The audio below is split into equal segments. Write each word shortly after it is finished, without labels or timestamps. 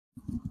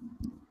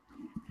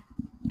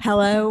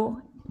Hello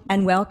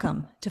and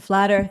welcome to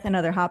Flat Earth and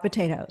Other Hot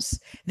Potatoes.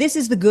 This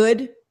is the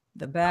good,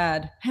 the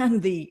bad,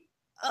 and the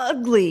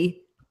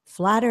ugly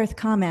Flat Earth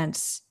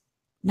comments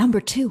number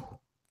 2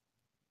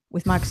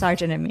 with Mark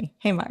Sargent and me.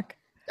 Hey, Mark.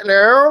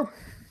 Hello.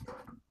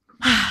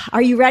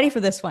 Are you ready for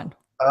this one?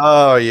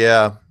 Oh,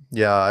 yeah.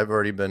 Yeah, I've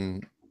already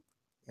been,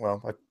 well,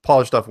 I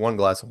polished off one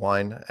glass of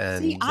wine.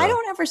 And See, I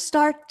don't ever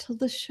start till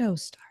the show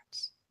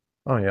starts.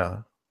 Oh,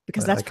 yeah.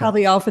 Because that's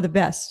probably all for the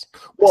best.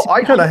 Well,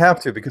 I kind of have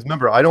to, because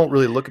remember, I don't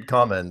really look at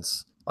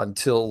comments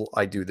until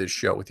I do this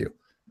show with you.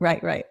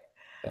 Right, right.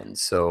 And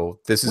so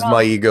this is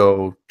my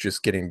ego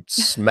just getting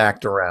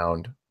smacked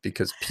around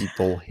because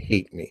people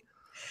hate me.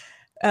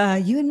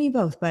 You and me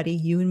both, buddy.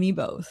 You and me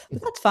both.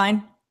 But that's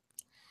fine.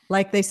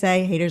 Like they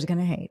say, haters are going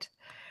to hate.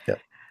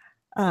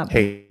 Yeah.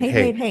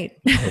 Hate.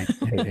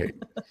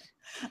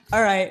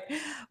 All right.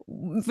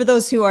 For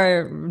those who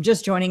are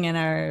just joining and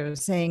are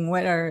saying,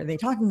 what are they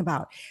talking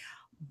about?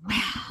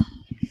 Well,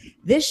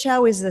 this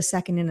show is the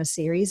second in a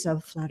series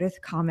of Flat Earth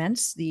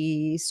comments,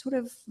 the sort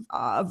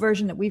of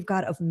version that we've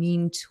got of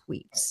mean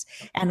tweets.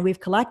 And we've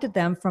collected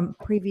them from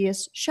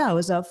previous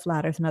shows of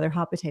Flat Earth and Other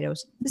Hot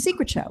Potatoes, The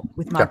Secret Show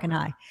with Mark and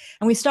I.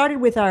 And we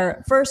started with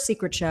our first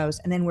secret shows,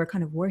 and then we're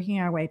kind of working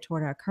our way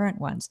toward our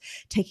current ones,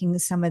 taking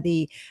some of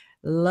the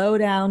low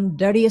down,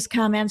 dirtiest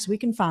comments we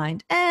can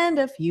find, and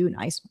a few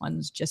nice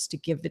ones just to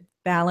give it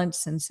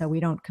balance, and so we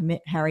don't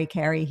commit Harry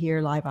Carey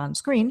here live on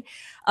screen.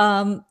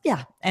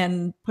 Yeah,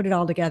 and put it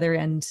all together,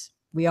 and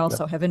we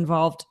also have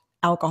involved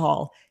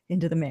alcohol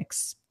into the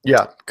mix.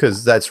 Yeah,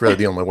 because that's really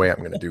the only way I'm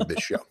going to do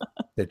this show.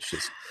 It's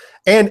just,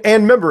 and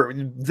remember,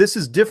 this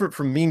is different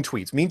from mean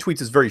tweets. Mean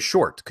tweets is very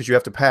short because you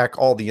have to pack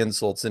all the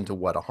insults into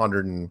what,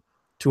 100 and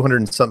 200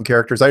 and something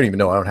characters. I don't even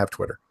know. I don't have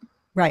Twitter.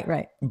 Right,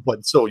 right.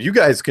 But so you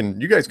guys can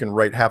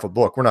write half a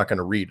book. We're not going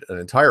to read an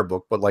entire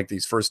book, but like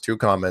these first two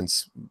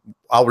comments,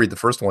 I'll read the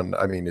first one.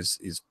 I mean,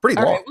 is pretty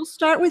long. All right, we'll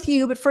start with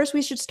you, but first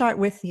we should start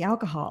with the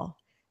alcohol.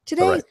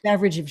 Today's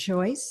beverage of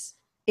choice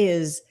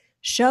is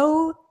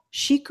Sho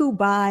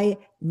Shikubai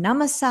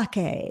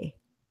Namasake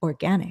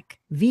Organic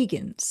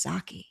Vegan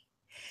Sake.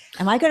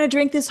 Am I going to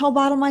drink this whole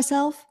bottle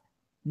myself?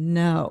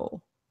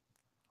 No.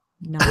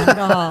 Not at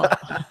all.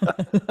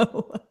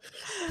 No.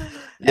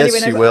 Yes,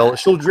 anyway, she will.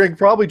 She'll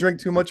probably drink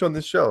too much on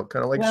this show.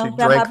 Kind of like she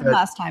drank that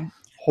last time.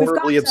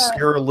 Horribly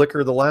obscure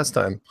liquor the last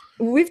time.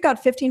 We've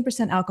got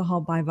 15%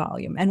 alcohol by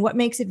volume. And what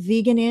makes it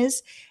vegan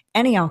is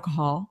any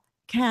alcohol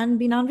can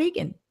be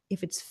non-vegan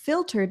if it's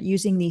filtered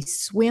using the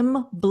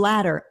swim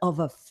bladder of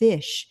a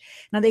fish.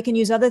 Now, they can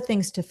use other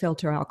things to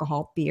filter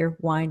alcohol, beer,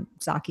 wine,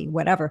 sake,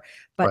 whatever.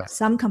 But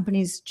some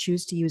companies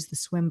choose to use the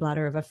swim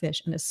bladder of a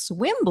fish. And a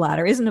swim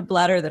bladder isn't a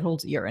bladder that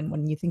holds urine.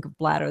 When you think of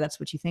bladder, that's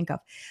what you think of.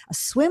 A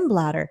swim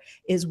bladder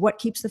is what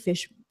keeps the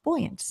fish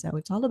buoyant. So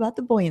it's all about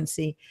the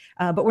buoyancy.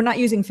 But we're not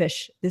using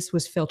fish. This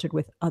was filtered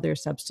with other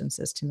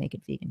substances to make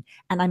it vegan.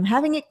 And I'm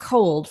having it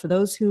cold. For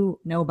those who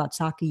know about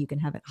sake, you can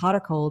have it hot or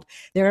cold.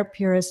 There are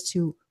purists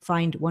who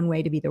find one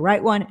way to be the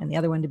right one and the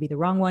other one to be the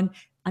wrong one.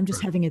 I'm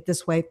just having it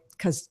this way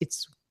because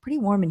it's pretty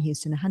warm in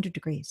Houston, 100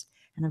 degrees.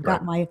 And I've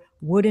got my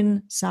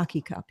wooden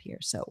sake cup here.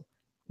 So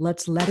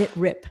let's let it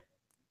rip.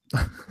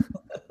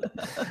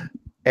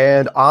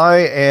 And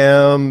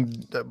on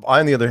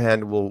the other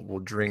hand, will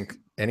drink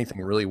anything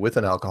really with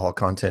an alcohol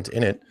content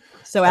in it.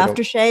 So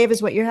aftershave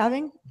is what you're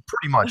having?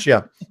 Pretty much,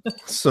 yeah.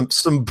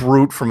 some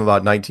brute from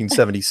about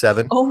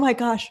 1977. Oh my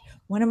gosh.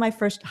 One of my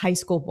first high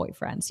school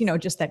boyfriends, you know,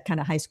 just that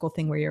kind of high school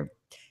thing where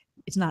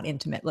it's not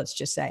intimate, let's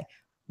just say,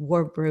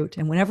 wore brute.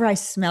 And whenever I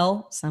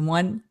smell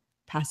someone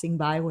passing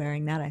by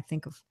wearing that, I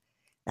think of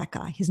that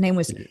guy. His name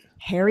was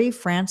Harry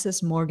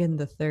Francis Morgan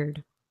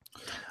III.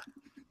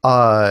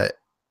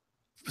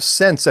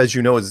 Sense, as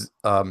you know, is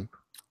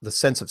the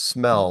sense of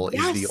smell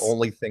is the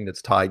only thing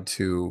that's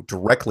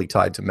directly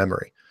tied to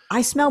memory.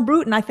 I smell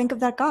brute and I think of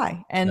that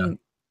guy, and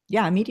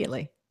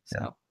immediately.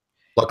 So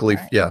luckily,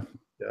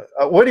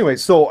 well, anyway,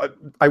 so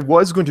I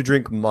was going to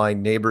drink my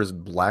neighbor's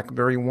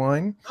blackberry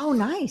wine. Oh,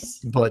 nice.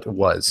 But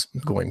was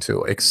going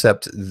to,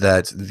 except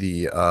that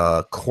the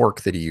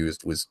cork that he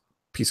used was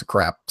a piece of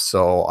crap.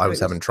 So I was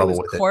having trouble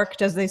with it.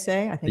 Corked, as they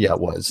say, I think. Yeah, it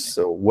was.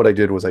 So what I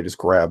did was I just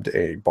grabbed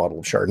a bottle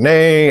of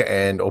Chardonnay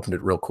and opened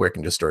it real quick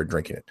and just started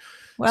drinking it.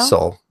 Well,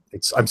 so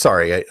I'm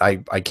sorry,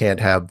 I can't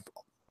have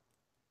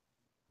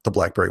the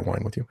blackberry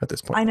wine with you at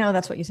this point. I know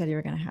that's what you said you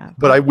were going to have.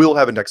 But I will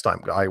have it next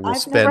time. I've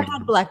never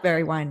had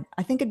blackberry wine.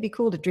 I think it'd be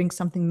cool to drink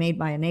something made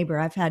by a neighbor.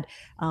 I've had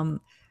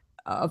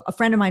a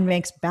friend of mine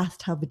makes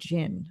bathtub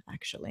gin,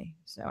 actually.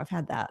 So I've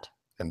had that.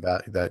 And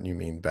that you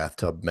mean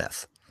bathtub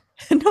meth?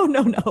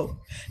 No,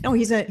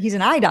 he's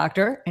an eye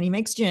doctor and he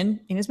makes gin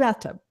in his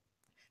bathtub.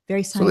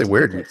 Very scientific. It's really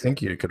weird. You'd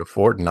think you could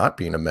afford not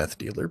being a meth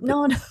dealer. But...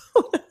 No.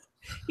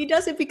 He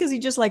does it because he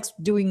just likes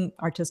doing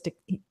artistic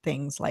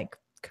things, like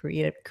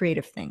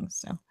creative things.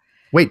 So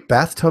wait,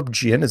 bathtub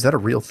gin, is that a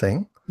real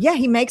thing? Yeah,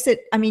 he makes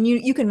it. I mean,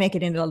 you can make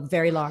it into a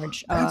very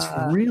large. That's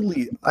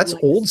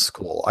like old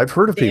school. I've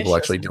heard of people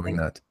actually doing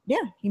that.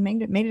 Yeah, he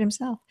made it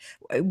himself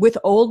with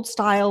old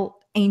style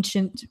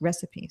ancient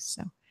recipes.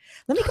 So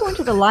Let me go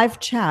into the live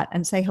chat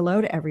and say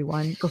hello to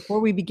everyone before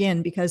we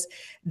begin, because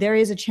there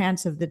is a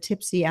chance of the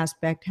tipsy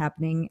aspect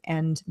happening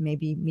and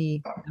maybe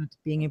me not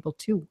being able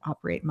to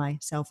operate my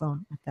cell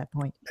phone at that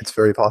point. It's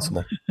very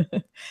possible.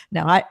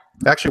 Now,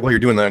 actually, while you're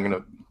doing that, I'm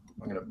gonna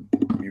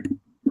mute,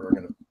 or I'm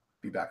gonna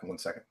be back in 1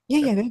 second.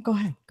 Yeah, go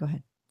ahead.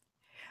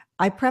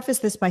 I preface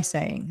this by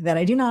saying that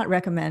I do not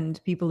recommend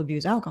people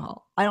abuse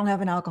alcohol. I don't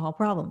have an alcohol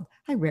problem.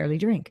 I rarely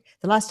drink.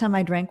 The last time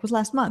I drank was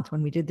last month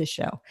when we did this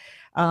show.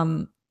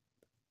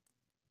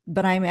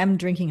 But I am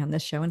drinking on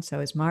this show, and so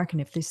is Mark. And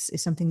if this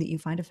is something that you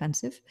find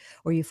offensive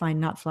or you find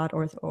not flat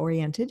earth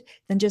oriented,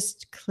 then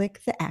just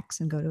click the X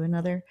and go to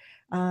another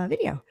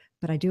video.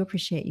 But I do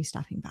appreciate you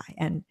stopping by.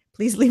 And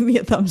please leave me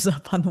a thumbs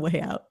up on the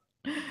way out.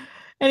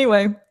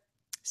 Anyway,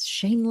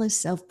 shameless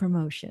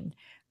self-promotion.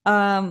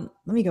 Let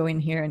me go in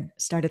here and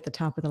start at the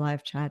top of the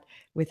live chat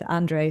with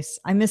Andres.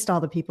 I missed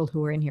all the people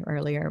who were in here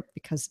earlier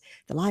because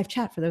the live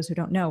chat, for those who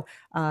don't know,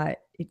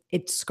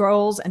 it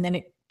scrolls and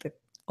then the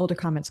older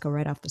comments go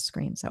right off the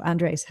screen. So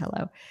Andres,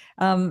 hello.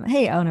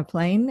 Hey, own a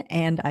plane.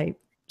 And I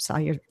saw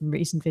your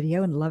recent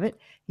video and love it.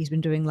 He's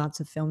been doing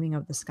lots of filming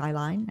of the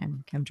skyline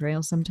and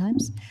chemtrails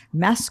sometimes.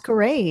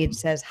 Masquerade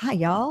says, hi,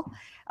 y'all.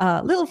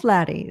 Little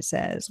Flatty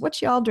says,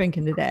 what y'all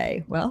drinking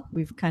today? Well,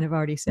 we've kind of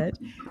already said.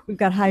 We've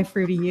got Hi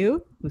Fruity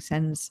You, who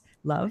sends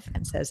love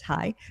and says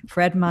hi.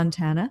 Fred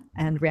Montana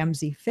and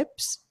Ramsey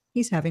Phipps.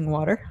 He's having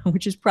water,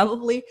 which is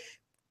probably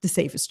the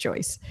safest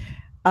choice.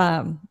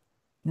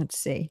 Let's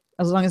see.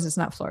 As long as it's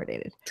not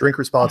fluoridated. Drink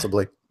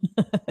responsibly.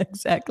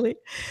 Exactly.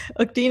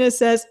 Octina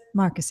says,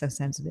 Mark is so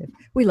sensitive.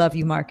 We love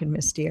you, Mark and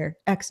Miss Steere.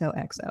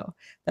 XOXO.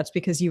 That's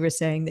because you were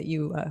saying that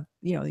you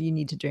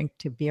need to drink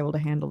to be able to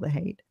handle the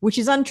hate, which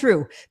is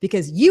untrue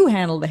because you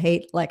handle the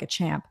hate like a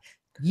champ.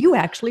 You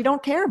actually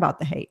don't care about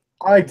the hate.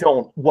 I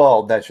don't.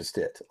 Well, that's just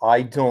it.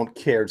 I don't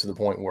care to the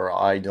point where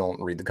I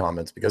don't read the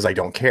comments because I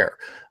don't care.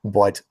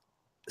 But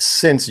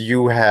since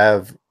you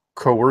have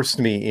coerced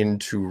me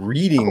into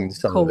reading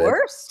some of it.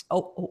 Coerced?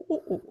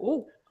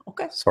 Oh.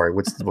 Okay. Sorry,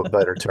 what's the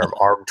better term?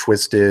 Arm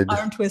twisted.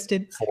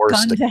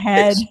 Forced. Gun to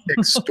head.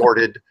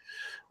 Extorted.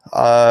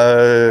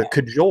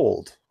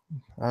 Cajoled.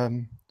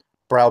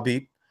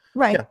 Browbeat.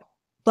 Right. Yeah.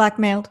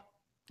 Blackmailed.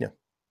 Yeah.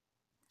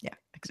 Yeah,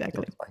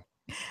 exactly.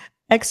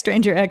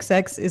 Stranger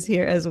XX is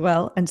here as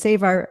well. And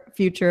Save Our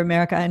Future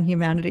America and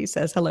Humanity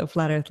says, hello,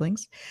 Flat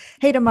Earthlings.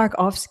 Hey to Mark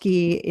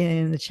Ofsky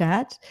in the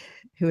chat,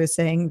 who is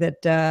saying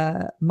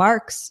that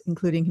Marks,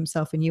 including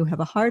himself and you,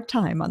 have a hard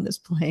time on this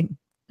plane.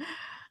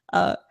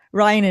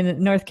 Ryan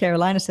in North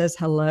Carolina says,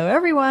 hello,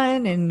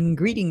 everyone, and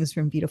greetings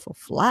from beautiful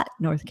Flat,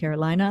 North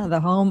Carolina, the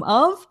home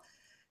of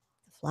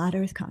the Flat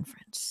Earth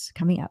Conference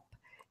coming up.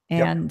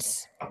 And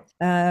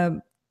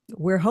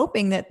we're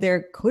hoping that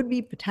there could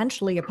be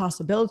potentially a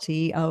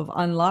possibility of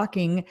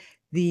unlocking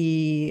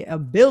the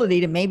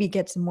ability to maybe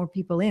get some more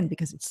people in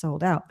because it's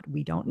sold out. But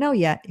we don't know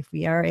yet. If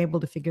we are able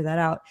to figure that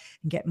out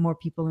and get more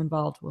people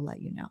involved, we'll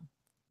let you know.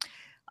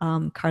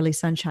 Carly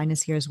Sunshine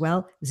is here as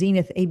well.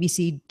 Zenith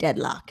ABC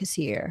Deadlock is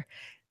here.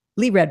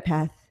 Lee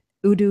Redpath,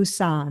 Udu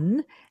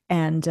San,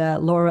 and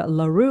Laura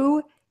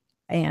LaRue,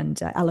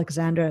 and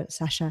Alexandra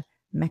Sasha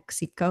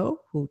Mexico,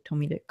 who told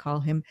me to call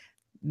him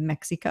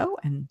Mexico,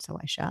 and so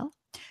I shall.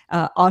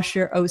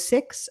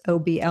 Osher06,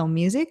 OBL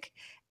Music,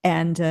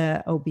 and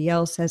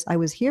OBL says, I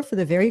was here for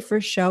the very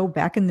first show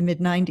back in the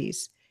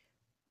mid-90s.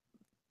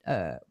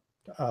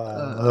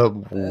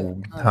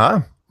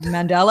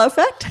 Mandela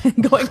effect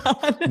going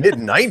on.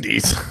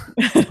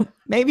 Mid-90s.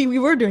 Maybe we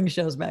were doing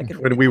shows back in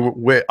when we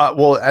were.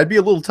 Well, that'd be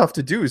a little tough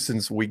to do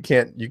since you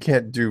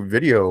can't do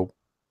video.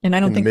 And I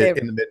don't think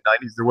in the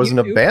mid-90s there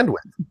wasn't a bandwidth.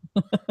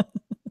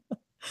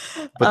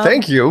 But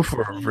thank you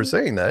for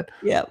saying that.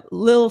 Yeah,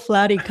 Lil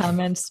Flatty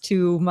comments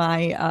to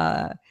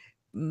my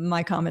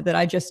my comment that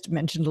I just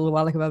mentioned a little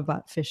while ago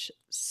about fish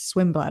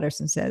swim bladders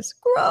and says,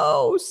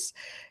 gross.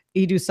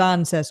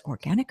 Idu-san says,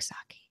 organic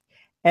sake.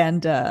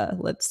 And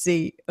let's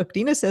see,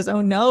 Octina says,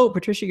 oh no,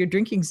 Patricia, you're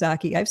drinking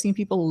sake. I've seen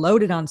people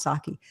loaded on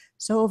sake.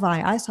 So have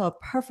I. I saw a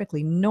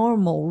perfectly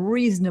normal,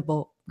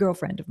 reasonable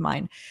girlfriend of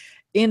mine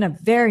in a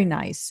very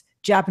nice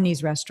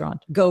Japanese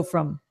restaurant go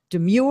from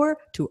demure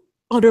to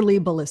utterly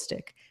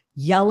ballistic,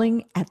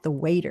 yelling at the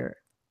waiter.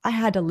 I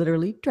had to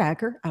literally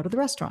drag her out of the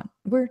restaurant.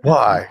 We're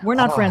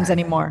not friends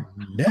anymore.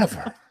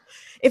 Never.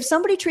 If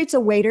somebody treats a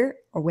waiter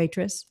or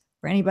waitress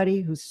or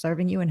anybody who's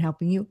serving you and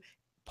helping you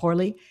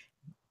poorly,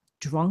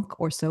 drunk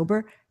or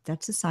sober,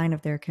 that's a sign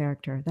of their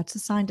character. That's a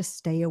sign to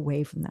stay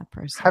away from that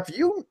person. Have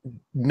you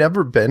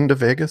never been to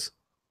Vegas?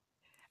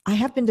 I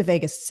have been to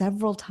Vegas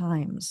several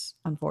times,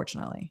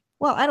 unfortunately.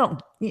 Well,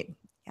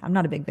 I'm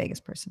not a big Vegas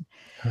person.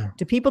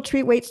 Do people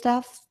treat wait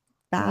staff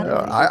bad?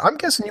 I'm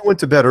guessing you went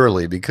to bed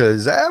early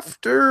because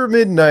after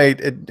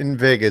midnight in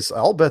Vegas,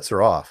 all bets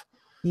are off.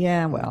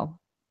 Yeah, well,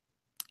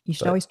 you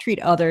should always treat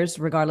others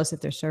regardless if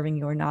they're serving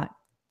you or not.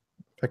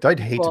 In fact, I'd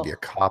hate to be a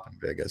cop in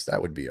Vegas. That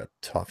would be a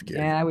tough gig.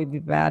 Yeah, it would be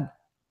bad.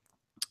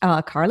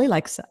 Carly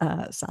likes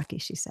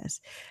sake, she says.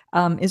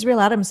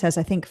 Israel Adams says,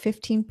 I think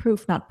 15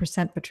 proof, not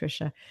percent,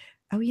 Patricia.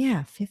 Oh,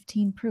 yeah,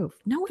 15 proof.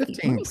 No, 15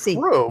 let me see.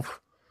 proof?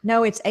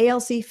 No, it's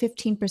ALC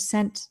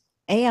 15%.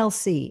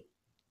 ALC,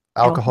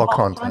 Alcohol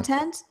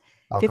content.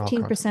 Alcohol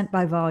 15%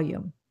 by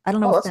volume. I don't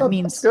know if that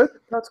means. That's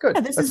good. That's good.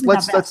 Yeah, this isn't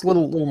that bad. That's a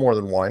little more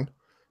than wine.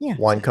 Yeah.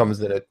 Wine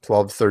comes in at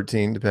 12,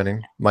 13,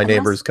 depending. My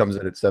neighbors comes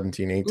in at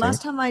 17, 18.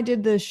 Last time I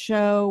did the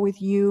show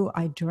with you,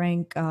 I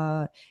drank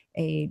a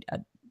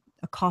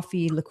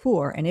coffee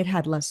liqueur, and it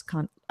had less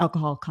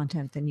alcohol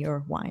content than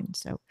your wine.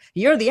 So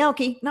you're the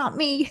alky, not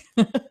me.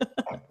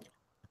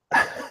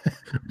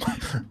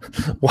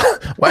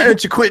 Why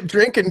don't you quit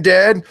drinking,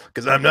 Dad?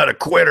 Because I'm not a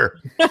quitter.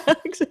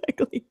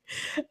 Exactly.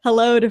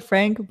 Hello to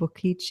Frank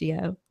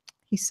Bocciccio.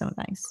 He's so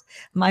nice.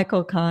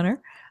 Michael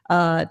Connor,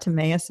 to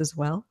Myres as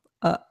well.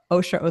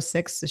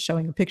 OSHA06 is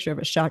showing a picture of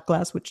a shot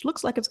glass, which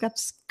looks like it's got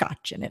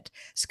scotch in it.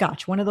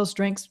 Scotch, one of those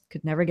drinks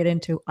could never get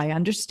into. I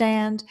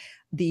understand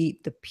the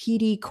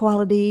peaty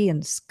quality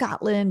and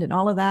Scotland and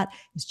all of that.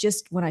 It's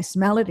just when I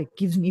smell it, it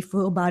gives me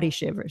full body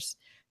shivers.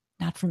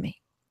 Not for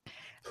me.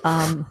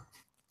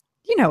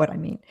 You know what I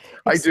mean.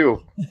 I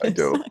do.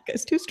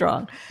 It's too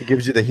strong. It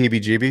gives you the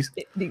heebie-jeebies.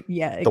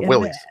 Yeah. The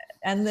willies.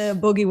 And the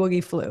boogie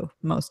woogie flu,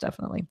 most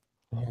definitely.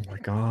 Oh my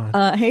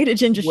God. Hey to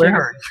Ginger Where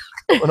Sugar. are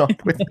you going on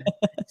with me?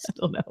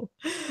 Still no.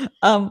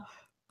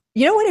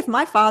 You know what? If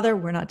my father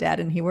were not dead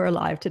and he were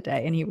alive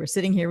today and he were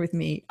sitting here with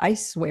me, I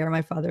swear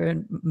my father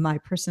and my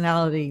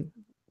personality,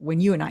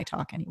 when you and I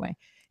talk anyway,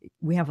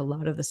 we have a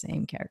lot of the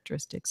same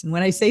characteristics. And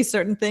when I say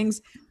certain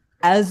things,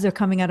 as they're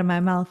coming out of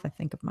my mouth, I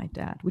think of my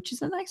dad, which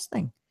is a nice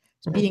thing,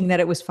 being that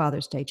it was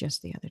Father's Day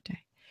just the other day.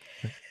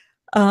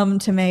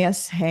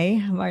 Timaeus, hey,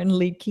 Martin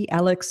Leakey,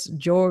 Alex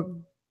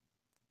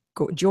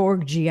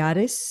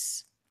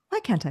Georgiadis. Why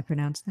can't I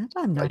pronounce that?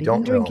 I'm not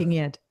even drinking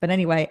yet. But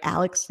anyway,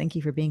 Alex, thank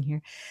you for being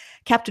here.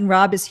 Captain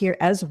Rob is here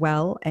as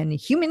well, and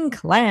Human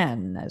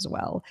Clan as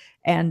well.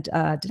 And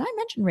did I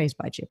mention Raised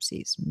by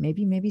Gypsies?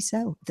 Maybe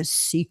so. The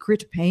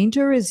Secret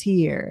Painter is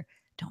here.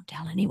 Don't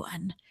tell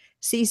anyone.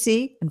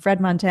 CC and Fred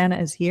Montana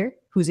is here,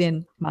 who's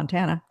in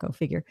Montana, go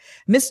figure.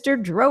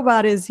 Mr.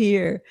 Drobot is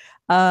here.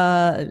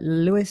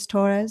 Luis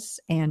Torres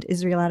and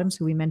Israel Adams,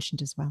 who we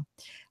mentioned as well.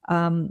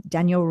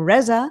 Daniel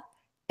Reza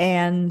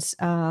and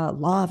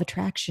Law of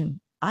Attraction.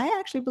 I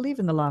actually believe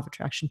in the Law of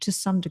Attraction to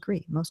some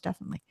degree, most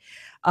definitely.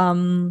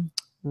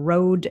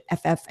 Road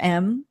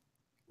FFM,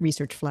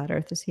 Research Flat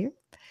Earth is here.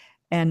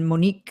 And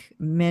Monique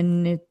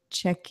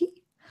Menichecki.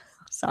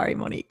 Sorry,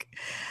 Monique.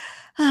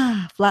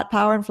 Flat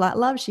Power and Flat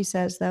Love, she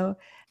says, though.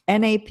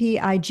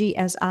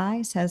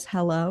 NAPIGSI says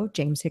hello.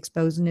 James Hicks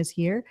Boson is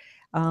here.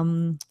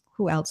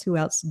 Who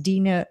else?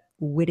 Dina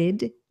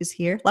Witted is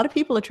here. A lot of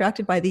people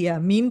attracted by the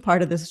mean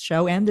part of this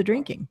show and the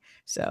drinking.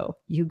 So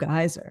you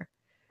guys are,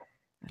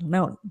 I don't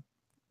know,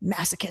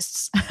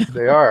 masochists.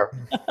 They are.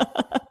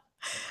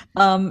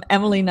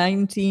 Emily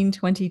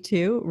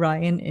 1922,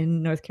 Ryan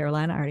in North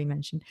Carolina, I already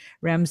mentioned.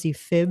 Ramsey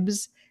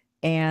Phibbs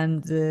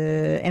and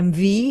the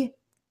MV,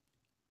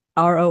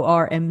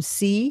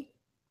 RORMC.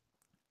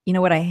 You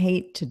know what? I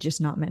hate to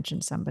just not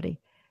mention somebody.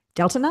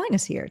 Delta 9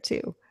 is here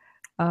too.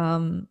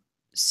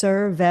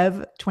 Sir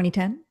Vev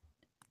 2010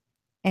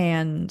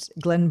 and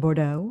Glenn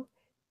Bordeaux.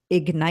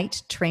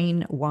 Ignite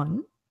Train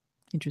 1.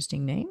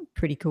 Interesting name.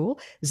 Pretty cool.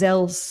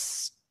 Zell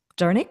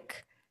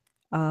Sternick.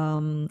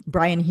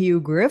 Brian Hugh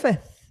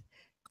Griffith.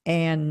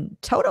 And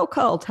Toto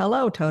Cult.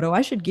 Hello, Toto.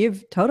 I should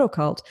give Toto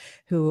Cult,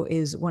 who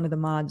is one of the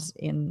mods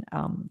in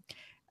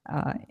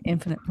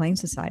Infinite Plane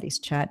Society's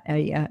chat,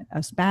 a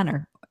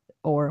spanner,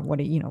 or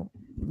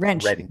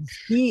wrench.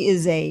 He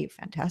is a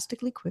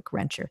fantastically quick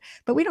wrencher,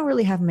 but we don't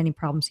really have many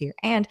problems here.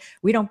 And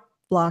we don't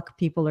block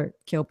people or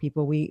kill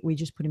people. We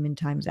just put them in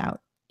times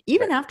out,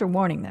 even after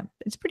warning them.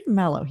 It's pretty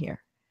mellow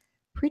here.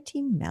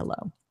 Pretty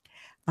mellow.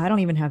 I don't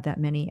even have that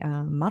many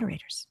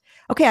moderators.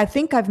 Okay, I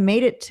think I've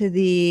made it to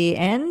the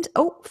end.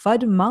 Oh,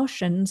 Fud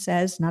Motion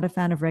says, not a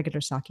fan of regular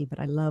sake, but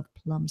I love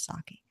plum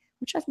sake,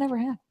 which I've never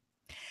had.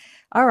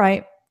 All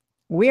right,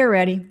 we're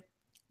ready.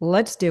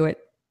 Let's do it.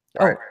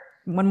 All right.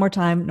 One more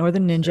time,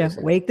 Northern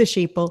Ninja, Wake the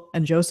Sheeple,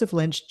 and Joseph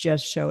Lynch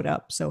just showed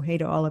up. So hey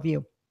to all of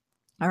you.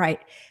 All right.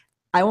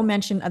 I will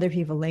mention other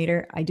people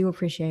later. I do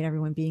appreciate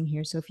everyone being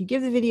here. So if you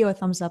give the video a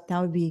thumbs up, that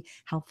would be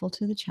helpful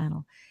to the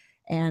channel.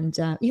 And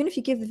even if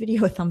you give the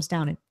video a thumbs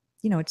down,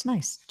 it's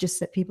nice just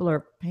that people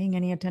are paying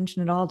any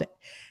attention at all to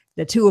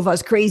the two of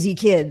us crazy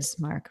kids,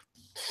 Mark.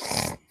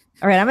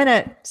 All right. I'm going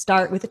to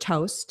start with a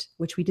toast,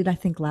 which we did, I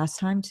think, last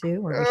time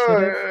too. Or we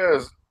should have.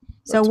 Yes.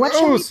 So what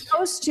shall we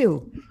toast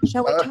to?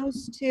 Shall we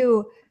toast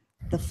to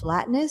the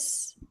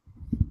flatness?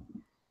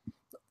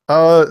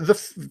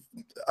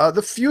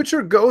 The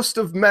future ghost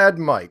of Mad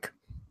Mike.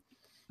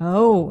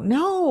 Oh,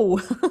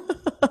 no.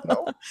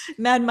 No?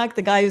 Mad Mike,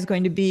 the guy who's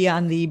going to be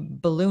on the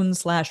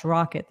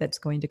balloon/rocket that's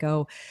going to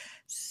go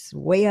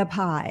way up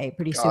high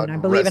pretty soon. I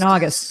believe in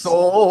August.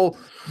 Soul.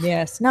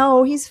 Yes.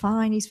 No, he's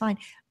fine. He's fine.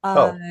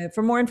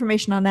 For more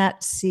information on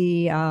that,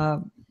 see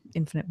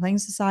Infinite Plane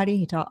Society.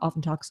 He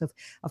often talks of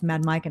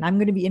Mad Mike, and I'm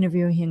going to be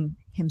interviewing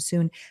him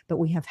soon, but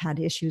we have had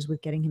issues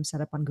with getting him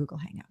set up on Google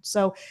Hangouts.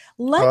 So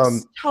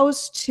let's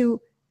toast to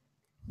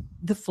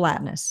the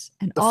flatness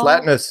and all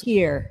flatness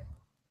here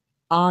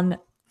on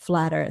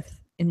Flat Earth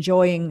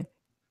enjoying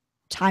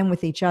time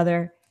with each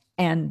other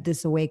and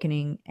this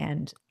awakening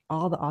and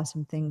all the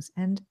awesome things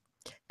and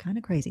kind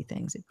of crazy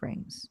things it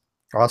brings.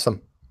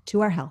 Awesome.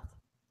 To our health.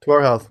 To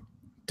our health.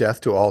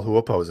 Death to all who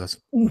oppose us.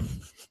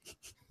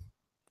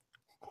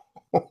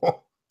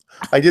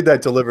 I did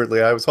that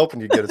deliberately. I was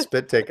hoping you'd get a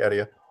spit take out of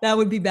you. That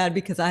would be bad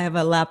because I have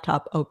a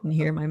laptop open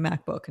here, my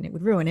MacBook, and it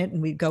would ruin it,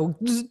 and we'd go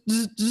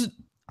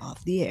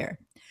off the air.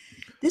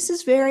 This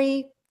is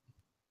very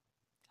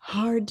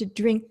hard to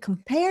drink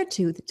compared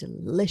to the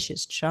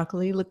delicious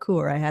chocolatey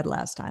liqueur I had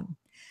last time.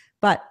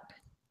 But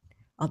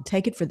I'll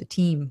take it for the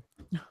team.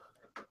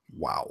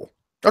 Wow.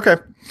 Okay.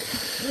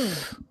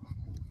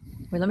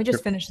 Wait, let me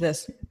just finish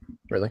this.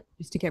 Really?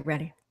 Just to get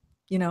ready.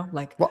 You know,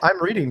 like. Well,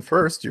 I'm reading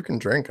first. You can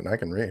drink and I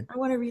can read. I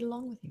want to read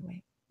along with you.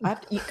 Wait.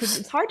 Because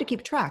it's hard to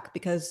keep track,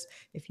 because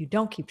if you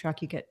don't keep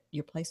track, you get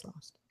your place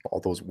lost. All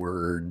those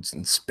words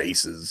and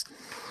spaces.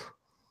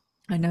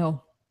 I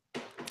know.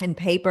 And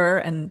paper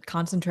and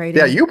concentrating.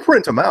 Yeah, you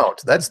print them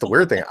out. That's the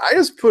weird thing. I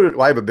just put it,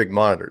 well, I have a big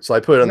monitor, so I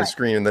put it on the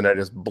screen and then I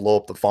just blow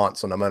up the font.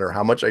 So no matter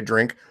how much I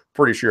drink,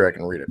 pretty sure I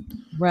can read it.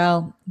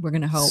 Well, we're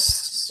going to hope.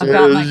 I've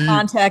got my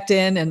contact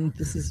in, and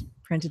this is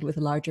printed with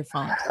a larger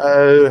font.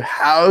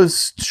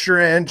 House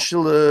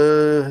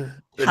tarantula.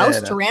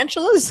 House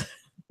tarantulas?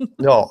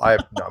 No.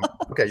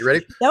 Okay, you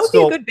ready? That would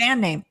be a good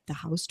band name. The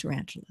House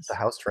Tarantulas. The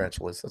House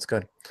Tarantulas. That's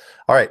good.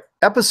 All right.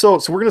 Episode.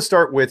 So we're going to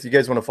start with, you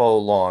guys want to follow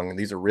along.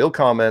 These are real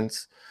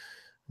comments,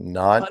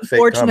 not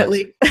fake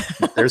comments.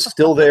 They're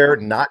still there,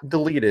 not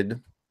deleted.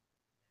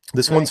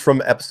 This one's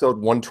from episode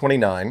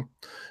 129,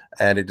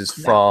 and it is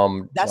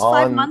from That's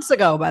 5 months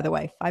ago, by the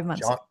way. 5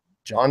 months ago.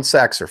 John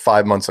Saxer,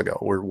 5 months ago.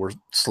 We're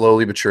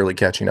slowly but surely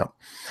catching up.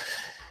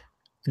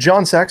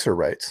 John Saxer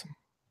writes,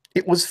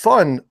 "It was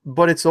fun,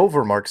 but it's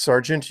over, Mark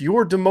Sargent.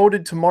 You're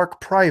demoted to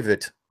Mark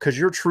Private because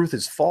your truth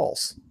is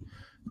false.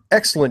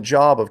 Excellent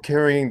job of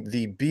carrying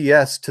the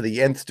BS to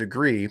the nth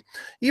degree.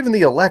 Even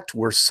the elect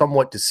were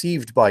somewhat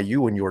deceived by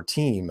you and your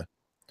team.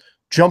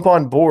 Jump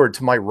on board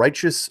to my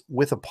righteous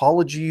with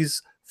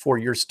apologies for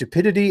your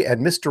stupidity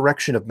and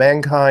misdirection of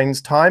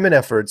mankind's time and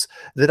efforts,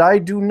 that I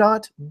do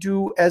not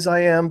do as I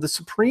am the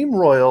Supreme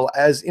Royal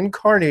as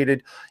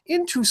incarnated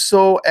into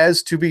so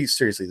as to be,"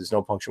 seriously, there's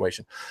no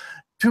punctuation,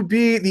 "to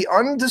be the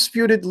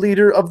undisputed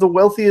leader of the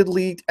wealthy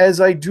elite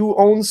as I do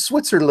own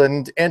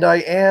Switzerland, and I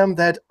am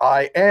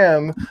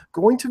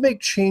going to make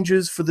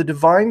changes for the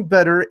divine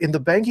better in the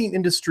banking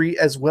industry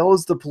as well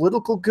as the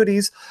political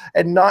goodies,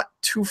 and not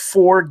to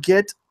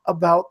forget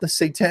about the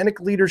satanic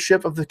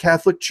leadership of the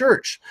Catholic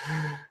Church!"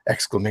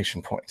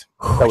 Exclamation point.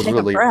 That was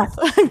really breath.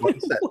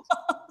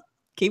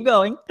 Keep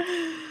going.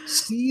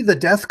 "See the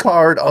death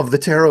card of the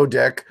tarot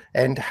deck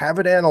and have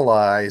it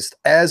analyzed,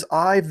 as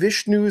I,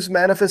 Vishnu's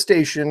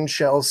manifestation,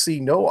 shall see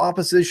no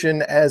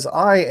opposition, as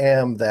I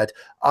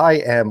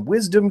am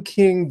Wisdom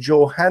King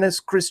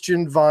Johannes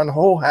Christian von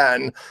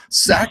Hohan,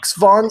 Saxe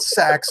von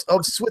Saxe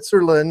of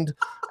Switzerland,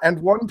 and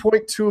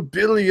 1.2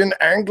 billion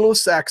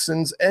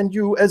Anglo-Saxons, and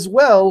you as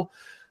well,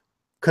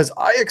 because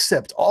I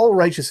accept all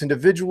righteous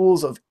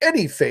individuals of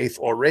any faith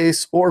or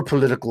race or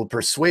political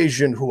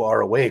persuasion who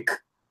are awake."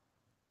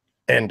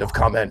 End of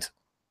comment.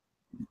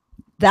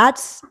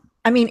 That's,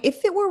 I mean,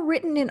 if it were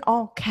written in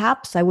all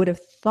caps, I would have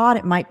thought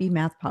it might be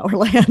Math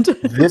Powerland.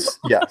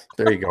 Yeah,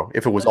 there you go.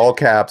 If it was all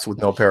caps with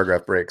no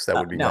paragraph breaks, that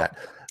would be that.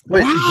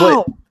 But,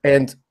 wow.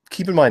 And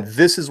keep in mind,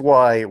 this is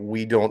why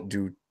we don't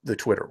do the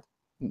Twitter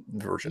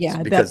versions.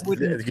 Yeah, because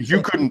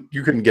you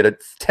couldn't get a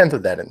tenth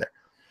of that in there.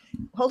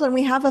 Hold on,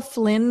 we have a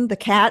Flynn, the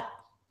cat,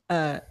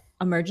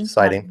 emergency,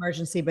 sighting. Not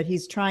emergency, but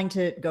he's trying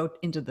to go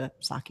into the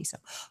sake. So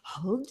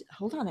hold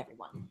on,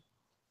 everyone.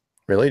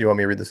 Really? Do you want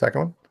me to read the second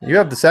one? You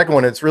have the second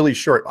one. It's really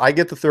short. I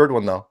get the third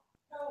one, though.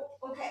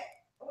 Oh, okay.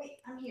 Oh, wait,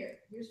 I'm here.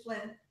 Here's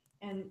Flynn,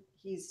 and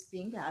he's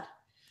being bad.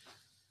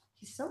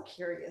 He's so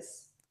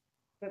curious,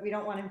 but we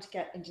don't want him to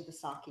get into the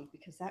sake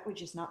because that would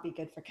just not be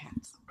good for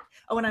cats.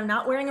 Oh, and I'm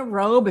not wearing a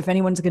robe. If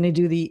anyone's going to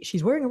do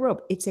she's wearing a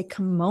robe. It's a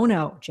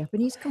kimono,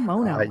 Japanese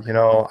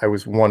kimono. I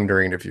was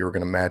wondering if you were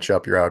going to match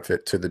up your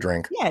outfit to the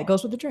drink. Yeah, it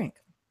goes with the drink.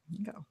 There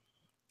you go.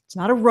 It's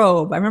not a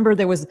robe. I remember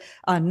there was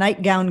a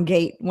nightgown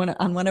gate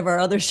on one of our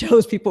other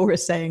shows. People were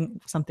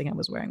saying something I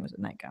was wearing was a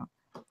nightgown.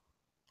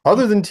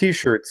 Other than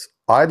t-shirts,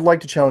 I'd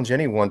like to challenge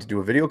anyone to do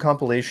a video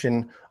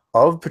compilation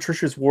of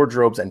Patricia's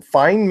wardrobes and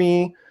find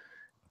me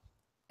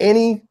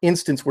any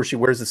instance where she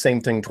wears the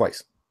same thing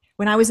twice.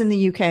 When I was in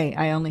the UK,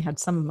 I only had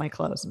some of my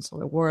clothes, and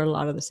so I wore a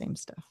lot of the same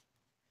stuff.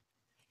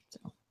 So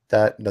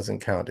that doesn't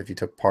count if you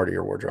took part of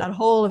your wardrobe. That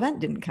whole event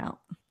didn't count.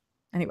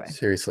 Anyway.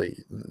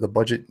 Seriously, the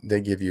budget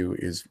they give you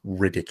is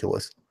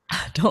ridiculous.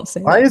 Don't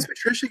say Why does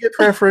Patricia get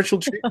preferential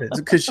treatment?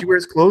 Because she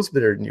wears clothes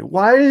better than you.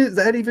 Why does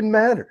that even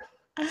matter?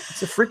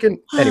 It's a freaking...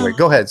 Anyway,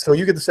 go ahead. So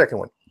you get the second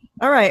one.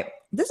 All right.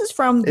 This is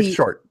from it's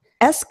short.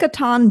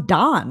 Eschaton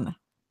Don,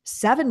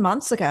 7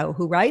 months ago,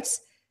 who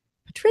writes,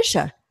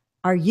 "Patricia,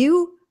 are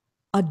you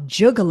a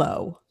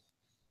juggalo?"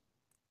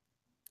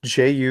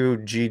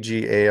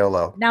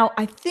 Juggall. Now,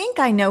 I think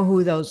I know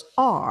who those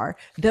are.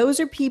 Those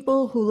are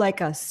people who like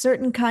a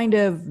certain kind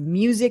of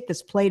music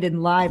that's played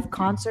in live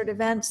concert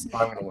events.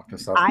 I'm going to look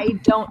this up. I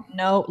don't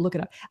know. Look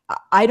it up.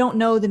 I don't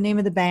know the name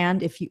of the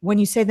band. When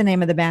you say the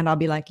name of the band, I'll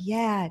be like,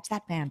 yeah, it's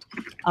that band.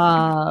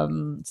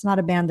 It's not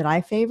a band that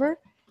I favor.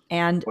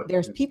 And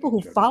there's people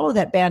who follow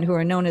that band who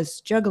are known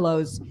as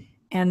juggalos.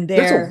 And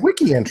there's a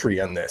wiki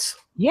entry on this.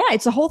 Yeah,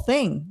 it's a whole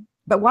thing.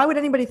 But why would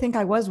anybody think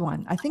I was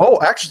one? I think.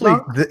 Oh, actually,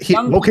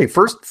 okay.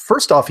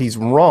 First off, he's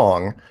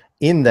wrong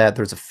in that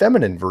there's a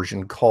feminine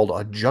version called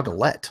a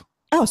juggalette.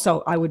 Oh,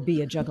 so I would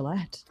be a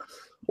juggalette.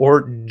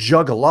 Or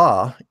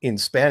juggala in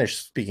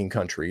Spanish-speaking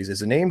countries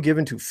is a name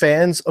given to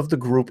fans of the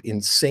group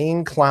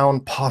Insane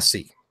Clown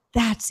Posse.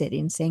 That's it,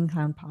 Insane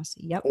Clown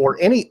Posse. Yep. Or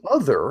any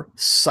other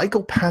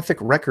Psychopathic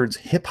Records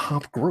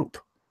hip-hop group.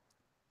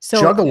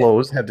 So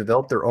juggalos have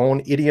developed their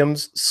own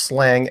idioms,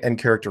 slang, and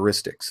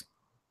characteristics.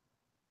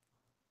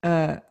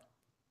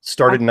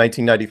 Started in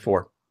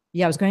 1994.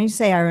 Yeah, I was going to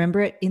say I remember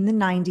it in the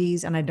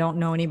 90s, and I don't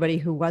know anybody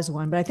who was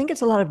one, but I think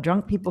it's a lot of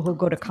drunk people who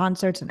go to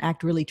concerts and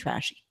act really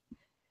trashy.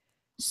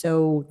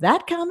 So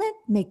that comment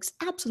makes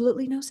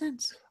absolutely no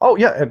sense. Oh,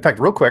 yeah. In fact,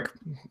 real quick,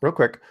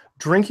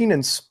 drinking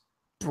and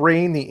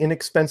spraying the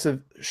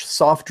inexpensive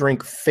soft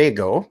drink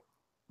Faygo,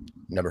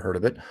 never heard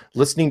of it,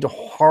 listening to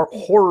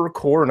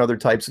horrorcore and other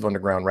types of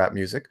underground rap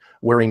music,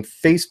 wearing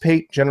face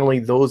paint, generally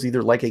those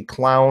either like a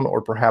clown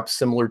or perhaps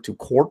similar to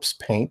corpse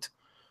paint,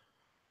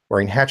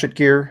 wearing hatchet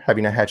gear,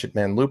 having a hatchet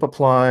man loop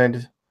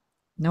applied.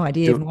 No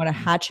idea even what a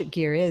hatchet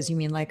gear is. You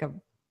mean like a...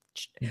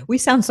 We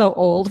sound so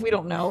old. We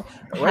don't know.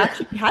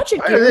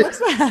 Hatchet gear, what's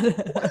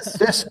that? What's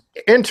this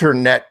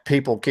internet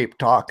people keep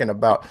talking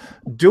about?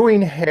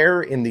 Doing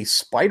hair in the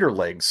spider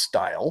leg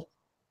style.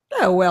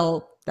 Oh,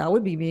 well, that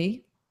would be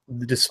me.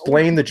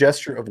 Displaying the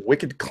gesture of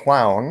wicked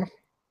clown.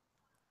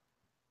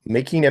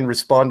 Making and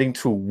responding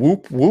to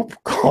whoop whoop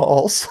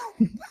calls.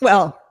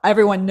 Well,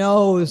 everyone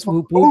knows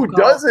whoop whoop Who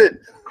does it?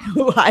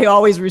 I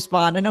always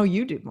respond. I know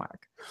you do,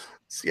 Mark.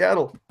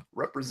 Seattle,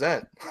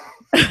 represent.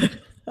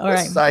 All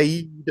right.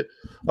 Saeed.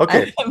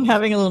 Okay. I'm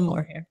having a little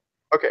more here.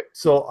 Okay.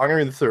 So I'm going to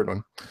read the third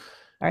one. All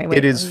right. Wait,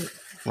 it is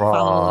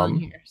from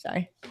here.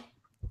 Sorry.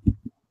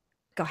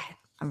 Go ahead.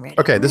 I'm ready.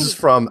 Okay. This is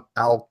from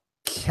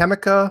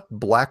Alchemica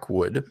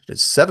Blackwood.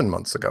 It's 7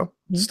 months ago.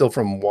 Mm-hmm. Still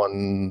from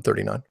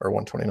 139 or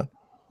 129.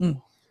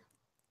 Mm.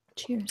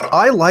 Cheers.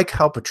 I like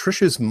how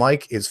Patricia's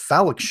mic is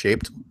phallic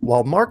shaped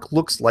while Mark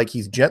looks like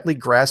he's gently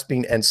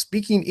grasping and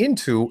speaking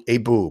into a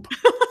boob.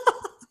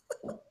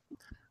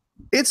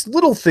 It's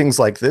little things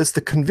like this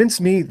that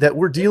convince me that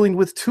we're dealing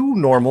with two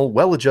normal,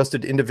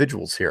 well-adjusted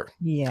individuals here.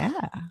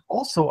 Yeah.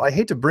 Also, I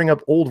hate to bring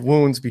up old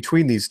wounds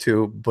between these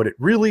two, but it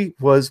really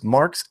was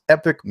Mark's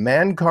epic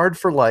man card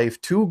for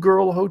life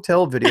 2-girl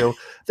hotel video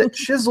that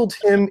chiseled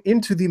him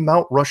into the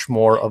Mount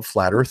Rushmore of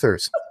flat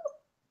earthers.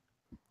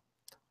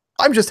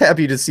 I'm just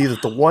happy to see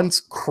that the once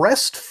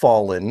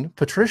crestfallen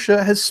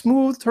Patricia has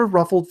smoothed her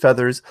ruffled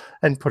feathers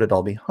and put it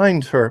all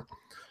behind her.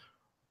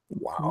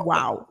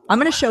 Wow. I'm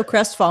going to show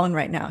crestfallen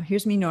right now.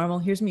 Here's me normal.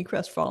 Here's me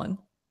crestfallen.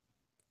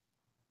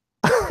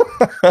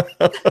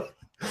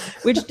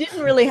 Which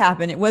didn't really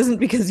happen. It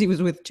wasn't because he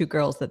was with 2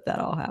 girls that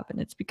all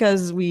happened. It's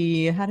because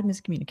we had a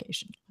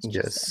miscommunication.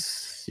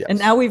 Yes. And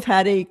now we've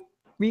had a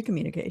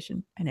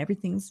recommunication and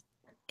everything's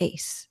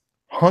ace.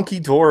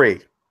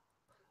 Hunky-dory.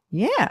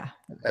 Yeah.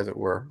 As it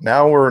were.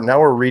 Now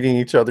we're reading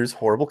each other's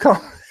horrible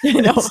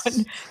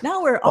comments.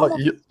 Now we're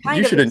almost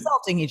kind of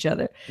insulting each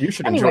other. You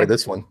should enjoy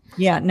this one.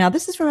 Yeah. Now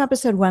this is from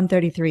episode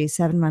 133,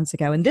 7 months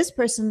ago. And this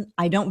person,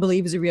 I don't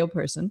believe is a real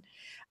person.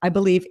 I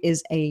believe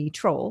is a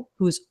troll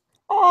who's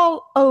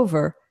all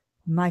over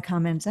my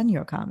comments and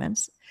your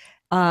comments.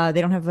 They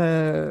don't have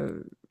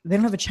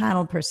a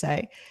channel per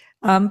se.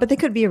 But they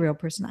could be a real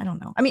person. I don't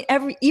know. I mean,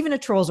 even a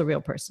troll's a real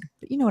person.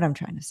 But you know what I'm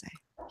trying to say.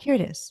 Here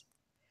it is.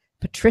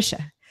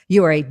 Patricia.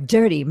 You are a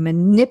dirty,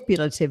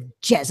 manipulative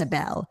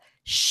Jezebel.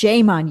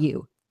 Shame on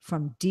you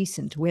from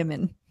decent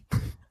women.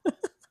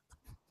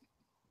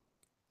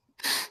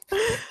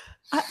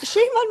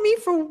 Shame on me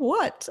for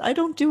what? I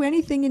don't do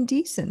anything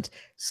indecent.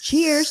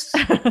 Cheers.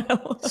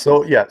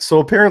 So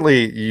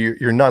apparently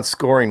you're not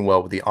scoring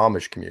well with the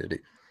Amish community.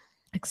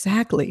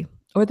 Exactly.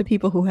 Or the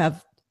people who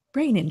have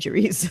brain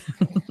injuries.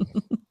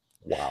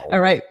 Wow. All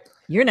right.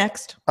 You're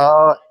next.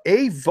 A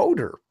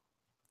voter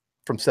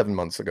from 7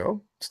 months ago,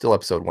 still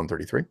episode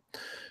 133.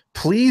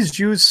 Please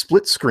use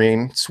split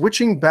screen.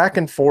 Switching back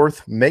and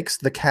forth makes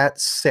the cat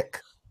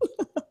sick.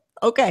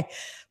 Okay.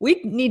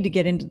 We need to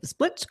get into the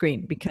split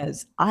screen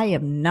because I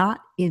am not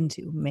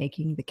into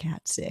making the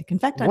cat sick. In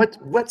fact,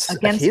 what's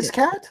against his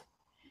cat?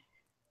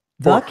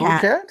 The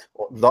cat?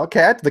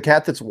 The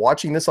cat that's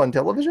watching this on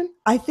television?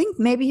 I think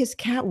maybe his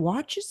cat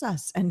watches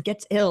us and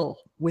gets ill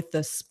with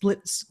the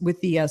splits, with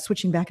the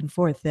switching back and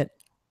forth that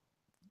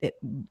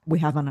we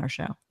have on our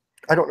show.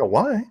 I don't know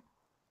why.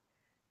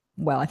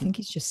 Well, I think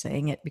he's just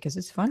saying it because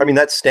it's funny. I mean,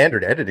 that's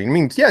standard editing. I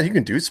mean, yeah, you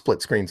can do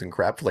split screens and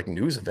crap for like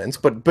news events,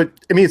 but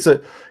I mean,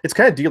 it's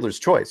kind of dealer's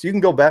choice. You can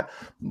go back.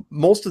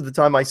 Most of the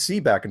time, I see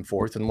back and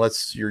forth,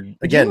 unless you're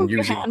again move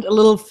using your hand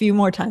a few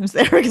more times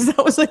there because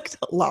that was like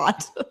a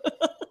lot.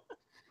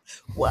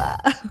 Wow.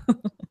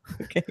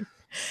 Okay.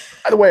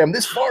 By the way, I'm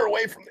this far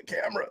away from the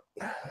camera.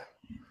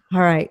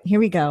 All right, here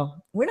we go.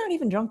 We're not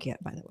even drunk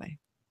yet, by the way.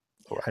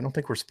 I don't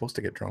think we're supposed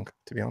to get drunk,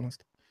 to be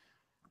honest.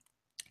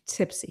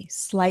 Tipsy,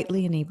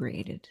 slightly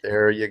inebriated.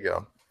 There you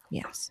go.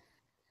 Yes.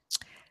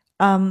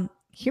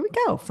 Here we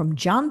go from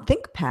John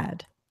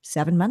ThinkPad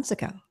 7 months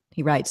ago.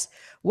 He writes,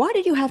 "Why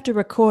did you have to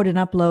record and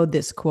upload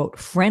this, quote,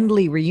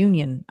 friendly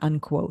reunion,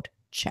 unquote,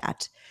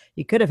 chat?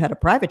 You could have had a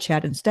private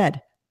chat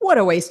instead. What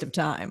a waste of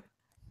time."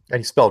 And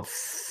he spelled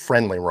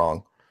friendly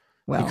wrong.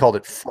 Well, he called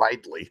it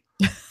friedly.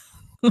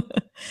 The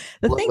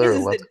thing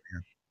is that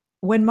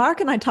when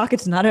Mark and I talk,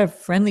 it's not a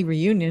friendly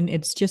reunion.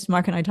 It's just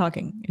Mark and I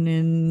talking. And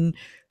then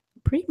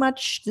pretty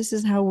much this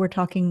is how we're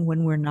talking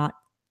when we're not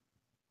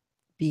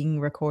being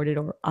recorded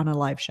or on a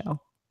live show.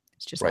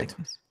 It's just right. Like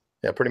this.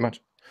 Yeah, pretty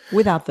much.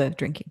 Without the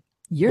drinking.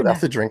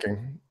 Without the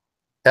drinking.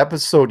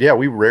 Episode, yeah,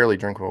 we rarely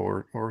drink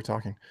while we're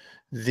talking.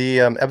 The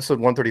episode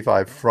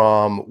 135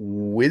 from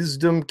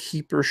Wisdom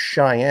Keeper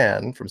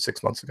Cheyenne from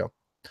 6 months ago.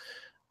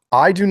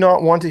 I do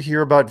not want to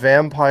hear about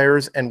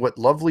vampires and what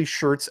lovely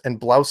shirts and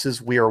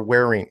blouses we are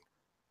wearing.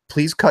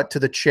 Please cut to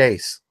the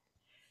chase.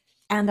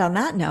 And on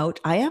that note,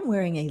 I am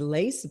wearing a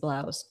lace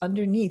blouse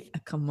underneath a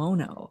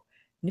kimono.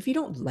 And if you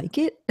don't like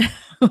it,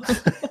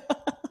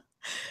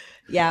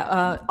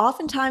 yeah,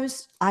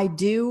 oftentimes I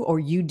do, or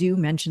you do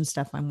mention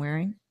stuff I'm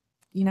wearing.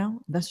 You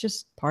know, that's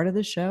just part of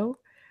the show.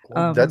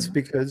 Well, that's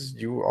because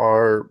you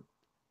are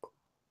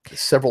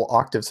several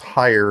octaves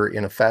higher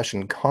in a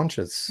fashion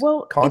conscience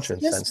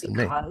sense than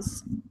me.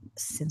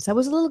 Since I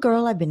was a little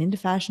girl, I've been into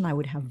fashion. I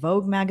would have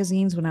Vogue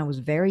magazines when I was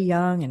very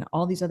young and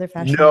all these other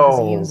fashion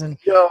magazines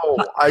and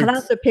cut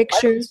out the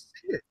pictures.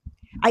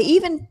 I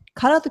even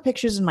cut out the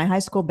pictures in my high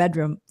school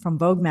bedroom from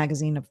Vogue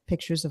magazine of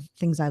pictures of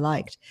things I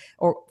liked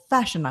or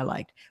fashion I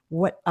liked.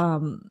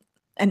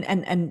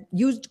 And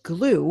used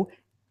glue,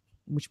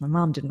 which my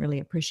mom didn't really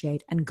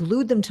appreciate, and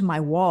glued them to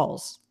my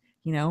walls.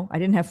 You know, I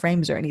didn't have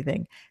frames or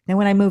anything. Then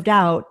when I moved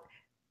out,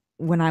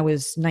 when I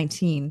was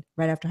 19,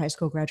 right after high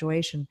school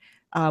graduation,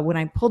 when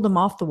I pulled them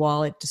off the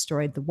wall, it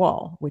destroyed the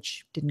wall,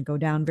 which didn't go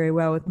down very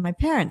well with my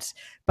parents.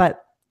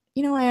 But,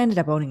 you know, I ended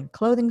up owning a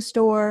clothing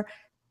store.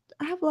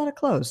 I have a lot of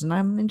clothes and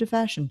I'm into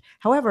fashion.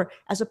 However,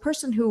 as a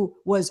person who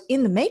was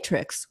in the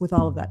Matrix with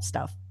all of that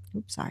stuff,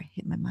 oops, sorry,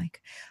 hit my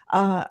mic.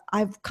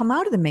 I've come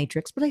out of the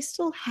Matrix, but I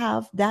still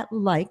have that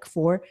like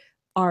for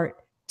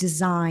art,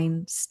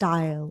 design,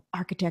 style,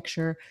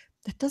 architecture.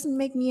 That doesn't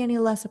make me any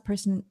less a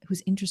person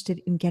who's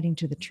interested in getting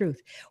to the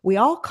truth. We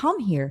all come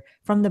here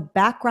from the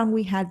background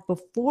we had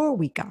before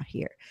we got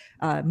here.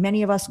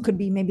 Many of us could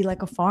be maybe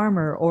like a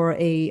farmer or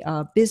a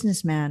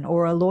businessman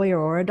or a lawyer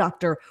or a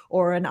doctor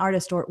or an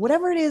artist or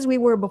whatever it is we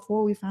were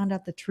before we found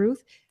out the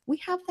truth. We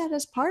have that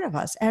as part of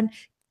us. And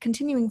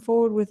continuing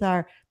forward with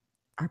our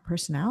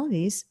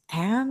personalities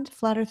and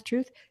Flat Earth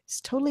Truth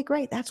is totally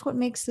great. That's what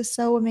makes this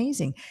so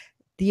amazing.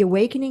 The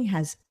awakening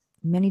has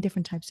many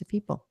different types of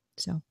people.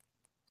 So.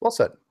 Well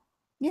said.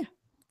 Yeah.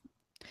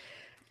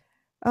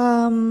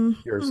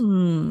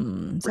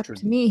 It's up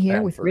to me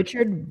here with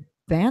Richard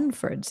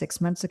Banford 6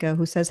 months ago,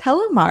 who says,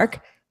 "Hello,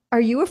 Mark. Are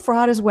you a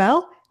fraud as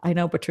well? I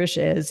know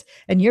Patricia is,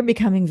 and you're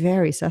becoming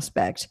very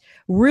suspect.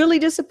 Really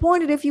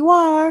disappointed if you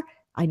are.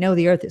 I know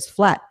the earth is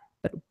flat,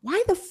 but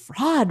why the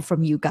fraud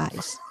from you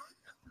guys?"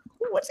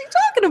 What's he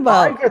talking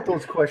about? I get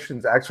those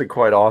questions actually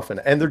quite often,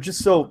 and they're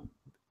just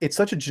it's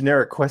such a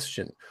generic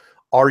question.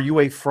 Are you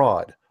a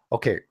fraud?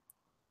 Okay.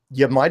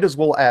 You might as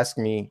well ask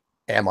me,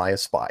 am I a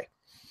spy?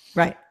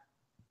 Right.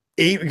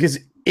 Because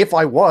if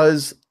I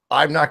was,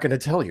 I'm not going to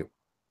tell you.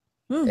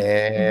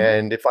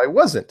 And if I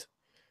wasn't,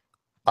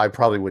 I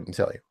probably wouldn't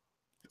tell you.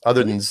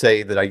 Other than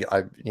say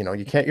that you're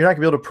not gonna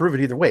be able to prove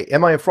it either way.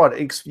 Am I a fraud?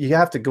 You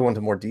have to go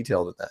into more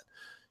detail than that.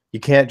 You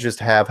can't just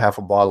have half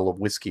a bottle of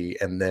whiskey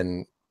and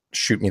then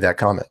shoot me that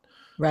comment,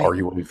 right? Or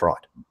you will be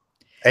fraud.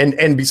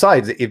 And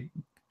besides, if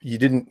you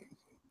didn't,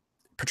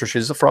 Patricia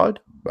is a fraud.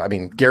 I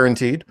mean,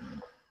 guaranteed.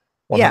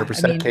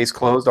 100% case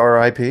closed,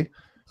 RIP.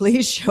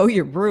 Please show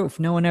your proof.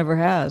 No one ever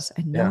has,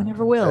 and no one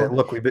ever will.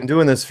 Look, we've been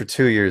doing this for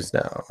 2 years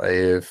now.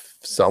 If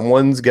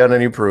someone's got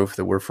any proof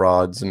that we're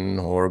frauds and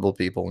horrible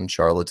people and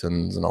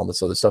charlatans and all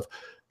this other stuff,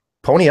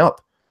 pony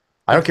up.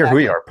 I don't care who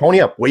you are. Pony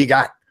up. What you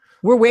got?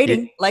 We're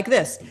waiting like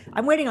this.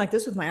 I'm waiting like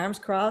this with my arms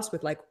crossed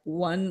with like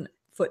one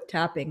foot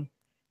tapping.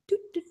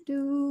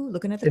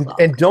 Looking at the clock.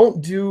 And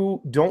don't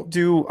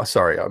do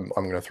sorry, I'm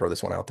going to throw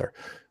this one out there.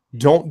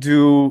 Don't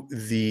do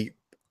the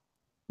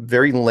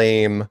very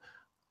lame,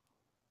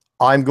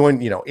 I'm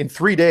going, in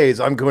 3 days,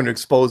 I'm going to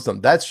expose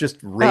them. That's just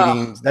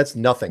ratings. Oh. That's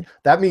nothing.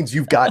 That means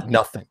you've got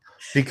nothing.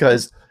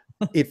 Because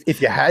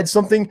if you had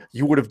something,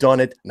 you would have done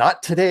it,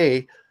 not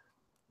today,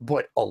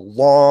 but a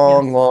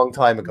long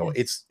time ago.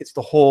 It's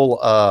the whole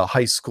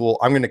high school,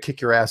 I'm going to kick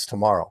your ass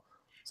tomorrow.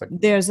 It's It's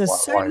like, There's a why?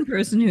 certain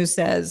person who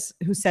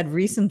said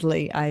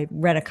recently, I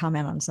read a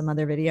comment on some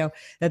other video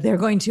that they're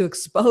going to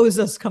expose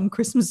us come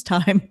Christmas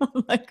time.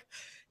 I'm like,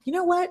 you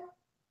know what?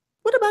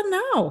 What about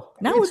now?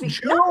 Now It's would be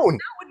June. now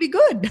would be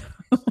good.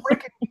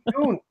 Freaking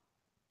June.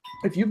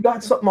 If you've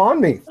got something on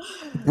me,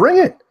 bring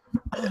it.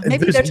 Maybe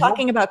There's they're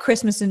talking about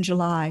Christmas in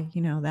July,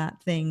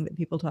 that thing that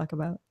people talk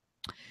about.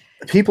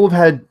 People have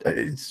had,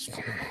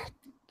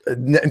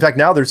 in fact,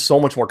 now there's so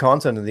much more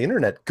content on the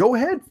internet. Go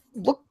ahead,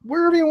 look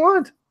wherever you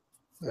want.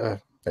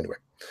 Anyway,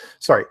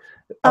 sorry.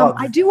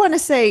 I do want to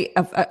say,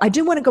 I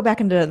do want to go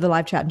back into the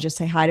live chat and just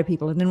say hi to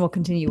people, and then we'll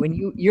continue.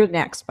 And you're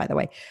next, by the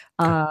way.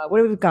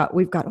 What have we got?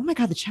 We've got, oh my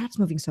God, the chat's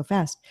moving so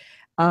fast.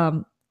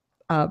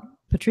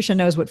 Patricia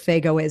knows what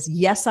Faygo is.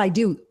 Yes, I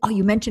do. Oh,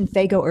 you mentioned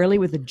Faygo early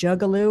with the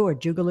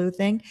Jugaloo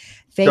thing.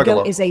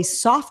 Faygo is a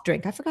soft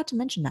drink. I forgot to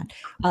mention that.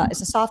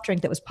 It's a soft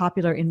drink that was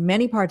popular in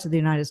many parts of the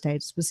United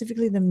States,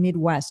 specifically the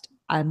Midwest.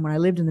 And when I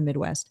lived in the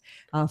Midwest,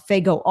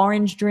 Faygo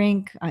orange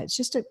drink. It's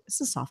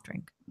a soft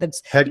drink.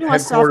 That's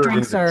soft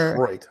drinks are.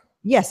 Detroit.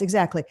 Yes,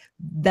 exactly.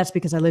 That's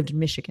because I lived in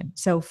Michigan.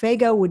 So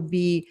Faygo would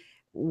be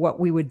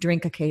what we would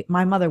drink.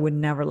 My mother would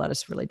never let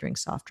us really drink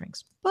soft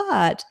drinks,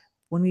 but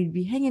when we'd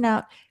be hanging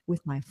out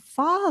with my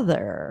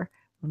father,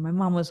 when my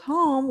mom was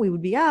home, we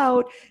would be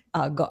out,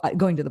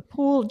 going to the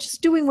pool,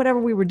 just doing whatever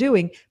we were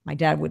doing. My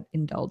dad would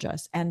indulge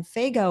us. And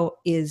Faygo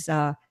is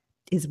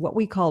what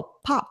we call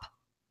pop.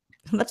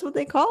 That's what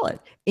they call it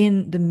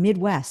in the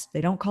Midwest.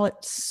 They don't call it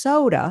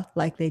soda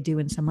like they do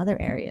in some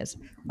other areas,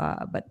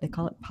 but they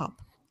call it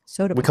pop.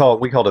 Soda. We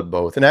called it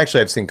both. And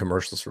actually, I've seen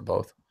commercials for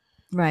both.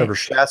 Right. Remember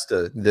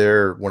Shasta?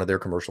 One of their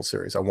commercial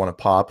series. I want a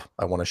pop.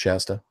 I want a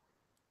Shasta.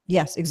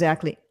 Yes,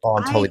 exactly. Oh,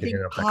 I'm totally I think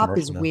digging up that pop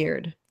is now.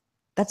 weird.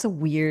 That's a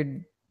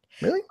weird.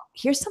 Really?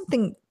 Here's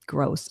something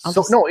gross.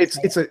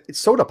 It's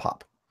soda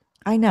pop.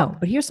 I know,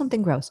 but here's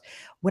something gross.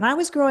 When I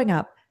was growing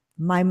up,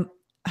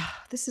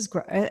 this is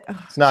gross.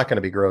 It's not going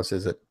to be gross,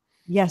 is it?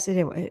 Yes, it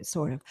is. It's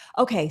sort of.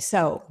 Okay,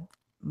 so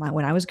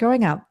when I was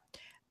growing up,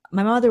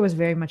 my mother was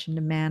very much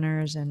into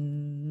manners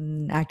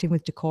and acting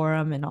with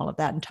decorum and all of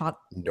that, and taught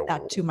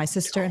that to my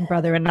sister and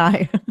brother and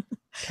I.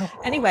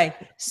 Anyway,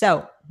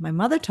 so my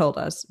mother told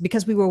us,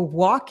 because we were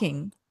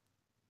walking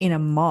in a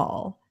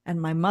mall,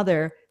 and my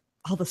mother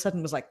all of a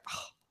sudden was like,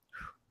 oh,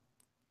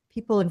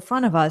 people in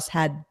front of us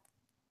had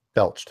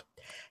belched.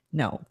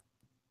 No.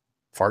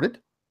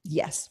 Farted?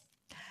 Yes.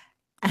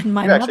 And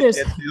my mother's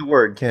can't see the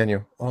word, can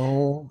you?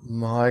 Oh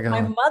my God.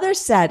 My mother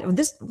said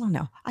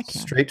no, I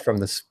can't. Straight from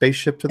the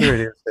spaceship to the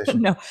radio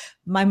station. No,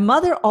 my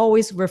mother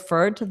always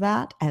referred to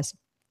that as,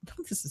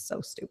 this is so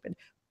stupid,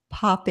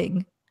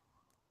 popping.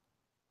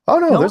 Oh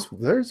no,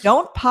 there's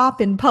don't pop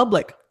in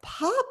public.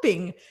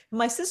 Popping.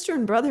 My sister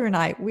and brother and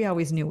I, we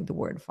always knew the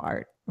word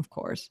fart, of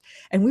course.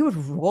 And we would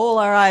roll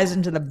our eyes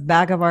into the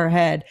back of our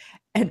head.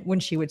 And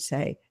when she would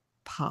say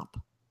pop,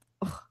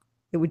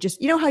 it would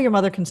just, how your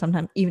mother can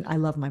sometimes, I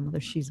love my mother.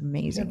 She's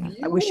amazing.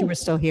 I wish she were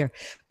still here.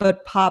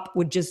 But pop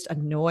would just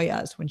annoy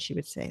us when she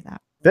would say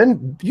that.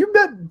 Ben, you've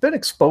been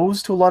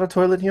exposed to a lot of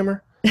toilet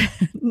humor?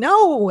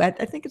 No, I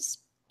think it's.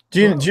 Do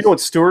you know what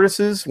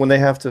stewardesses, when they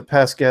have to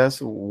pass gas,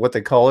 what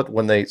they call it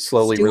when they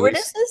slowly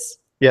release?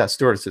 Yeah,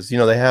 stewardesses.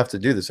 They have to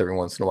do this every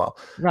once in a while.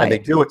 Right. And they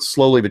do it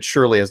slowly but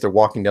surely as they're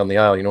walking down the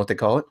aisle. You know what they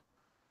call it?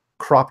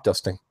 Crop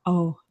dusting.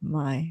 Oh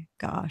my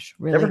gosh.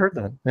 Really? Never heard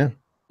that. Yeah.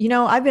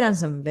 I've been on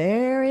some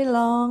very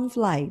long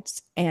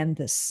flights, and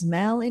the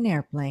smell in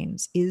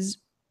airplanes is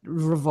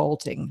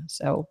revolting.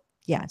 So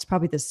yeah, it's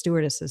probably the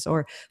stewardesses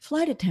or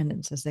flight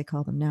attendants, as they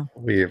call them now.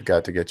 We have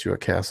got to get you a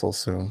castle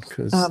soon,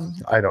 because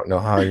I don't know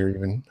how you're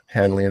even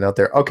handling it out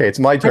there. Okay, it's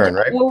my turn,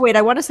 right? Well, wait,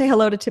 I want to say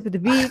hello to Tip of the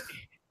Beak,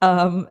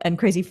 and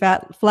Crazy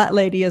Flat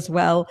Lady as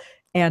well,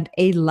 and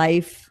A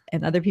Life,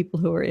 and other people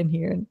who are in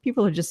here. And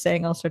people are just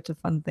saying all sorts of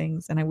fun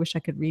things. And I wish I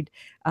could read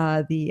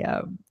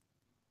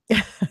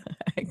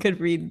I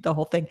could read the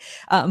whole thing.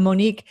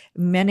 Monique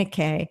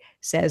Menike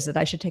says that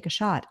I should take a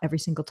shot every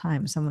single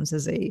time someone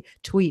says a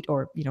tweet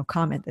or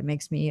comment that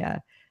makes me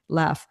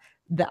laugh.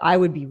 That I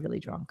would be really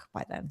drunk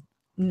by then.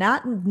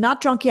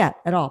 Not drunk yet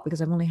at all,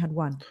 because I've only had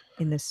one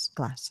in this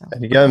glass. So.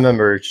 And you gotta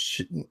remember,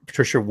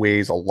 Patricia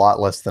weighs a lot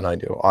less than I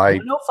do.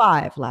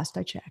 105 last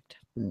I checked.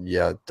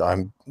 Yeah,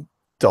 I'm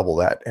double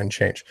that and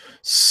change.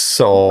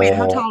 So wait,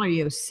 how tall are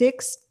you?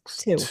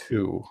 6'2".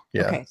 2.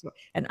 Yeah. Okay.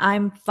 And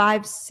I'm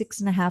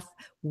 5'6.5",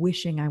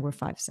 wishing I were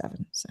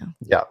 5'7". So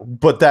yeah,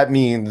 but that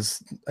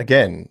means,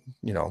 again,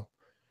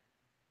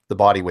 the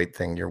body weight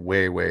thing, you're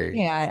way.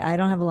 Yeah, I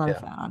don't have a lot of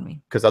fat on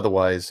me. Because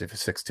otherwise, if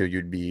you're 6'2",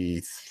 you'd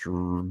be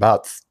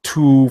about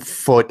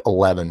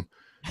 2'11"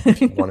 if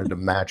you wanted to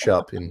match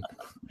up.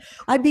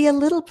 I'd be a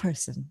little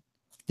person.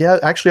 Yeah,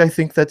 actually, I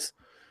think that's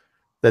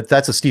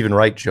a Stephen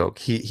Wright joke.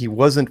 He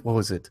wasn't. What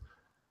was it?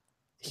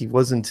 He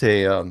wasn't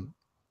a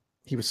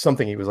he was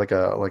something. He was like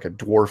a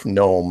dwarf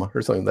gnome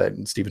or something.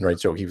 That Stephen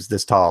Wright's joke. He was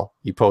this tall.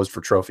 He posed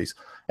for trophies.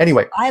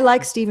 Anyway, I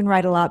like Stephen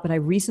Wright a lot, but I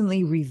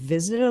recently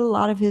revisited a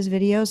lot of his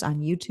videos on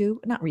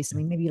YouTube. Not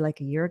recently, maybe like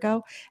a year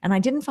ago. And I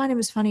didn't find him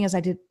as funny as I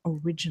did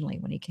originally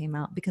when he came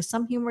out, because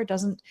some humor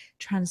doesn't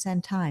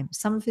transcend time.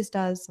 Some of his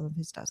does, some of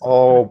his doesn't.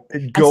 oh,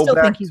 I still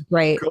think he's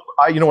great.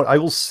 You know what? I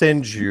will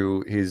send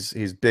you his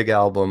big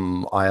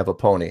album. I Have a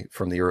Pony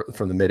from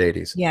the mid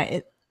 '80s. Yeah,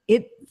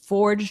 it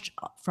forged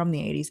from the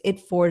 '80s. It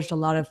forged a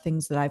lot of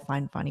things that I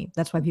find funny.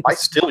 That's why people. I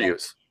still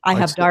use. I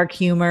have dark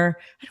humor.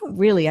 I don't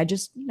really. I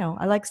just,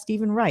 I like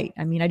Stephen Wright.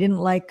 I mean, I didn't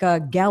like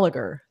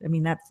Gallagher. I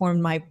mean, that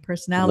formed my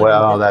personality.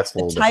 Well, that's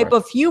the type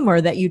of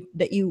humor that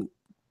you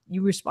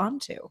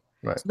respond to.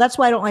 Right. So that's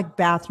why I don't like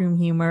bathroom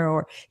humor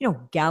or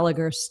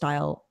Gallagher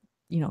style.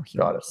 Humor.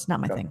 It's not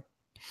my thing.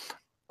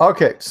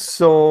 Okay,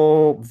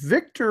 so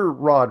Victor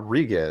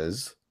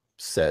Rodriguez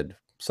said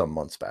some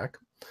months back,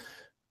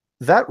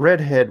 that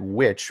redhead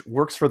witch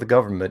works for the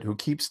government who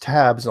keeps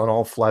tabs on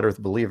all flat earth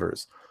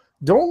believers.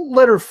 Don't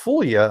let her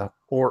fool you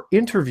or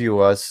interview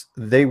us.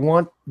 They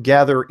won't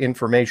gather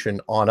information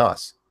on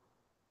us.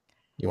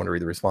 You want to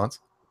read the response?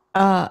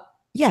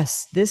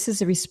 Yes, this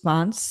is a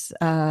response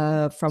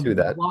from to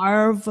that.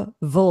 Marv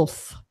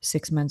Wolf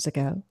 6 months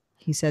ago.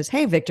 He says,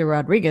 hey, Victor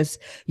Rodriguez,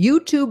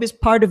 YouTube is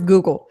part of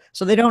Google,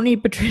 so they don't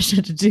need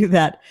Patricia to do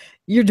that.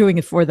 You're doing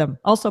it for them.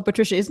 Also,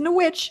 Patricia isn't a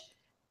witch.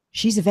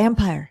 She's a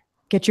vampire.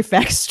 Get your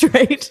facts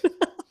straight.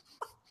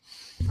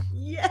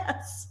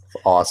 Yes.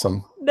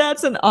 Awesome.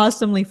 That's an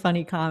awesomely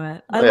funny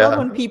comment. I love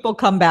when people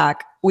come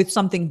back with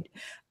something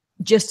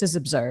just as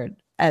absurd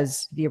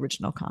as the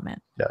original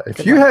comment. Yeah.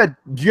 If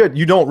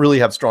you don't really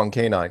have strong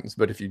canines,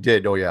 but if you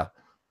did, oh yeah.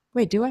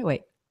 Wait, do I?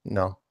 Wait.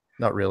 No,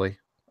 not really.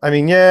 I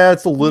mean, yeah,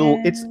 it's a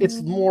little. Yeah.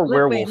 It's more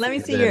werewolf. Wait, let me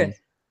see yours.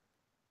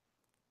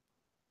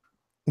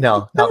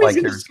 No, not like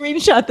yours.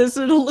 Screenshot this.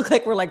 It'll look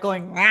like we're like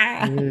going.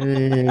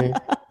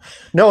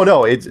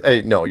 No, it's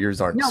no. Yours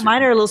aren't. No,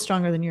 mine are a little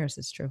stronger than yours.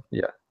 It's true.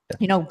 Yeah.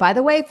 By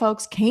the way,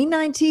 folks,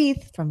 canine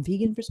teeth from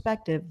Vegan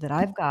Perspective that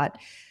I've got,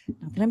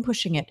 not that I'm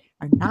pushing it,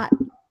 are not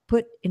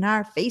put in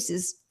our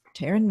faces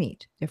tearing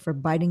meat. They're for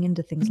biting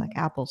into things like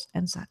apples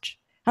and such.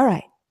 All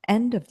right.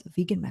 End of the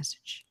vegan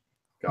message.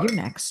 You're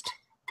next.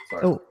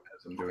 Sorry, as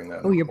I'm doing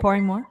that. Oh, you're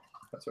pouring more?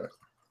 That's right.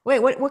 Wait,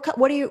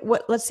 what do you,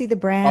 let's see the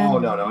brand. Oh,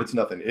 no, it's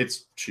nothing.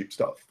 It's cheap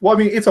stuff. Well, I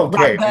mean, it's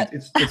okay. Right,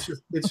 it's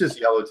just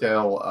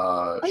yellowtail.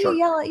 A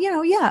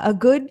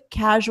good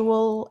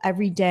casual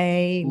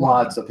everyday.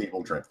 Lots of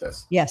people drink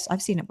this. Yes,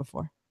 I've seen it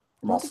before.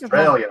 From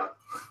Australia.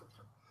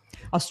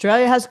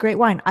 Australia has great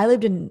wine. I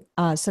lived in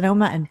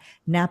Sonoma and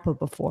Napa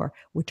before,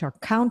 which are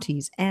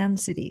counties and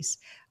cities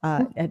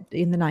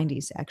in the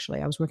 90s,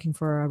 actually. I was working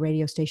for a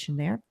radio station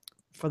there,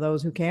 for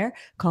those who care,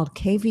 called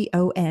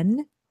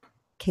KVON.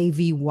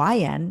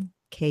 KVYN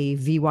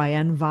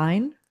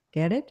Vine.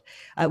 Get it?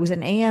 It was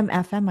an AM,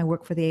 FM. I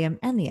worked for the AM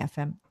and the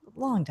FM a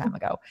long time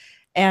ago.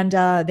 And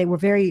they were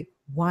very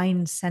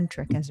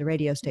wine-centric as a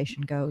radio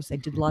station goes. They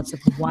did lots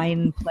of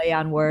wine play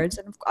on words.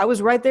 And I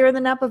was right there in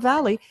the Napa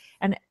Valley.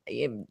 And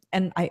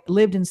I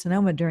lived in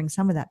Sonoma during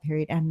some of that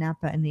period and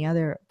Napa in the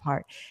other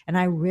part. And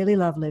I really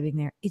love living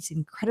there. It's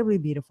incredibly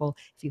beautiful.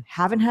 If you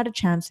haven't had a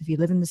chance, if you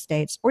live in the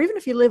States, or even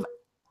if you live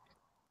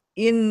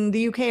in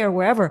the UK or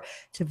wherever,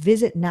 to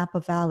visit Napa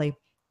Valley.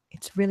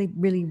 It's really,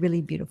 really, really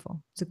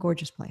beautiful. It's a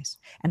gorgeous place.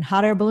 And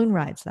hot air balloon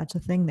rides, that's a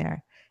thing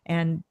there.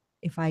 And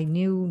if I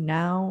knew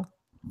then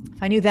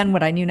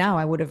what I knew now,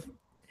 I would have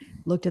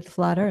looked at the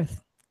flat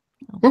earth.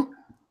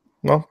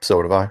 Well, so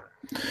would have I.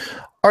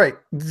 All right.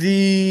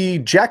 The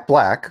Jack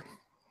Black.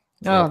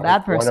 Oh,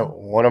 that person.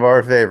 One of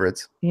our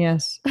favorites.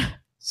 Yes.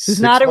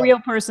 Who's not a real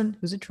person,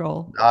 who's a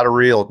troll.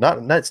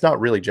 It's not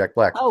really Jack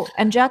Black. Oh,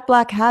 and Jack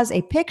Black has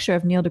a picture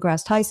of Neil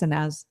deGrasse Tyson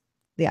as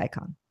the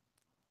icon.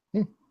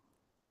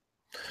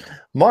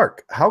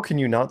 Mark, how can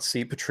you not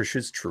see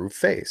Patricia's true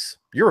face?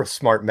 You're a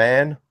smart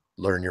man.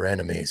 Learn your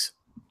enemies.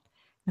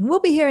 And we'll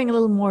be hearing a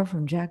little more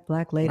from Jack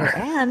Black later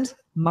and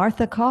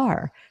Martha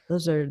Carr.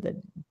 Those are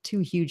the two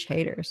huge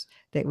haters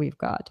that we've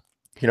got.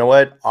 You know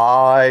what?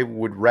 I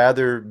would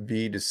rather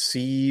be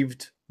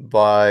deceived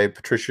by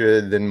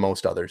Patricia than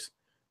most others.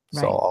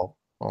 Right. So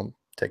I'll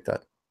take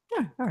that.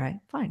 Yeah. All right.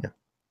 Fine. Yeah.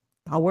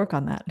 I'll work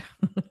on that.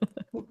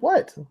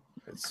 What?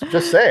 It's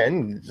just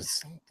saying.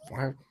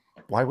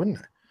 Why wouldn't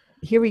I?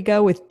 Here we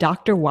go with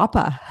Dr.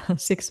 Wappa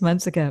 6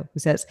 months ago, who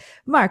says,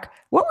 Mark,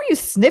 what were you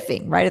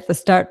sniffing right at the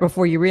start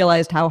before you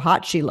realized how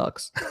hot she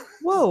looks?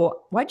 Whoa.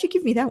 Why'd you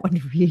give me that one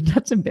to read?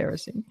 That's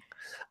embarrassing.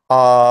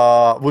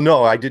 Well,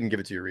 no, I didn't give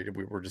it to you, Rita.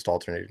 We were just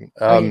alternating.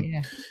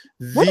 Yeah.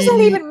 What does that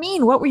even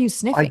mean? What were you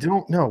sniffing? I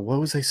don't know. What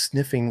was I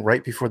sniffing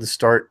right before the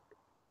start?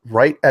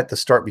 Right at the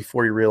start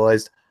before you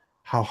realized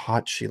how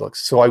hot she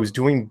looks. So I was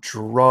doing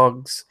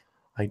drugs.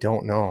 I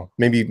don't know.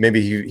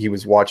 Maybe he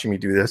was watching me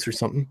do this or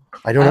something.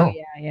 I don't know.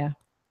 Yeah.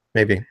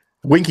 Maybe.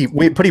 Winky.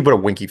 He put a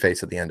winky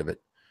face at the end of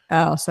it.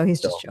 Oh, so he's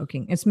just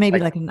joking. It's maybe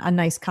like a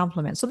nice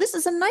compliment. So this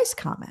is a nice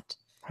comment.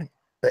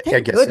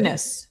 Thank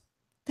goodness.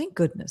 Thank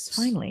goodness.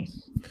 Finally.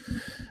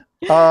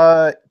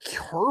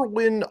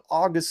 Kerwin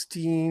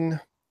Augustine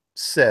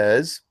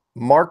says,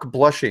 Mark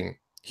blushing.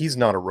 He's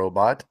not a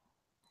robot.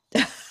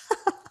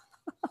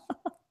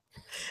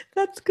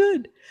 That's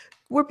good.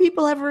 Were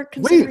people ever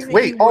considering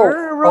that you Oh,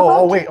 were a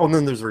robot? wait. Oh, and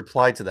then there's a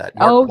reply to that.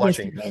 Mark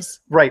blushing. Yes, yes.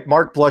 Right.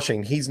 Mark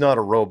blushing. He's not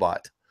a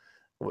robot.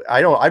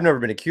 I've never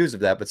been accused of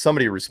that, but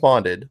somebody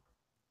responded.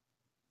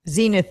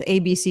 Zenith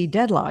ABC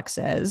Deadlock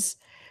says,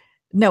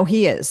 no,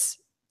 he is.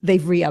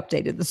 They've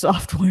re-updated the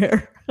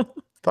software.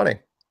 Funny.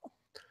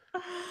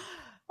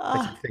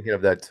 I keep thinking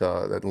of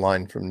that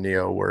line from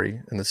Neo where he,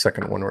 in the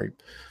second one, where he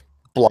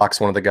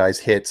blocks one of the guy's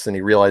hits and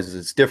he realizes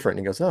it's different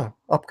and he goes, oh,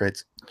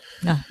 upgrades.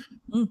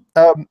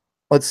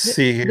 Let's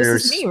see here.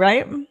 This is me,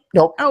 right?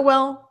 Nope. Oh,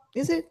 well,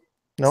 is it?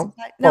 No.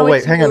 No,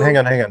 wait, hang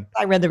on.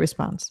 I read the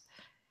response.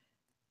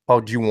 Oh,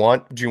 do you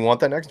want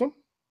that next one?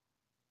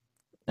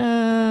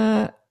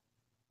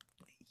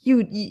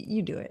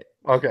 You do it.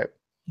 Okay.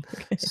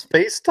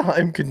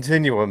 Space-Time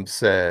Continuum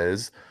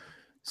says,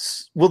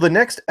 will the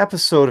next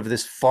episode of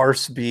this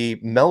farce be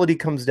Melody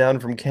comes down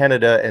from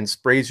Canada and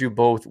sprays you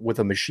both with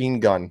a machine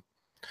gun?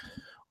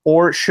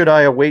 Or should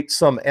I await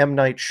some M.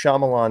 Night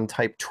Shyamalan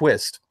type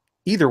twist?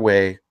 Either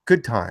way,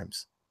 good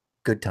times.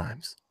 Good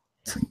times.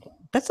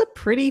 That's a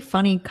pretty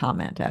funny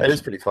comment, actually. That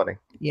is pretty funny.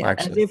 Yeah,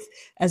 actually.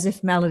 As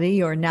if Melody,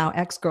 your now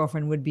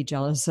ex-girlfriend, would be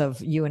jealous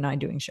of you and I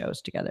doing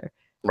shows together.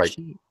 Right.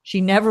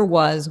 She never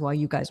was while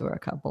you guys were a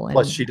couple.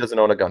 Plus, she doesn't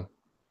own a gun.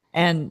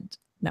 And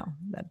no,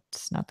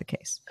 that's not the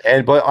case.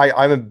 But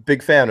I'm a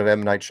big fan of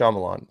M. Night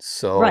Shyamalan.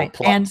 So right.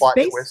 plot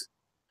twist.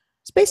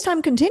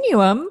 Space-Time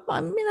Continuum,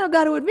 I mean, I've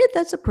got to admit,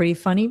 that's a pretty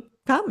funny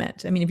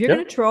comment. I mean, if you're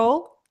going to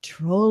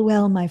troll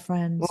well, my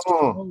friends.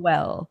 Troll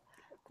well.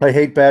 I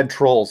hate bad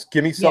trolls.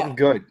 Give me something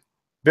good.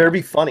 Better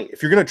be funny.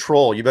 If you're going to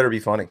troll, you better be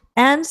funny.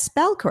 And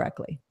spell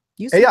correctly.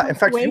 In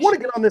fact, if you want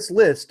to get on this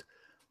list,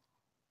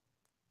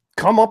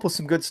 come up with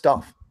some good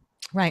stuff.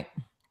 Right.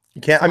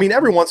 You can't, I mean,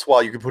 every once in a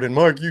while you can put in,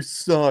 Mark, you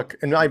suck.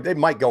 And it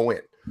might go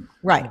in.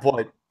 Right.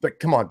 But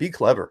come on, be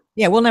clever.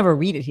 Yeah, we'll never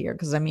read it here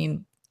because, I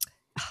mean,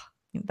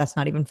 that's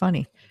not even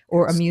funny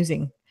or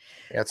amusing.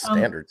 Yeah, it's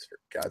standards, for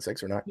God's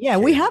sakes, or not. Yeah,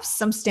 we have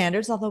some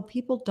standards, although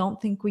people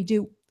don't think we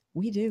do.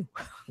 We do.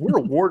 We're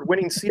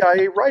award-winning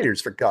CIA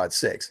writers, for God's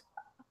sakes.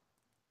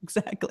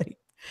 Exactly.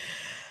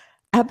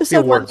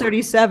 Episode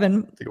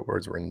 137. The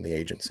awards were in the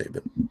agency,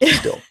 but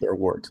still, they're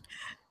awards.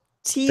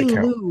 T.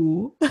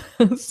 Lou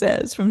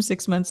says from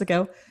 6 months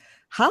ago,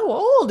 how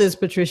old is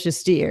Patricia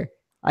Steere?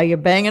 Are you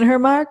banging her,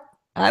 Mark?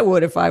 I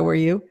would if I were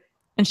you.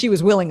 And she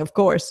was willing, of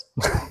course.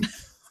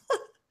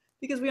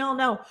 Because we all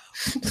know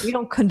we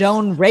don't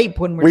condone rape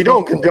when we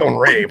don't condone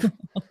rape.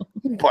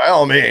 By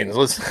all means,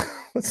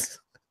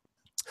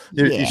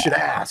 you should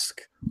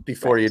ask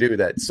before you do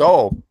that.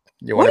 So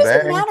you want to bang?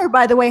 What does it matter,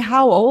 by the way,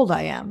 how old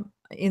I am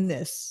in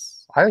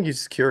this? I think you're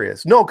just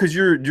curious. No, because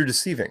you're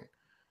deceiving.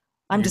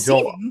 I'm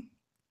deceiving.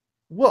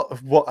 Well,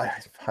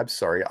 I'm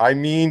sorry. I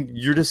mean,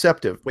 you're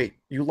deceptive. Wait,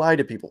 you lie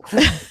to people.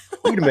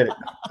 Wait a minute.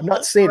 I'm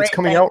not saying it's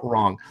coming out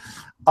wrong.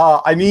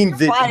 I mean,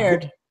 you're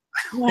fired.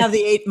 You have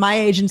my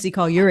agency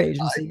call your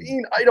agency. I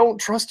mean, I don't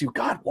trust you.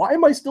 God, why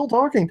am I still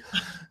talking?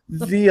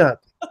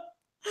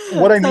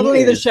 What I mean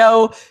is, the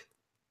show.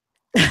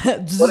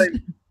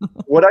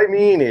 what I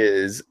mean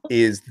is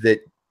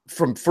that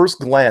from first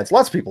glance,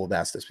 lots of people have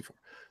asked this before.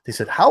 They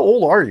said, "How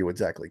old are you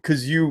exactly?"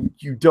 Because you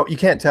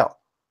can't tell.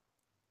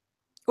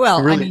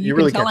 Well, you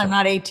can tell I'm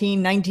not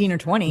 18, 19, or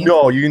 20.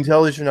 No, you can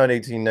tell that you're not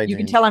 18, 19. You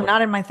can tell I'm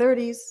not in my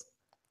 30s.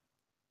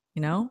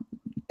 You know?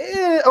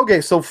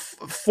 Okay, so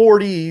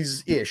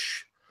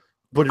 40s-ish.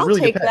 But it I'll really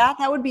take depends. that.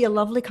 That would be a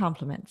lovely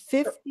compliment.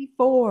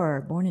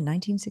 54, born in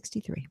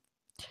 1963.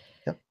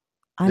 Yep.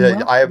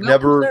 I have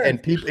never,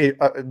 and people,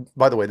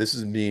 by the way, this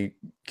is me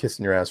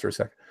kissing your ass for a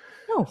second.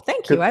 No,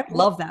 thank you. I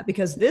love that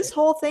because this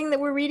whole thing that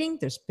we're reading,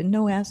 there's been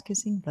no ass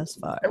kissing thus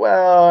far.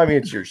 Well, I mean,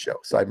 it's your show,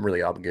 so I'm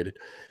really obligated.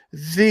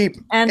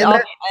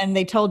 And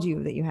they told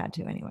you that you had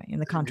to anyway in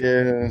the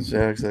contract.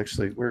 Yeah,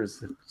 actually, where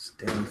is this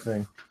damn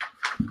thing?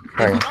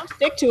 If you don't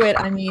stick to it,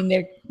 I mean,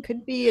 there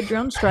could be a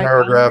drone strike.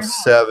 Paragraph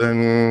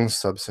 7,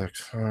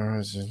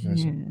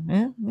 subsection.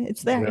 Yeah,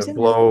 it's there.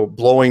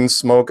 Blowing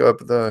smoke up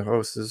the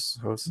host. It's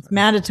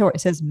mandatory. It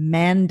says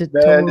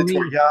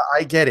mandatory. Yeah,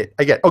 I get it.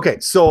 Okay,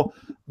 so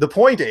the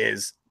point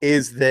is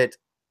that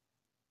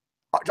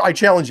I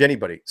challenge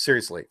anybody,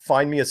 seriously.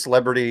 Find me a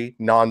celebrity,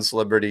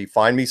 non-celebrity.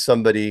 Find me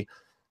somebody.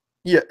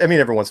 Yeah, I mean,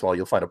 every once in a while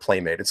you'll find a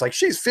playmate. It's like,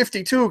 she's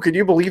 52. Can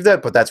you believe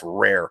that? But that's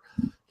rare.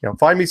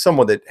 Find me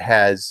someone that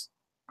has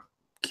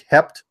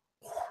kept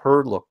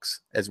her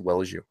looks as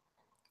well as you.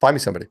 Find me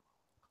somebody.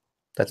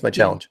 That's my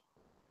challenge.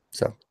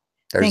 So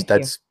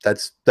that's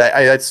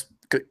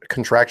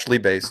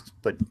contractually based.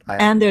 But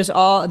there's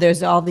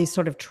all these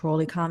sort of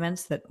trolley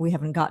comments that we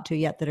haven't got to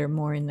yet that are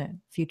more in the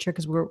future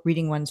because we're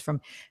reading ones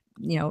from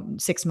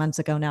 6 months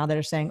ago now that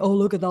are saying, oh,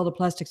 look at all the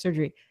plastic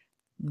surgery.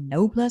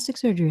 No plastic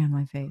surgery on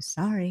my face.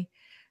 Sorry.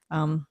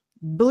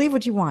 Believe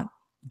what you want.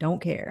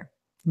 Don't care.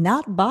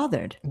 Not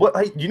bothered.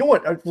 But you know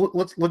what?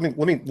 Let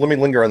me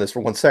linger on this for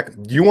 1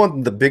 second. Do you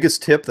want the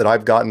biggest tip that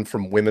I've gotten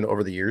from women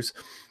over the years?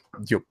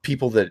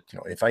 people that,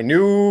 if I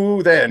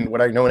knew then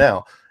what I know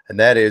now, and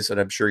that is, and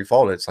I'm sure you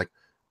followed it, it's like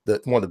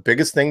one of the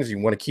biggest things you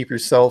want to keep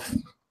yourself.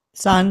 The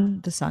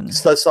sun.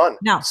 It's the sun.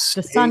 Now,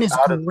 the sun is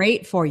Stay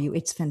great for you.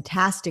 It's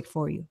fantastic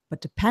for you.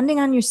 But depending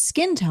on your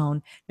skin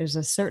tone, there's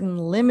a certain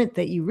limit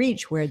that you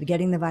reach where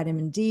getting the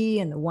vitamin D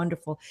and the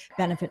wonderful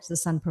benefits the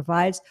sun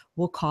provides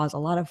will cause a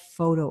lot of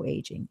photo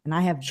aging. And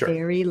I have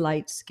very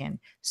light skin.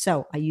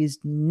 So I use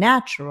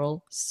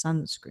natural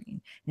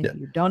sunscreen. And if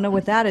you don't know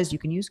what that is, you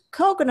can use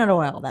coconut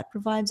oil. That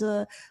provides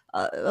a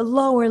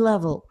lower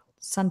level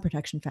sun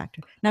protection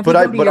factor. Now, if you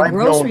go to your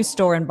grocery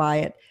store and buy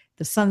it,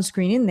 the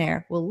sunscreen in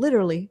there will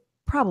literally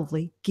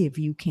probably give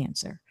you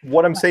cancer.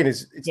 What I'm saying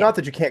is, it's not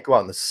that you can't go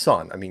out in the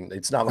sun. I mean,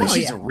 it's not like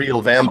she's a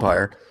real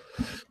vampire.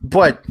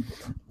 But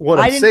what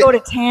I didn't go to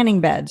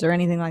tanning beds or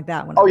anything like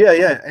that.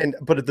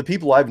 But the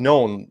people I've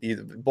known,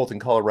 both in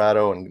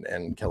Colorado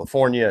and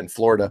California and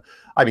Florida,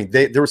 I mean,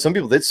 there were some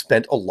people that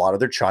spent a lot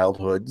of their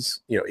childhoods.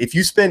 If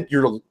you spent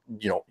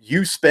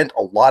you spent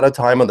a lot of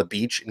time on the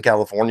beach in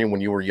California when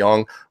you were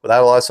young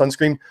without a lot of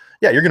sunscreen,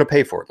 you're going to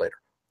pay for it later.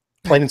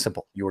 Plain and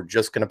simple. You were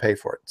just going to pay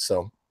for it.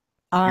 So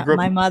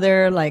my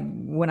mother, like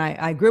when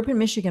I grew up in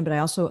Michigan, but I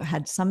also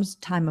had some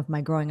time of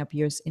my growing up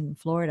years in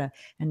Florida.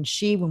 And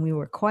when we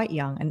were quite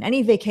young, and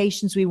any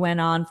vacations we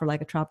went on for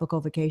like a tropical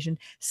vacation,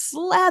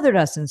 slathered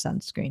us in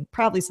sunscreen,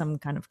 probably some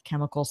kind of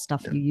chemical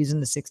stuff you use in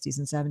the 60s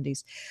and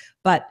 70s,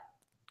 but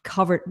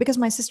covered, because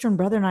my sister and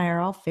brother and I are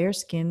all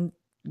fair-skinned,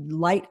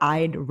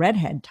 light-eyed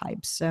redhead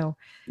types. So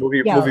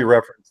movie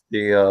reference,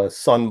 the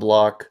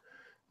sunblock.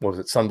 What was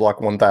it,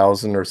 Sunblock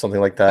 1000 or something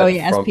like that? Oh,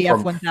 yeah,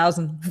 SPF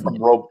 1000. From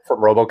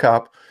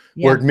RoboCop,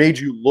 where it made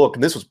you look,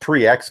 and this was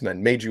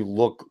pre-X-Men, made you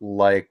look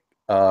like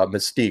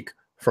Mystique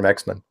from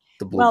X-Men,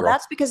 the blue girl.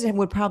 That's because it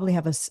would probably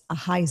have a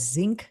high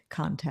zinc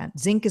content.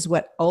 Zinc is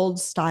what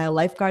old-style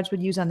lifeguards would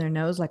use on their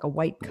nose, like a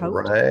white coat.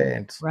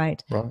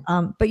 Right.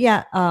 But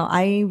yeah,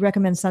 I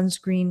recommend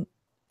sunscreen,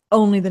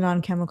 only the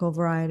non-chemical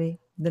variety,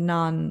 the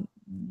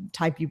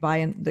non-type you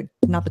buy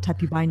not the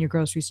type you buy in your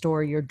grocery store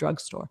or your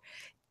drugstore,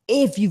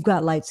 if you've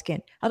got light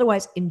skin.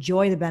 Otherwise,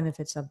 enjoy the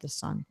benefits of the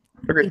sun.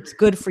 Agreed. It's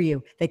good for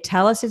you. They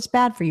tell us it's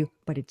bad for you,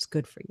 but it's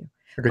good for you.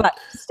 Agreed. But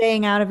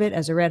staying out of it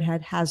as a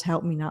redhead has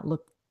helped me not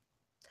look.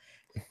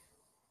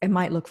 It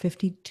might look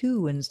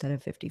 52 instead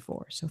of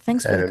 54. So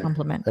thanks for the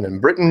compliment. And in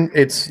Britain,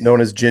 it's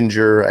known as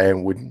ginger,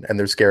 and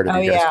they're scared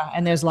of you guys.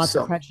 And there's lots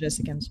of prejudice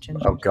against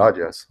ginger. Oh God,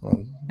 yes.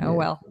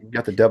 Well. You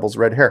got the devil's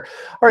red hair.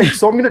 All right,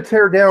 so I'm going to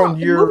tear down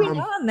your. Moving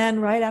on, then,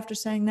 right after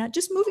saying that,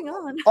 just moving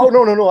on. Oh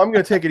no! I'm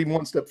going to take it even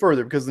one step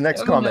further, because the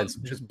next comment's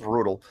just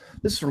brutal.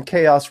 This is from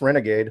Chaos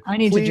Renegade. I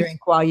need to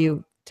drink while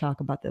you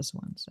talk about this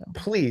one. So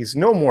please,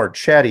 no more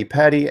Chatty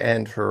Patty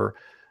and her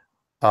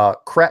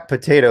crap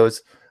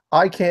potatoes.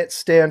 I can't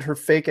stand her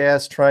fake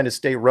ass trying to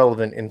stay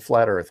relevant in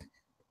Flat Earth.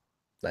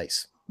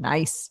 Nice.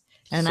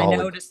 And solid. I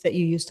noticed that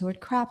you used the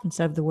word crap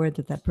instead of the word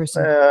that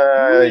person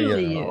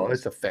really used.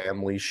 It's a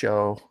family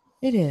show.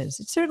 It is.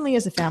 It certainly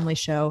is a family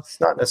show.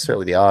 It's not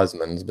necessarily the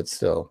Osmonds, but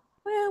still.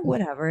 Well,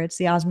 whatever. It's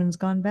the Osmonds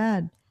gone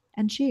bad.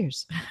 And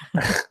cheers.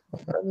 I'm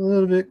a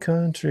little bit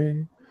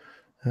country.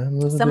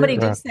 Somebody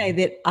did say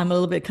that I'm a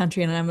little bit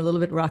country and I'm a little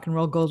bit rock and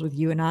roll goes with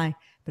you and I,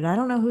 but I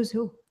don't know who's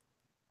who.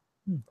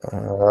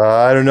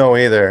 I don't know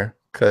either,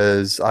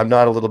 because I'm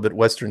not a little bit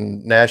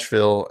Western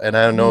Nashville, and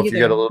I don't know if you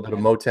got a little bit of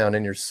Motown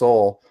in your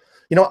soul.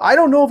 I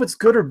don't know if it's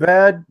good or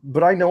bad,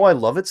 but I know I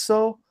love it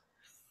so.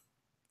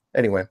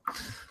 Anyway,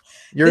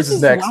 yours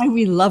is next. Why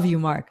we love you,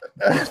 Mark.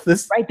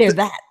 This right there.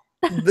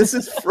 This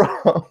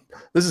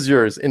is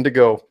yours.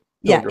 Indigo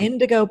Pilgrim. Yeah,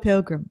 Indigo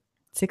Pilgrim.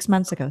 6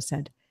 months ago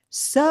said,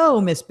 "So,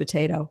 Miss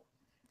Potato,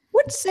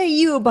 what say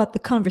you about the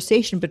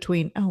conversation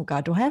between?" Oh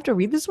God, do I have to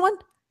read this one?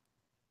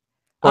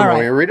 All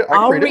right, read it.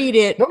 I'll read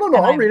it. No,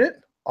 I'll read it.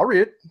 I'll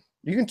read it.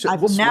 You can.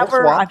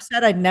 I've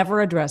said I'd never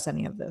address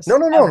any of this. No.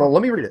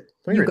 Let me read it.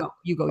 You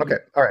go. Okay.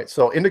 All right.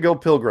 So Indigo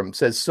Pilgrim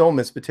says, "So,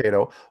 Miss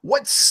Potato,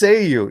 what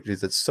say you?"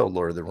 Jeez, it's so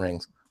Lord of the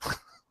Rings.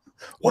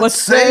 What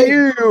say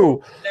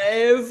you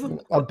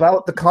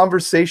about the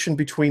conversation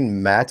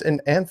between Matt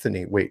and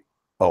Anthony? Wait.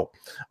 Oh,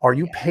 are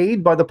you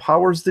paid by the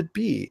powers that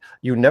be?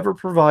 You never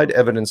provide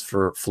evidence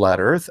for Flat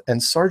Earth,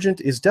 and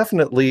Sargent is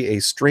definitely a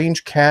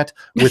strange cat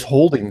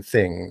withholding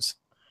things.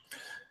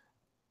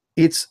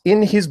 It's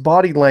in his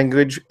body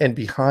language and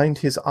behind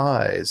his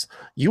eyes.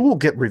 You will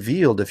get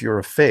revealed if you're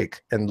a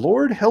fake, and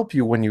Lord help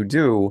you when you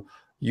do.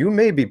 You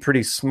may be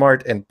pretty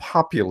smart and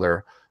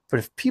popular, but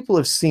if people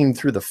have seen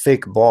through the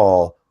fake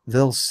ball,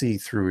 they'll see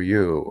through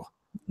you.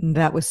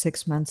 That was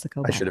 6 months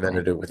ago. I should have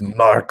ended it with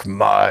 "mark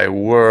my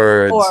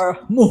words." Or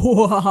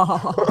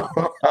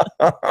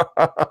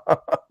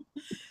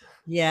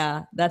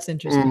yeah, that's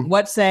interesting.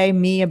 What say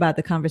me about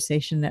the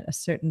conversation that a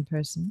certain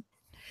person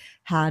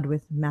had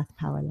with Math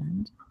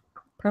Powerland?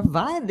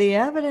 Provide the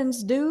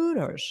evidence, dude,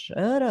 or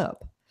shut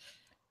up.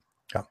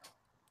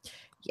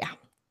 Yeah.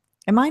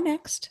 Am I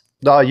next?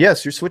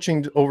 Yes, you're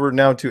switching over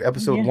now to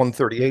episode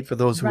 138 for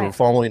those who are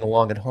following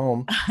along at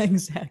home.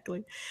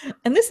 Exactly.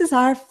 And this is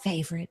our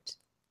favorite,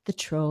 the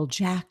troll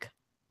Jack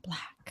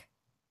Black.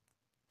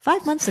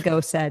 5 months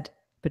ago said,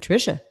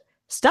 Patricia,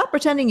 stop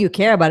pretending you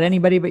care about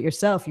anybody but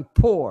yourself, you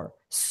poor,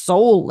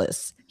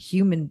 soulless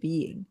human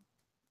being.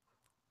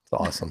 It's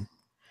awesome.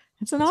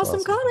 It's an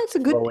awesome comment. It's a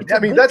good. Trolling. It's a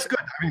good, that's good.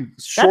 I mean,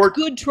 short.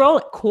 That's good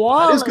trolling.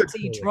 Quality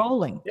good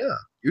trolling. Yeah.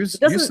 Use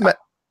some.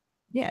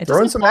 Yeah. It throw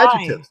in doesn't some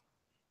apply. adjectives.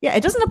 Yeah.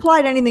 It doesn't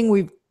apply to anything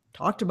we've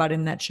talked about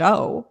in that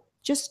show.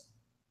 Just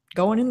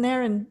going in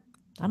there and,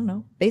 I don't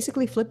know,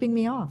 basically flipping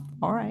me off.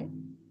 All right.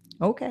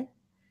 Okay.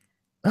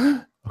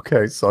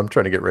 Okay, so I'm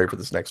trying to get ready for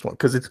this next one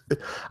because I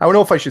don't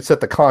know if I should set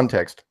the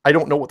context. I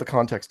don't know what the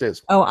context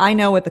is. Oh, I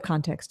know what the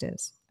context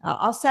is.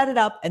 I'll set it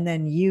up and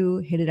then you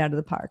hit it out of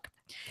the park.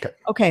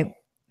 Okay.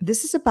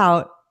 This is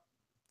about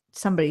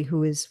somebody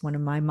who is one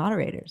of my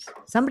moderators,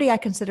 somebody I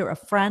consider a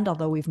friend,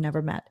 although we've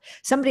never met,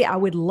 somebody I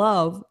would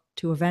love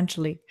to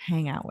eventually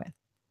hang out with.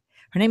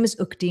 Her name is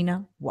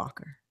Ukdina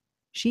Walker.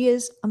 She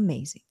is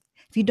amazing.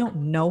 If you don't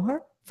know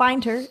her,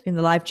 find her in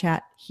the live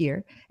chat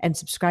here and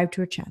subscribe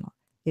to her channel.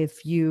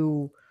 If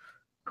you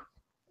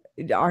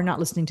are not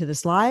listening to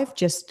this live,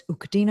 just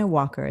Ukdina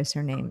Walker is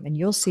her name, and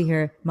you'll see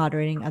her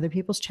moderating other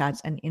people's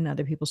chats and in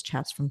other people's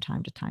chats from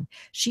time to time.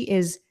 She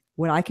is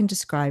what I can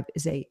describe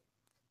as a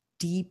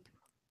deep,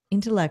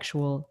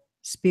 intellectual,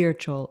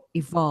 spiritual,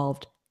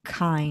 evolved,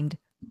 kind,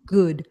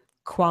 good,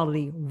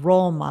 quality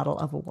role model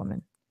of a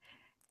woman.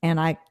 And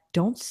I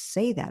don't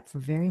say that for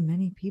very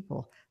many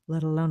people,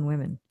 let alone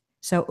women.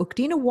 So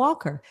Ukdina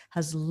Walker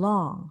has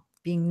long,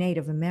 being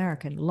Native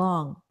American,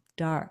 long,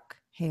 dark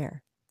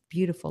hair,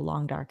 beautiful,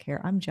 long, dark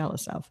hair I'm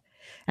jealous of.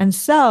 And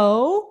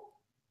so,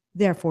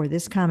 therefore,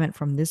 this comment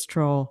from this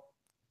troll,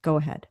 go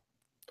ahead.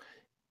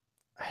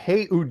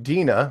 Hey,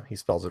 Udina, he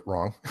spells it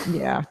wrong.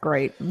 Yeah,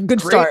 great. Good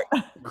start.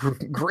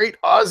 Great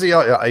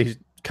Ozzy. He's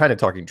kind of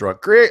talking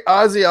drunk. Great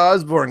Ozzy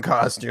Osbourne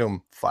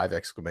costume. 5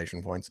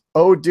 exclamation points.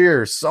 Oh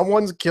dear,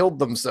 someone's killed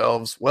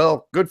themselves.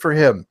 Well, good for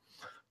him.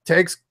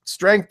 Takes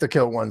strength to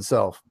kill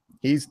oneself.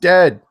 He's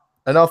dead.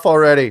 Enough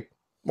already.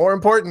 More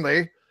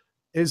importantly,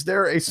 is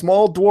there a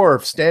small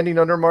dwarf standing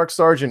under Mark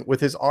Sargent with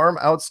his arm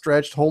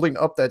outstretched holding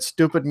up that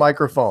stupid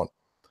microphone?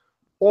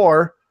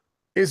 Or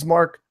is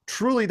Mark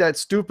truly that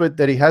stupid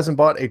that he hasn't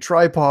bought a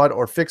tripod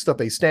or fixed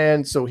up a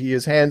stand so he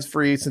is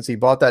hands-free since he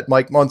bought that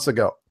mic months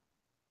ago?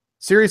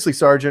 Seriously,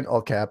 Sargent,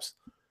 all caps,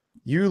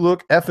 you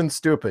look effing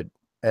stupid,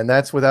 and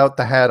that's without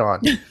the hat on.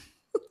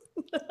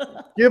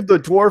 Give the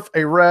dwarf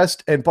a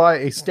rest and buy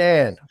a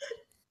stand.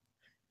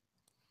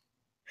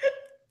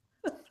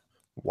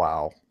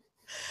 Wow.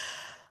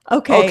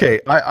 Okay,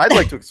 I'd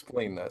like to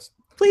explain this.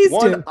 Please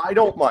do. I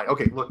don't mind.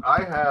 Okay, look,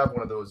 I have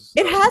one of those.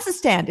 It has a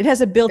stand. It has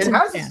a built-in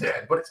stand. It has a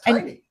stand, but it's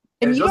tiny.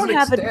 And you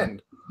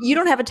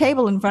don't have a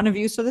table in front of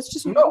you, so that's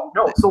just no.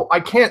 So I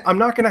can't. I'm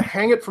not going to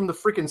hang it from the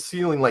freaking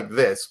ceiling like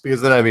this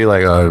because then I'd be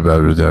like, I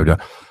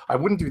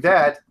wouldn't do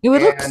that. It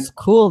looks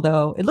cool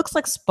though. It looks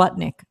like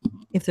Sputnik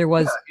if there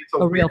was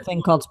a real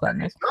thing called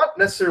Sputnik. It's not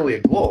necessarily a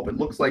globe. It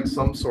looks like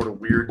some sort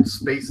of weird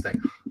space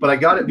thing. But I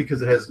got it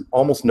because it has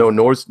almost no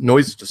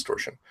noise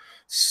distortion.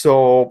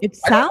 So it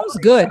sounds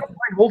good. I don't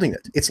mind holding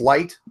it. It's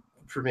light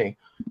for me.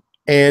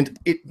 And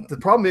the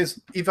problem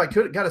is if I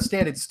got a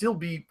stand, it'd still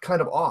be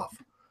kind of off.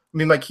 I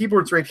mean, my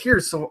keyboard's right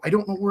here, so I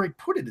don't know where I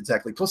put it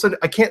exactly. Plus,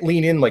 I can't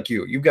lean in like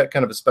you. You've got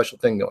kind of a special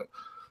thing going.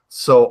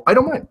 So I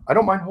don't mind. I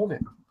don't mind holding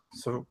it.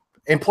 So,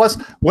 and plus,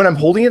 when I'm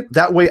holding it,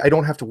 that way I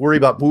don't have to worry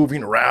about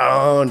moving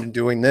around and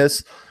doing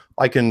this.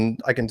 I can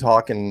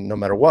talk, and no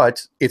matter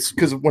what, it's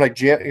because when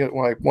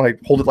I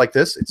hold it like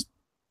this, it's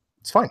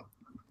fine.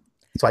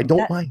 So I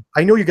don't mind.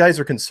 I know you guys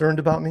are concerned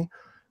about me,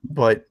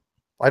 but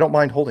I don't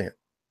mind holding it.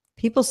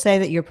 People say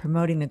that you're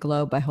promoting the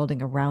globe by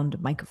holding a round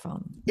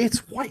microphone. It's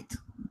white.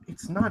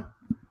 It's not.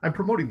 I'm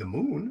promoting the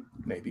moon,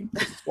 maybe.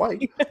 It's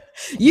white.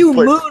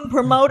 Moon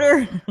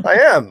promoter. I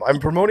am. I'm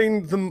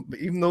promoting them,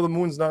 even though the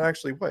moon's not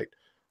actually white.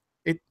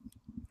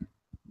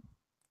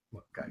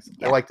 Look, guys,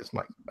 I like this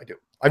mic. I do.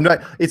 I'm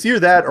not. It's either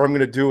that or I'm going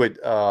to do it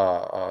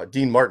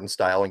Dean Martin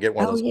style and get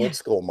one of those old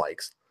school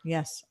mics.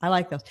 Yes, I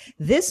like those.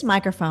 This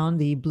microphone,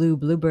 the blue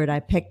Bluebird, I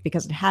picked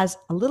because it has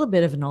a little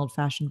bit of an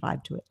old-fashioned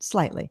vibe to it,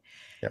 slightly.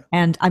 Yeah.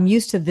 And I'm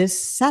used to this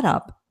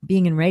setup.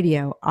 Being in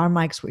radio, our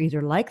mics were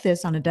either like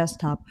this on a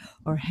desktop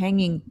or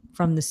hanging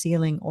from the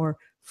ceiling or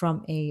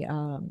from a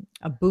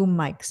boom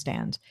mic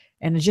stand.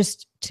 And it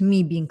just, to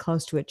me, being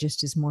close to it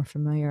just is more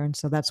familiar. And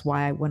so that's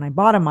why when I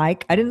bought a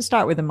mic, I didn't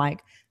start with a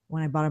mic.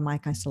 When I bought a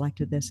mic, I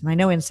selected this. And I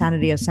know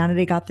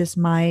Insanity got this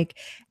mic,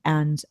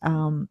 and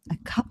a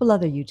couple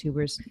other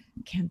YouTubers.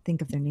 I can't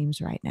think of their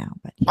names right now,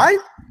 but yeah.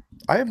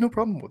 I have no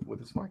problem with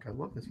this mic. I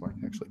love this mic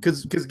actually,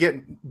 because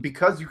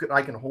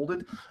I can hold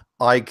it.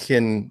 I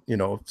can,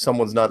 if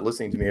someone's not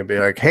listening to me, I'd be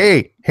like,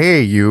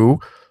 hey, you,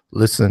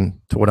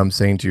 listen to what I'm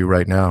saying to you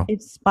right now.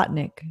 It's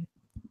Sputnik.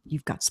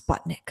 You've got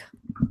Sputnik.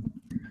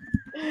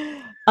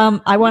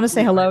 I want to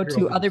say hello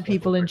to other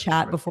people in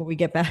chat before we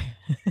get back.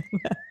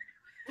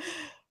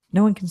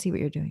 No one can see what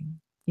you're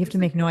doing. You have to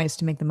make noise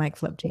to make the mic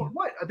flip to you.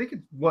 What? I think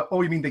it's what?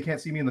 Oh, you mean they can't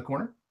see me in the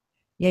corner?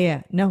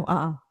 Yeah. No,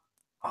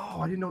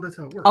 Oh, I didn't know that's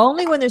how it works.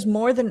 Only when there's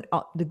more than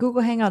the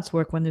Google Hangouts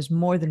work when there's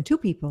more than 2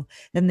 people.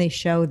 Then they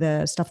show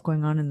the stuff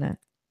going on in the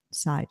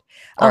side.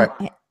 All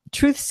right.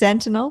 Truth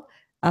Sentinel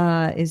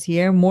is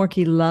here.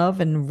 Morky Love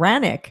and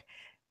Rannick.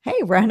 Hey,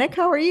 Rannick,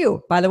 how are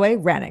you? By the way,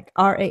 Rannick,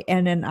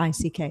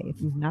 Rannick.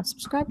 If you've not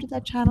subscribed to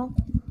that channel,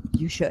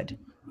 you should.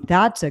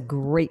 That's a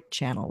great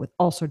channel with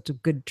all sorts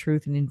of good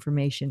truth and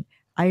information.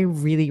 I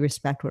really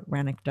respect what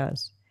Rannick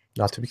does.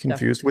 Not to be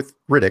confused with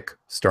Riddick,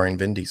 starring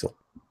Vin Diesel.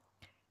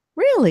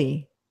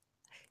 Really?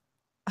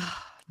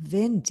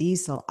 Vin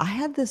Diesel. I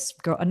had this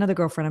girl, another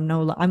girlfriend.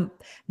 I'm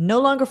no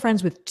longer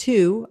friends with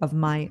two of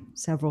my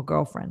several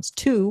girlfriends.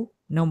 Two,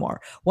 no more.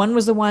 One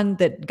was the one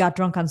that got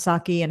drunk on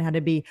sake and had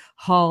to be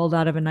hauled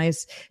out of a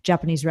nice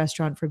Japanese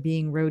restaurant for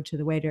being rude to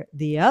the waiter.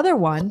 The other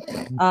one,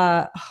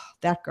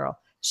 that girl,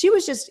 she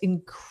was just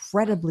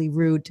incredibly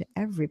rude to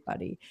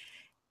everybody.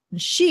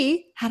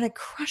 She had a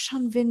crush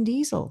on Vin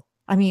Diesel.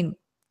 I mean,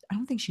 I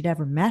don't think she'd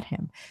ever met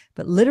him,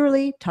 but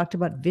literally talked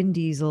about Vin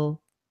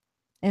Diesel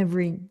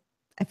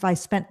if I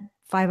spent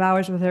 5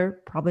 hours with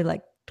her, probably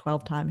like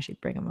 12 times she'd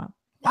bring him up.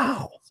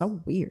 Wow.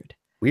 So weird.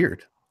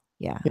 Weird.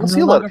 Yeah. You don't see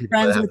a lot of people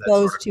friends with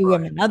those two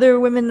women. Other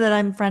women that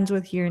I'm friends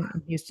with here in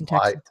Houston,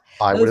 Texas.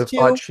 I would have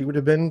thought she would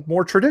have been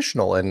more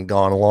traditional and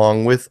gone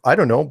along with, I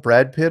don't know,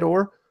 Brad Pitt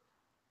or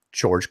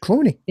George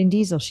Clooney. Vin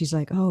Diesel, she's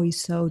like, oh,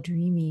 he's so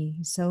dreamy.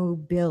 He's so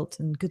built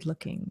and good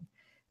looking.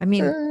 I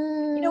mean,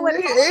 you know what?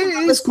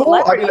 He's cool.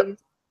 I mean,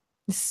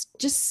 it's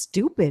just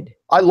stupid.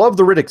 I love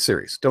the Riddick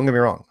series. Don't get me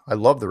wrong. I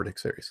love the Riddick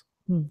series.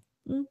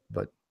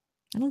 But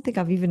I don't think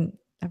I've even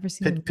ever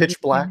seen Pitch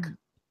Black.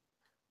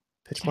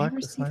 Pitch Black.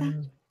 Pitch Black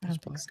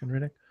and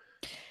Riddick.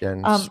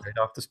 And straight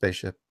off the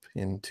spaceship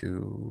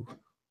into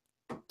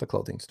the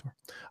clothing store.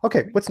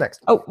 Okay, what's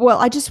next? Oh, well,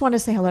 I just want to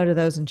say hello to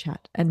those in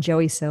chat and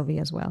Joey Sylvie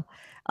as well.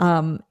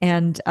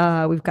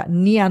 We've got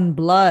Neon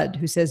Blood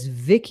who says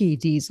Vicky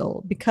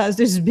Diesel because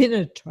there's been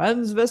a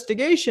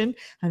transvestigation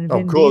and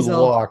Vin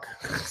Diesel luck.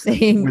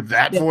 Saying with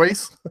that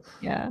voice.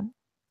 Yeah.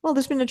 Well,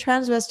 there's been a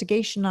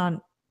transvestigation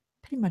on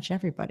pretty much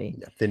everybody.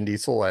 Yeah, Vin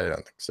Diesel, I don't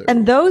think so.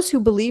 And those who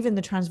believe in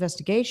the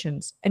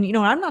transvestigations, and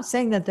I'm not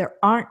saying that there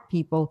aren't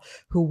people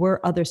who were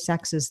other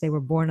sexes, they were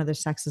born other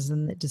sexes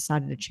and that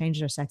decided to change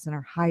their sex and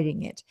are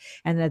hiding it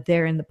and that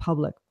they're in the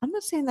public. I'm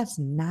not saying that's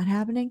not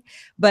happening,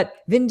 but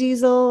Vin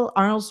Diesel,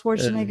 Arnold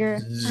Schwarzenegger,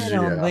 I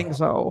don't think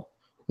so.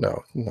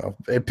 No.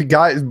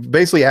 Guys,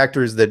 basically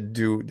actors that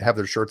do have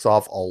their shirts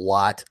off a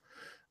lot.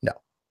 No.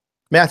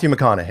 Matthew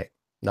McConaughey,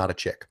 not a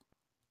chick.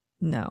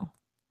 No.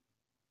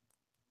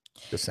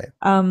 Just saying.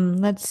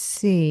 Let's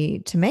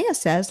see. Tamea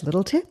says,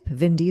 little tip,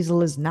 Vin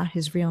Diesel is not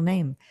his real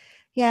name.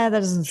 Yeah, that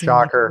doesn't seem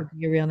like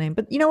your real name.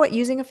 But you know what?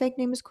 Using a fake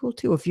name is cool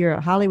too. If you're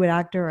a Hollywood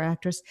actor or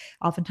actress,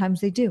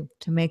 oftentimes they do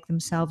to make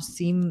themselves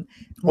seem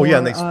more,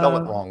 and they spell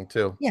it wrong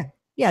too.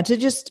 Yeah, to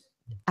just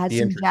add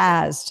some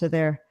jazz to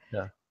their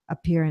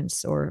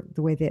appearance or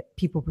the way that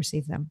people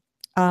perceive them.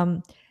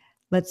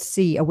 Let's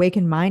see.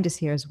 Awakened Mind is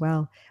here as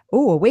well.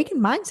 Oh,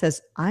 Awakened Mind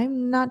says,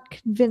 I'm not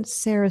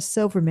convinced Sarah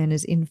Silverman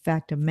is in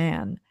fact a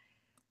man.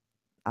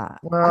 I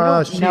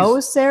don't know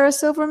Sarah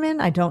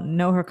Silverman. I don't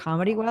know her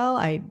comedy well.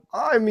 I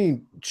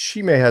mean,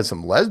 she may have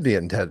some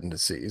lesbian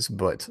tendencies,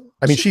 but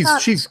I mean,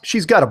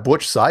 she's got a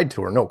butch side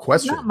to her, no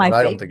question. Not my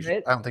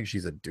favorite. I don't think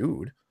she's a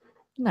dude.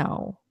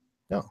 No.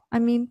 I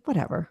mean,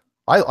 whatever.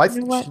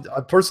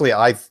 Personally,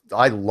 I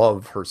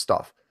love her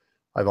stuff.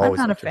 I'm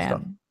not a fan.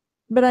 Stuff.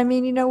 But I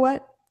mean, you know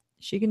what?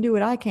 She can do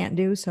what I can't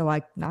do, so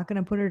I'm not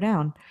going to put her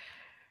down.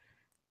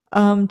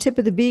 Tip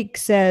of the Beak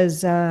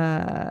says,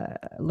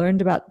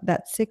 learned about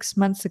that 6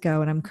 months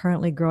ago, and I'm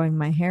currently growing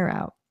my hair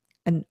out.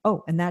 And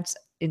that's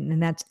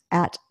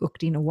at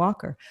Ukdina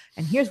Walker.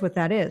 And here's what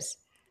that is.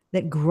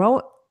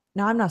 Now,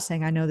 I'm not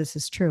saying I know this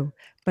is true,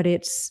 but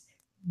it's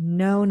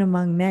known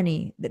among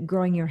many that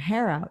growing your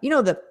hair out. You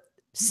know the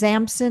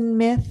Samson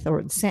myth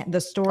or the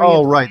story.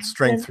 Oh, right. Samson,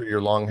 strength through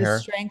your long hair.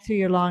 Strength through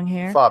your long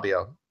hair.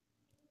 Fabio.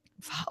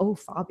 Oh,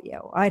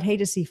 Fabio. I'd hate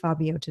to see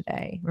Fabio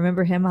today.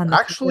 Remember him on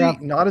the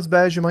not as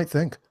bad as you might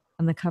think.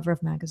 On the cover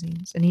of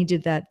magazines. And he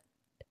did a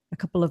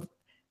couple of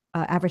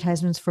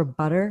advertisements for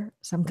butter,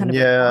 some kind of.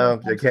 Yeah,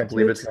 they can't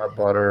believe it's not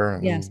butter.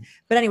 Yes.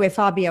 But anyway,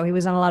 Fabio, he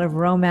was on a lot of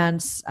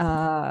romance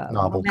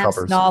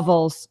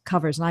novels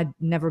covers. And I'd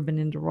never been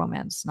into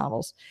romance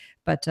novels.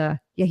 But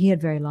he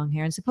had very long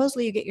hair. And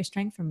supposedly you get your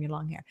strength from your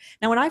long hair.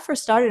 Now, when I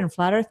first started in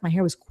Flat Earth, my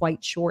hair was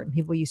quite short and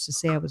people used to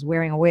say I was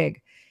wearing a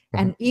wig.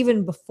 And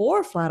even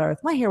before Flat Earth,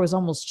 my hair was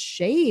almost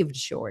shaved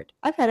short.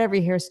 I've had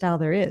every hairstyle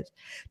there is.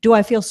 Do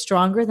I feel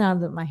stronger now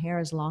that my hair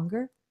is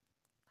longer?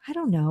 I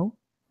don't know.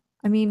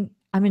 I mean,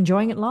 I'm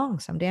enjoying it long.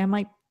 Someday I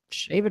might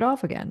shave it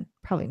off again.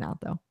 Probably not,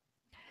 though.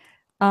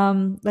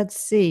 Let's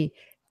see.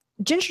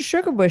 Ginger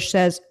Sugarbush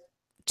says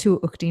to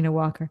Ukdina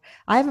Walker,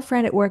 I have a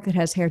friend at work that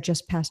has hair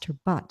just past her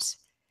butt.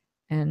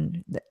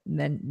 And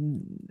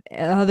then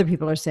other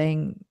people are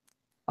saying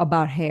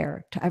about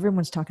hair.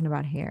 Everyone's talking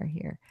about hair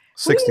here.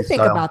 What do you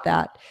think about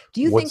that?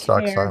 Do you think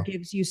hair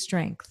gives you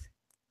strength?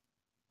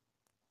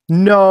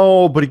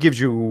 No, but it gives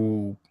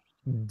you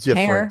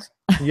different.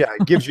 Yeah,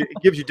 it gives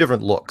you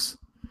different looks.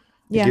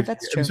 Yeah,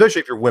 that's true.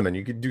 Especially if you're women,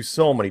 you can do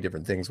so many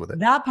different things with it.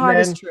 That part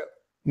is true.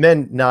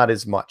 Men, not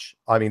as much.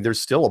 I mean, there's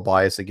still a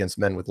bias against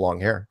men with long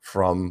hair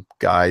from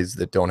guys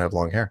that don't have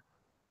long hair.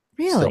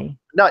 Really?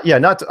 So,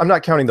 I'm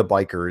not counting the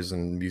bikers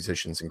and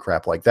musicians and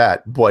crap like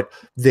that, but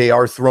they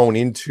are thrown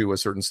into a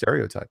certain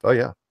stereotype. Oh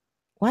yeah.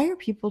 Why are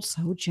people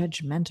so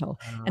judgmental?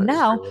 And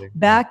now really,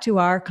 back to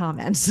our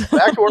comments.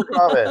 Back to our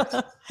comments.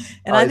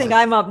 And I think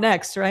I'm up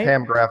next, right?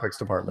 Pam Graphics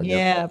Department.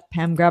 Yeah, yep.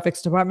 Pam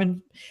Graphics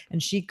Department.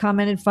 And she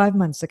commented 5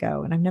 months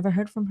ago, and I've never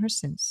heard from her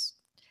since.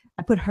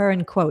 I put her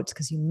in quotes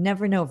because you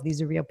never know if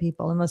these are real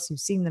people unless you've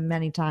seen them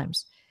many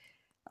times.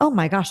 Oh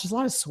my gosh, there's a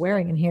lot of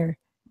swearing in here.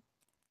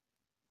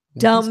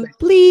 Dumb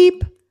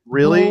bleep.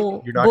 Really?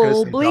 Bull, you're not going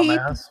to say bleep.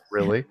 Dumbass?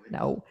 Really?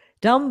 No.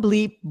 Dumb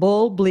bleep,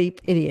 bull bleep,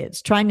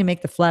 idiots trying to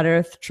make the flat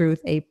earth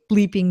truth a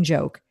bleeping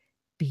joke.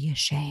 Be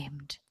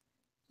ashamed.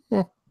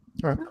 All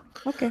right.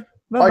 Okay.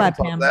 Bye-bye,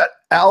 Pam. That.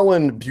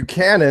 Alan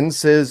Buchanan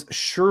says,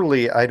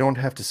 surely I don't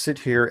have to sit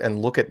here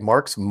and look at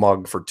Mark's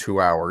mug for 2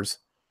 hours.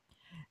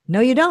 No,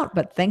 you don't,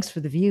 but thanks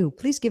for the view.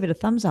 Please give it a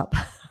thumbs up.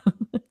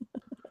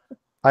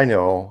 I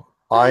know.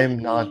 I'm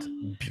not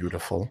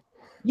beautiful.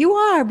 You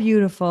are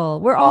beautiful.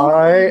 We're all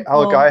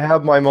look, I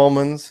have my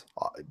moments.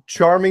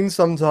 Charming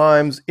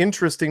sometimes,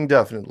 interesting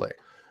definitely.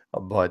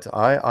 But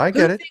I get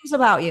Good it. Things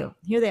about you.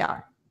 Here they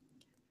are.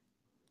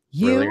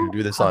 You really gonna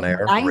do this on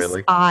air? Nice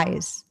really?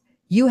 Eyes.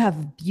 You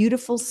have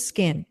beautiful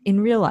skin. In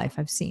real life,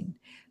 I've seen.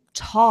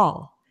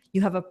 Tall.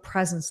 You have a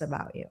presence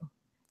about you.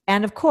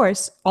 And of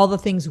course, all the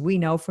things we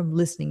know from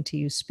listening to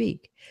you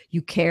speak.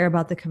 You care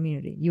about the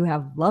community. You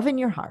have love in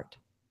your heart.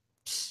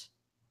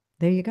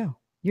 There you go.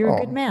 You're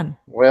a good man.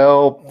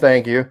 Well,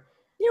 thank you.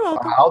 You're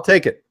welcome. I'll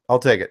take it. I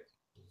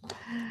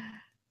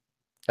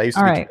used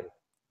to be right.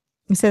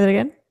 You say that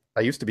again?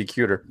 I used to be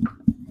cuter.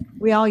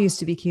 We all used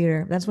to be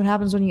cuter. That's what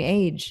happens when you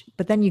age.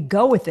 But then you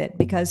go with it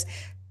because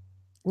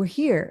we're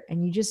here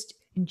and you just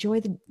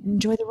enjoy the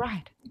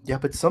ride. Yeah,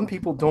 but some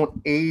people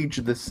don't age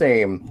the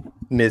same,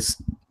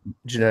 Miss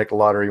Genetic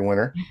Lottery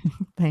winner.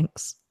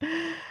 Thanks.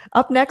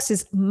 Up next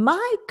is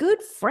my good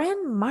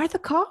friend Martha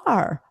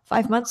Carr.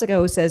 5 months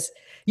ago says,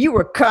 you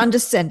were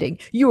condescending.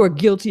 You are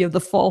guilty of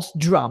the false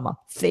drama.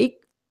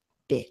 Fake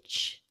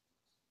bitch.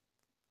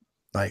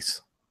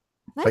 Nice.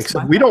 Nice,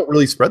 we don't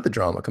really spread the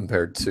drama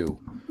compared to.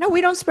 No,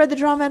 we don't spread the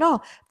drama at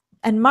all.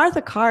 And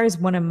Martha Carr is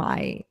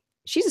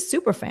she's a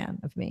super fan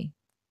of me,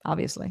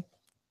 obviously.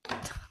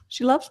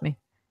 She loves me.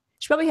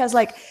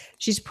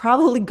 She's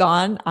probably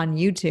gone on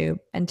YouTube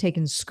and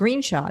taken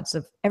screenshots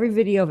of every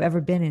video I've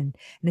ever been in.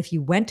 And if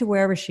you went to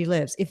wherever she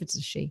lives, if it's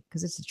a she,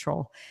 because it's a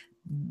troll,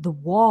 the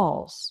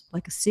walls,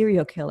 like a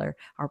serial killer,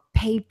 are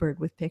papered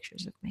with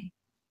pictures of me.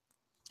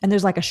 And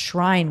there's like a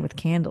shrine with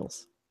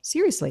candles.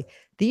 Seriously,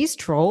 these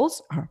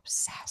trolls are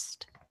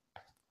obsessed.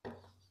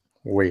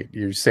 Wait,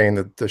 you're saying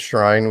that the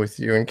shrine with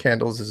you and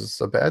candles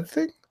is a bad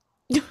thing?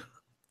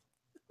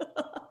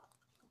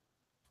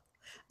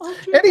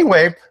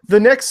 Anyway, the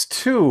next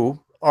two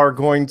are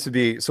going to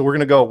be, so we're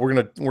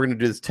gonna do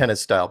this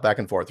tennis style, back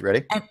and forth.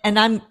 Ready? And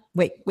I'm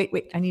wait.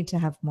 I need to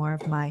have more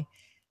of my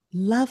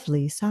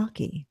lovely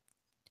sake.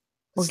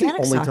 It's the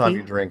only time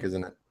you drink,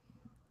 isn't it?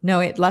 No,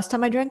 last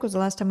time I drank was the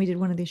last time we did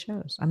one of these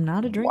shows. I'm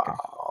not a drinker.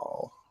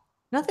 Wow.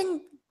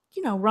 Nothing,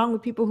 wrong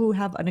with people who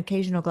have an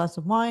occasional glass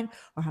of wine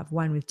or have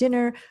wine with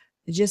dinner.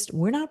 It's just,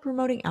 we're not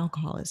promoting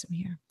alcoholism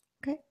here.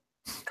 Okay.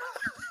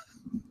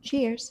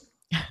 Cheers.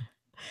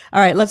 All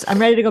right, I'm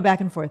ready to go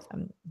back and forth.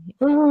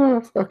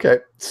 Okay.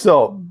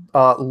 So,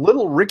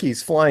 Little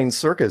Ricky's Flying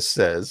Circus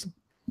says,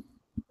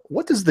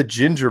 what does the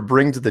ginger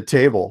bring to the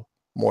table?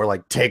 More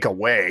like take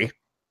away.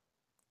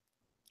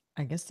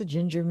 I guess the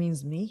ginger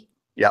means me.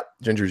 Yeah,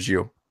 ginger's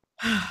you.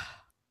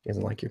 He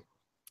doesn't like you.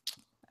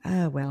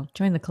 Well,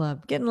 join the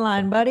club. Get in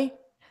line, buddy.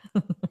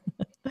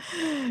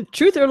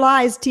 Truth or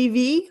Lies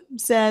TV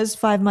says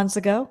 5 months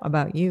ago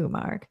about you,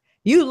 Mark.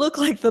 You look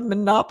like the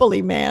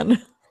Monopoly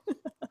man.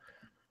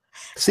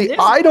 See,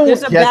 I don't get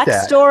that.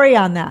 There's a backstory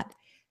on that.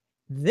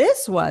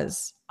 This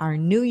was our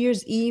New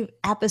Year's Eve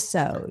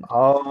episode.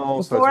 Oh,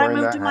 before I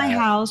moved to my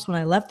house, when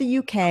I left the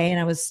UK and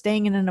I was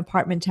staying in an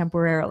apartment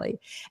temporarily,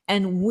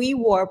 and we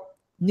wore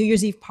New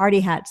Year's Eve party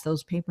hats,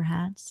 those paper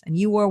hats, and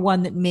you wore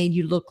one that made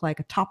you look like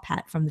a top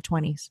hat from the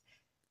 20s.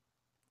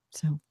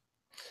 So,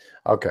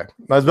 okay,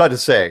 I was about to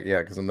say,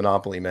 yeah, because the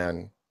Monopoly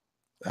Man,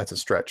 that's a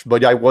stretch,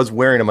 but I was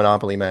wearing a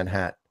Monopoly Man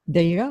hat.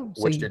 There you go.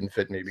 Which didn't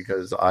fit me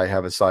because I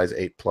have a size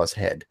 8+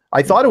 head.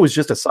 I thought it was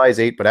just a size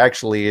 8, but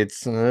actually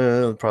it's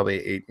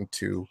probably 8 and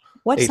 2.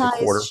 What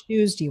size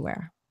shoes do you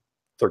wear?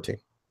 13.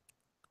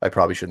 I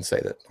probably shouldn't say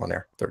that on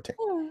air. 13.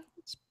 Oh,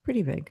 it's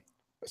pretty big.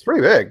 It's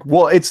pretty big.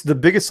 Well, it's the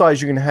biggest size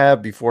you can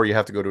have before you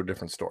have to go to a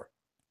different store.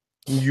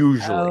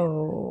 Usually.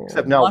 Oh,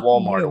 except now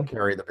Walmart will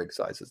carry the big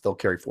sizes. They'll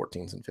carry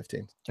 14s and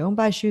 15s. Don't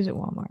buy shoes at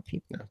Walmart,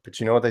 people. No, but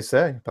you know what they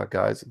say about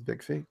guys with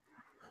big feet?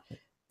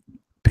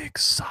 Big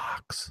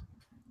socks.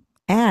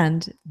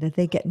 And that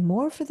they get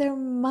more for their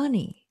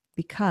money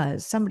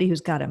because somebody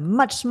who's got a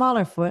much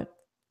smaller foot,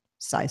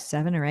 size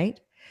 7 or 8,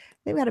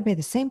 they've got to pay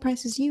the same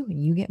price as you,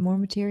 and you get more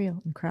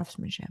material and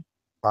craftsmanship.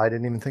 I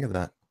didn't even think of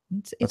that.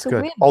 It's a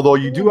good. win. Although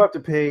you do have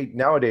to pay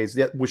nowadays.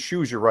 With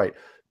shoes, you're right.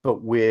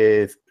 but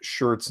with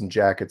shirts and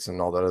jackets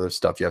and all that other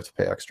stuff, you have to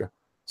pay extra.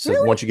 So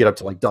Really? once you get up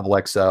to like double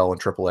XL and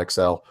triple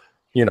XL,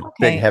 you know,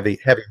 big, Okay. heavy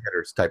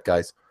hitters type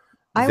guys,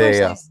 I wear they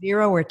size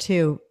 0 or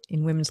 2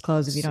 in women's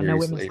clothes. If you don't know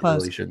women's seriously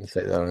clothes, really shouldn't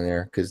say that on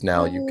air, because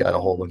now you've got a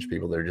whole bunch of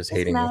people that are just doesn't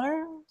hating you.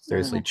 matter.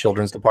 Seriously,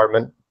 children's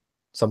department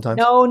sometimes.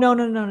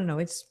 No.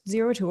 It's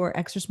 0 to or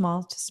extra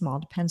small to small.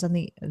 Depends on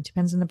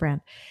the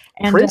brand.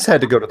 And Prince had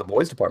to go to the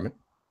boys department.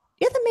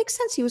 yeah, that makes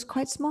sense. He was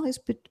quite small. He's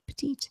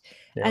petite.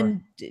 Yeah.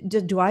 And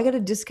do I get a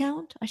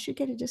discount? I should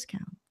get a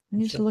discount. I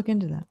need to look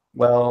into that.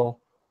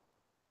 Well,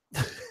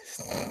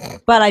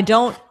 but I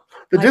don't.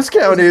 The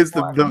discount is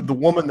the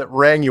woman that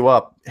rang you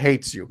up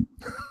hates you.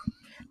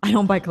 I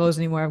don't buy clothes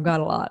anymore. I've got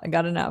a lot. I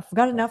got enough. I've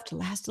got enough to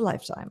last a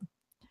lifetime.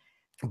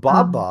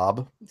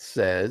 Bob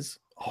says,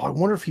 "Oh, I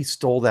wonder if he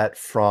stole that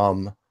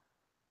from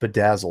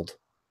Bedazzled."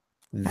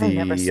 I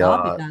never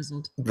saw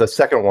Bedazzled. The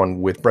second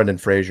one with Brendan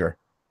Fraser.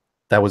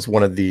 That was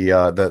one of the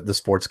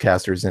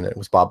sportscasters in it. It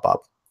was Bob.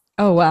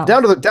 Oh wow!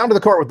 Down to the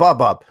court with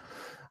Bob.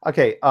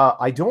 Okay,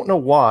 I don't know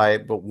why,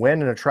 but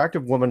when an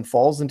attractive woman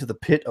falls into the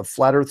pit of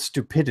flat Earth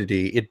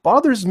stupidity, it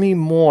bothers me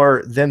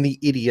more than the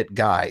idiot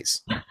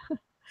guys.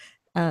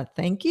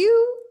 Thank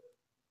you.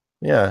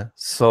 Yeah,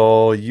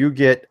 so you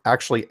get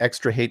actually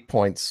extra hate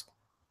points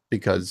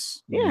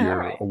because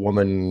you're a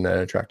woman and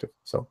attractive.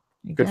 So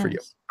good for you.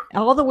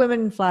 All the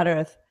women in flat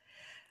Earth.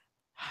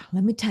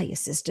 Let me tell you,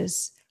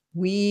 sisters,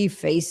 we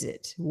face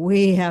it.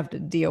 We have to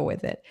deal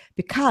with it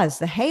because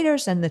the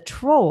haters and the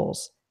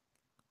trolls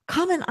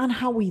comment on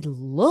how we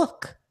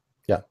look.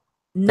 Yeah.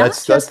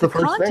 That's the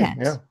first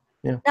content. Thing.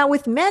 Yeah. Now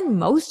with men,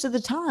 most of the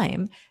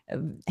time,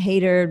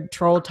 hater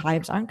troll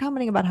types aren't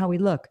commenting about how we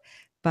look.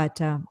 But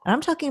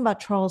I'm talking about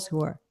trolls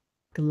who are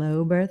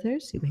globe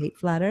earthers who hate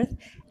flat Earth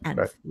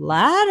and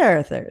flat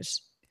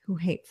earthers who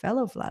hate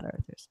fellow flat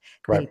earthers.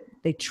 Right.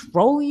 They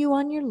troll you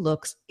on your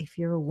looks if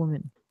you're a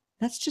woman.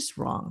 That's just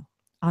wrong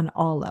on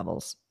all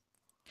levels.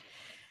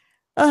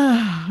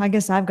 I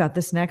guess I've got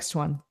this next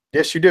one.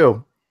 Yes, you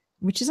do.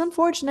 Which is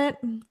unfortunate.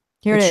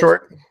 Here it is.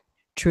 Short.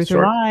 Truth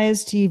or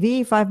Lies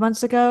TV 5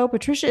 months ago.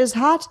 Patricia is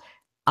hot.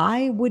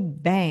 I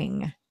would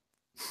bang.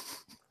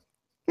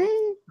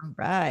 All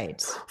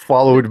right.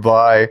 Followed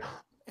by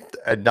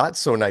a not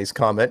so nice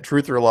comment.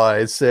 Truth or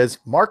Lies says,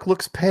 Mark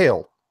looks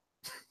pale.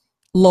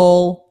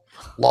 Lol.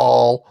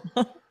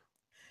 At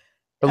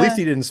least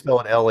he didn't spell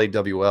it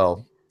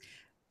Lawl.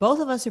 Both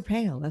of us are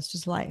pale. That's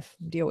just life.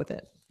 Deal with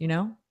it. You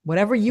know,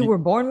 whatever you were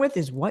born with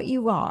is what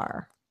you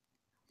are.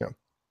 Yeah.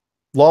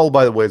 Lol,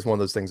 by the way, is one of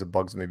those things that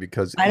bugs me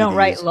because I don't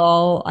write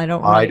lol. I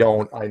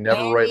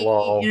never write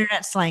lol.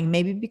 Internet slang,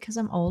 maybe because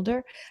I'm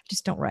older.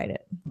 Just don't write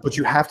it. But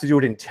you have to do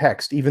it in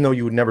text, even though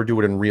you would never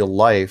do it in real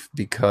life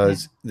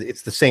because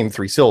it's the same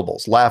 3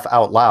 syllables. Laugh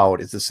out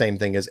loud is the same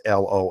thing as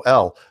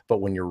LOL. But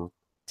when you're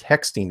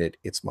texting it,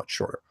 it's much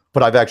shorter.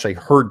 But I've actually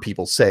heard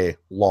people say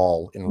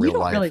lol in real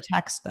life. You don't really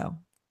text though.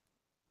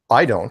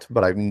 I don't,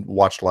 but I've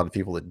watched a lot of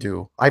people that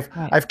do.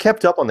 I've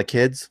kept up on the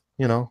kids,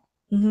 you know,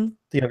 the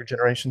younger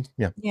generation.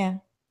 Yeah. Yeah.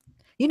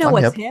 You know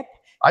what's hip?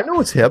 I know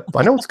what's hip.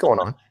 I know what's going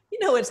on. You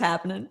know what's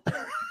happening.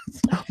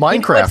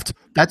 Minecraft.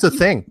 That's a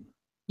thing.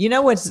 You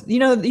know what's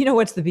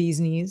the bee's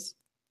knees.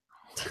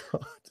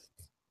 All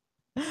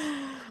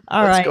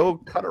right. Let's go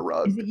cut a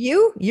rug. Is it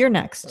you? You're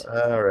next.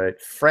 All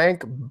right.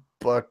 Frank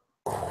Bucquiccio.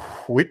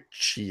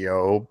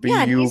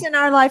 Yeah, he's in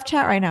our live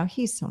chat right now.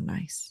 He's so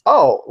nice.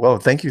 Oh, well,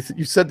 thank you.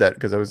 You said that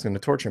because I was going to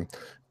torch him.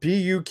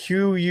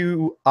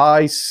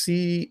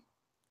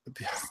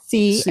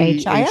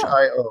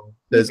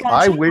 BUQUICCHIO says,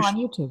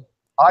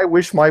 I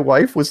wish my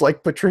wife was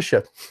like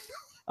Patricia.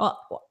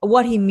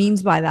 What he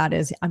means by that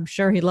is, I'm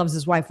sure he loves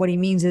his wife. What he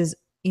means is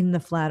in the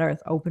flat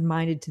Earth,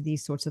 open-minded to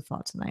these sorts of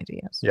thoughts and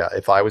ideas. Yeah,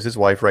 if I was his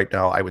wife right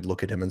now, I would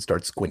look at him and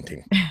start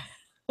squinting.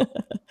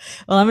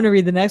 Well, I'm going to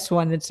read the next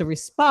one. It's a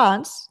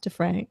response to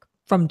Frank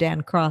from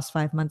Dan Cross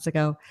 5 months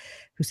ago,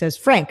 who says,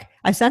 Frank,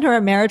 I sent her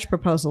a marriage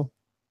proposal.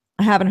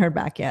 I haven't heard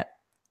back yet.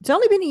 It's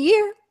only been a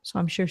year, so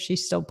I'm sure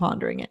she's still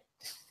pondering it.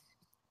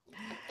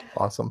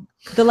 Awesome.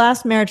 The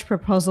last marriage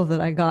proposal that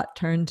I got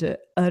turned to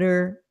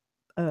utter,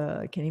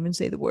 I can't even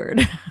say the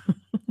word.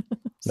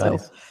 So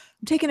nice.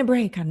 I'm taking a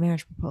break on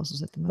marriage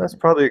proposals at the moment. That's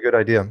probably a good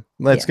idea.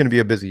 It's going to be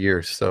a busy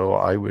year, so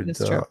I would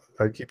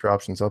I'd keep your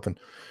options open.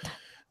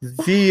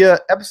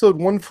 The episode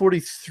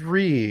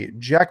 143,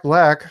 Jack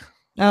Black.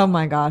 Oh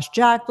my gosh,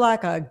 Jack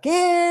Black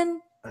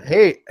again.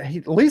 Hey,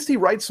 at least he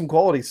writes some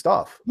quality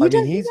stuff.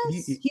 He's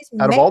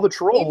out of all the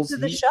trolls,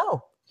 the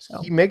show. So.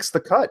 He makes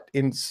the cut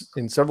in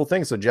several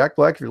things. So Jack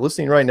Black, if you're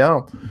listening right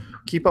now,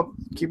 keep up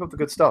the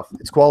good stuff.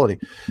 It's quality.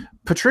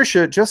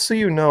 Patricia, just so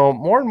you know,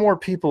 more and more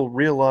people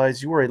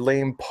realize you are a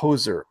lame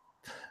poser.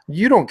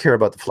 You don't care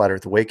about the Flat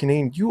Earth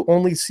Awakening. You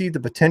only see the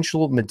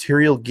potential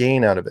material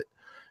gain out of it.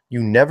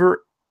 You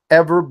never,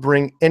 ever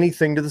bring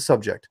anything to the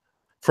subject.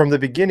 From the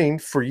beginning,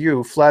 for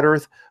you, Flat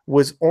Earth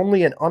was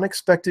only an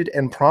unexpected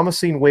and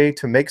promising way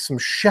to make some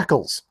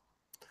shekels.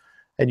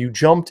 And you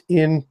jumped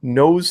in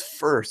nose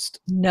first.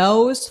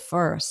 Nose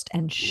first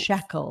and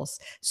shekels.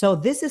 So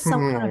this is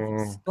some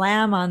kind of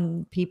slam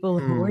on people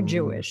who are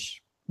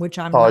Jewish. which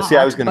I'm Oh, not. see,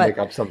 I was going to but make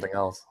up something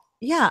else.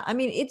 yeah, I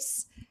mean,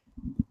 it's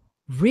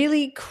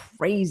really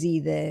crazy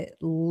the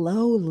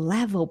low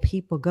level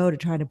people go to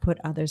try to put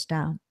others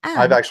down.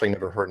 I've And actually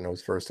never heard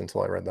nose first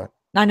until I read that.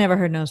 I never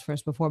heard nose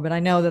first before, but I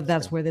know that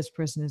that's Yeah. where this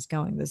person is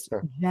going. This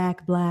Sure.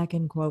 Jack Black,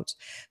 in quotes,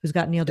 who's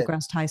got Neil Yeah.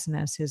 deGrasse Tyson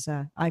as his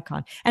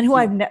icon, and who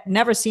I've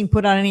never seen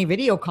put on any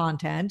video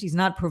content. He's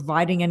not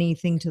providing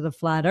anything to the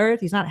flat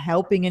earth. He's not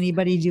helping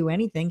anybody do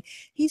anything.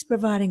 He's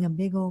providing a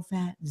big old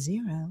fat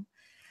zero.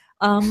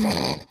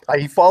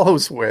 He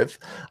follows with,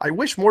 I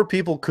wish more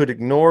people could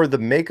ignore the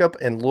makeup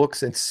and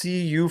looks and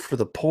see you for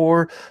the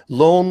poor,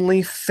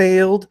 lonely,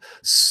 failed,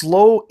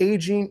 slow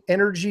aging,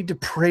 energy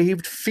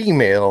depraved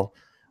female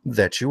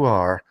that you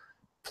are.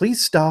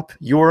 Please stop.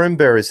 You're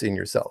embarrassing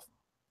yourself.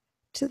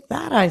 To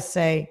that I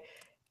say,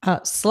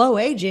 slow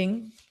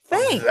aging.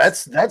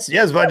 Thanks. That's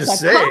yeah, I was about to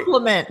say.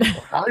 Compliment.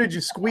 How did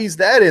you squeeze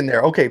that in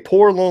there? Okay,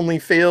 poor, lonely,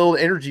 failed,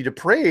 energy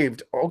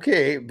depraved.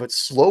 Okay, but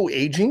slow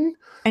aging?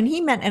 And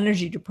he meant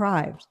energy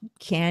deprived.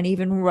 Can't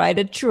even write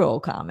a troll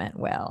comment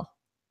well.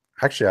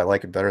 Actually, I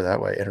like it better that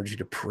way. Energy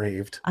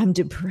depraved. I'm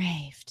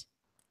depraved.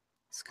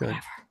 It's good.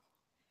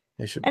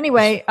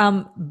 Anyway,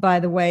 by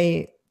the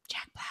way,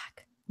 Jack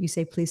Black, you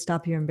say, please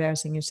stop, you're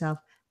embarrassing yourself.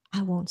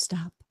 I won't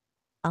stop.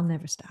 I'll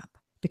never stop.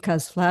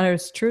 Because flat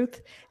earth's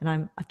truth, and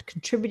I'm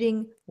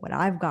contributing what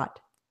I've got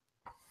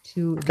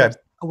to this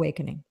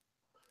awakening.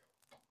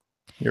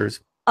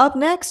 Yours. Up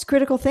next,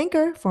 Critical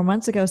Thinker 4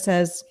 months ago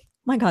says,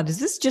 my God, is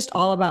this just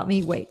all about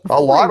me? Wait.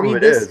 A lot of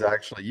it is,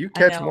 actually. You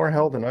catch more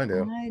hell than I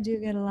do. I do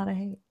get a lot of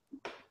hate.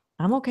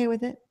 I'm okay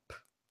with it.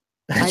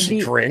 She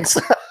drinks.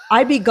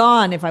 I'd be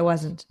gone if I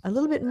wasn't. A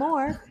little bit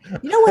more.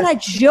 You know what I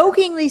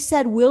jokingly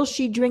said? Will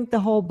she drink the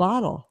whole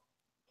bottle?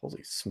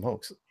 Holy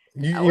smokes.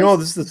 You know,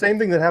 this is the same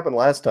thing that happened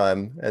last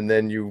time. And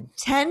then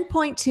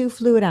 10.2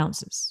 fluid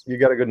ounces. You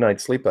got a good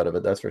night's sleep out of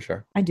it. That's for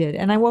sure. I did.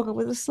 And I woke up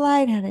with a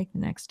slight headache the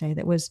next day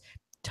that was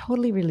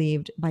totally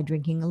relieved by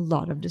drinking a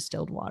lot of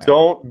distilled water.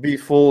 Don't be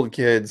fooled,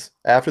 kids.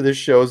 After this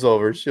show's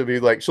over, she'll be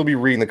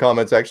reading the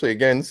comments actually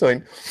again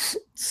saying,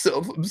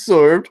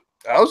 self-absorbed.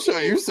 I'll show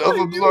you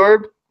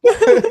self-absorbed.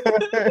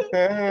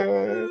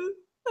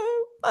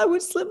 I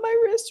would slip my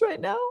wrist right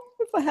now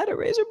if I had a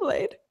razor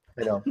blade.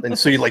 I know. And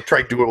so you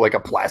try to do it like a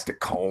plastic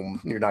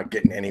comb. You're not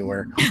getting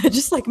anywhere.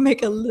 Just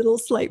make a little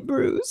slight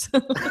bruise.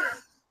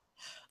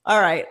 All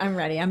right, I'm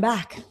ready. I'm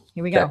back.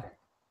 Here we go. Okay.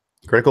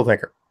 Critical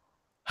thinker.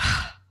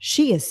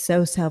 She is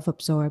so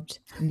self-absorbed.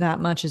 That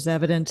much is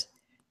evident.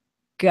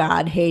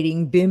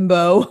 God-hating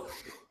bimbo.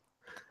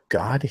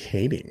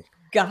 God-hating.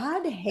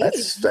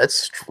 God-hating. That's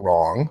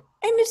strong.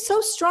 And it's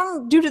so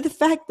strong due to the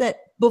fact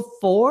that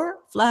before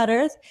Flat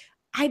Earth,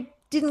 I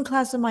didn't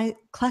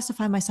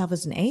classify myself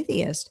as an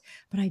atheist,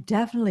 but I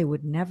definitely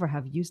would never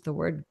have used the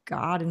word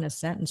God in a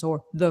sentence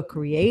or the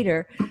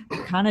creator.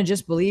 I kind of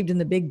just believed in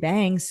the Big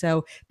Bang.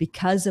 So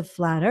because of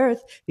Flat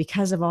Earth,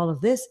 because of all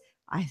of this,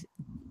 I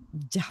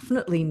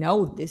definitely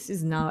know this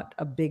is not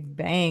a Big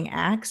Bang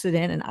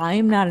accident, and I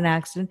am not an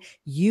accident.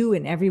 You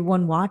and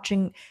everyone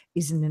watching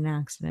isn't an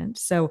accident.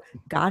 So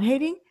God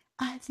hating?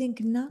 I think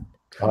not.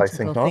 I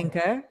think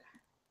not.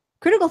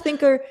 Critical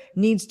thinker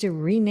needs to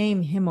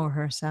rename him or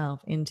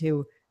herself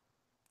into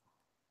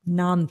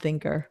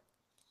non-thinker.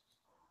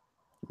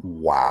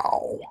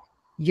 Wow.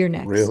 You're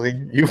next. Really?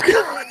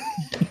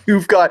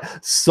 You've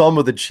got some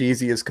of the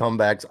cheesiest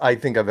comebacks I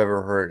think I've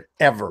ever heard.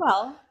 Ever.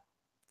 Well,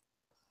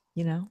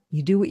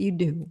 you do what you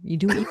do. You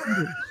do what you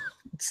can do.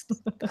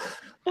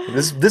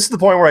 This is the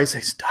point where I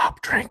say,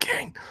 stop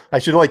drinking. I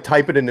should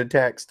type it into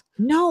text.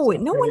 No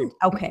one.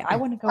 Okay, I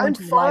want to go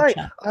into the live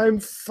chat. I'm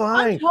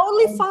fine. I'm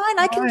totally fine.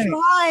 I can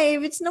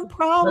drive. It's no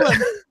problem.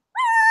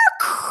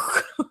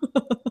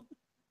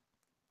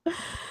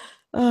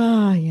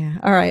 Oh, yeah.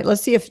 All right.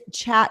 Let's see if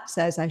chat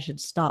says I should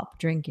stop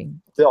drinking.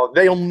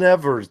 They'll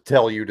never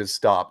tell you to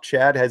stop.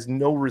 Chat has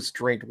no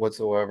restraint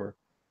whatsoever.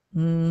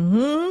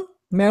 Mm-hmm.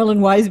 Marilyn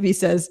Wiseby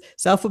says,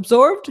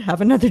 self-absorbed,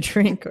 have another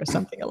drink or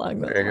something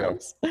along those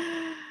lines.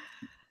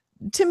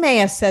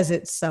 Tamaya says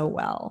it so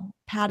well.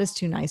 Pat is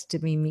too nice to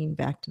be mean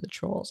back to the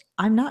trolls.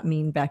 I'm not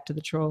mean back to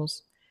the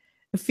trolls.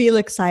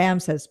 Felix Siam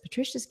says,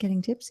 Patricia's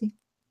getting tipsy.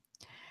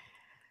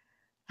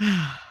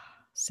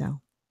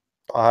 So.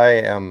 I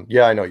am.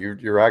 Yeah, I know.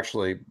 You're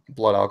actually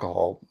blood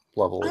alcohol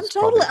level. I'm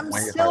still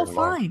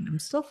fine. I'm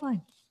still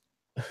fine.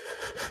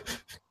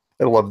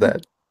 I love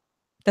that.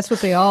 That's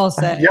what they all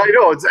say. Yeah, I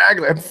know,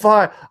 exactly. I'm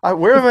fine.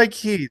 Where are my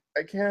keys?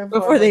 I can't.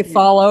 Before they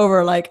fall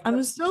over,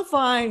 I'm still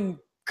fine.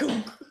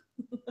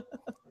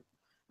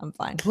 I'm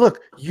fine. Look,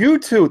 you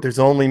two, there's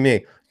only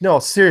me. No,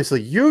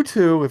 seriously, you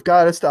two have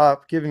got to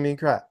stop giving me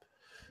crap.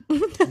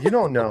 You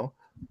don't know.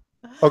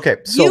 Okay,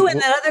 so you and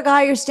that other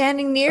guy you're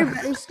standing near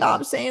better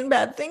stop saying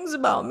bad things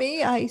about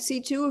me. I see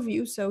two of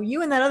you, so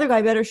you and that other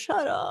guy better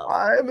shut up.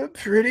 I'm a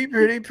pretty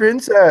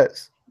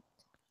princess.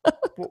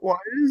 Why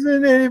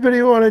doesn't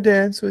anybody want to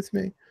dance with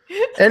me?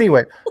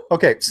 Anyway,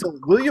 okay, so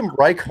William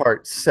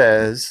Reichart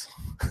says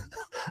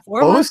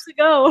 4 months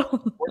ago.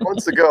 4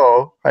 months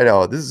ago, I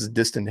know, this is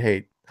distant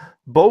hate.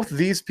 Both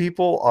these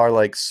people are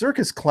like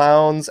circus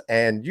clowns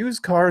and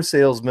used car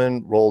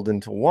salesmen rolled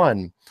into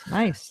one.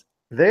 Nice.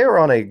 They are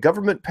on a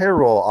government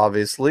payroll,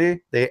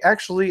 obviously. They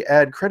actually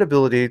add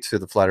credibility to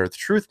the Flat Earth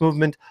Truth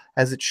movement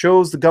as it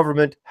shows the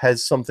government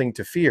has something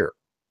to fear.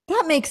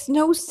 That makes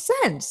no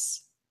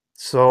sense.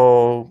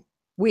 So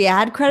we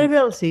add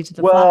credibility to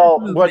the well, Flat Earth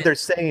movement. what they're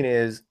saying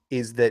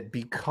is that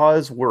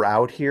because we're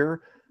out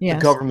here, the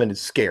government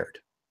is scared.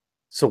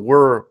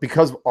 So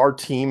because our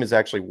team is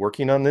actually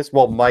working on this,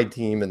 well, my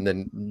team and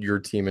then your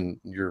team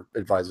and your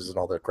advisors and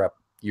all that crap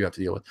you have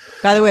to deal with.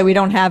 By the way, we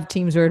don't have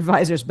teams or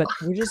advisors, but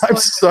we're just. I'm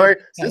sorry.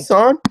 Is this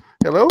on?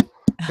 Hello?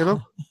 The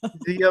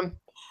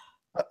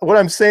what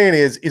I'm saying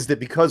is that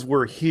because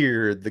we're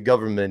here, the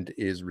government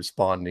is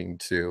responding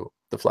to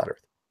the Flat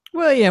Earth.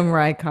 William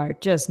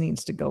Reichardt just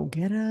needs to go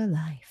get a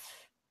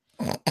life.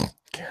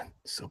 Again,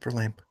 super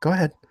lame. Go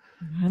ahead.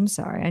 I'm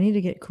sorry. I need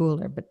to get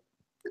cooler, but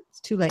it's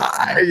too late.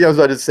 I was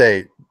about to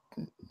say.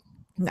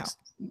 No.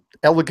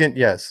 Elegant,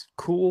 yes.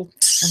 Cool.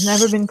 I've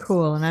never been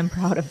cool, and I'm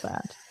proud of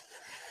that.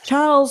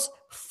 Charles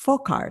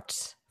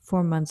Foucault,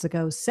 4 months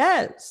ago,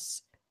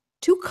 says,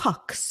 2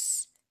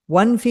 cocks,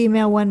 1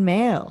 female, 1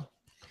 male.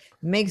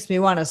 Makes me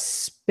want to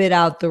spit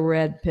out the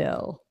red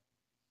pill.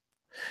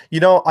 You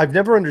know, I've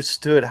never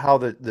understood how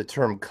the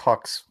term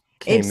cucks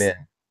came in.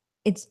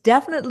 It's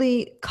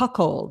definitely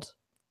cuckold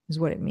is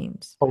what it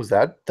means. Oh, is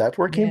that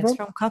where it came from? It's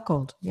from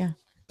cuckold, yeah.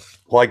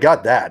 Well, I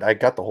got that. I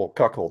got the whole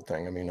cuckold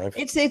thing. I mean,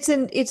 it's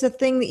a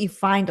thing that you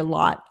find a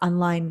lot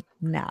online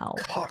now.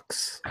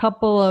 Cucks.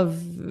 Couple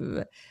of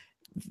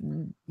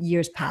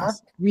years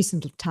past,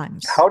 recent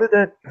times. How did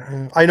that?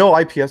 I know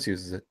IPS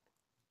uses it.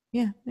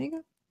 Yeah, there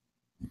you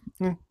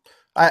go.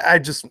 I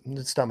just,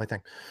 it's not my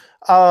thing.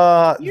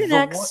 You're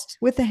next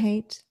with the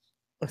hate.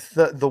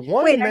 The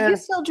one. Wait, are you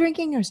still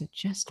drinking, or is it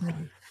just me?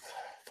 Fine.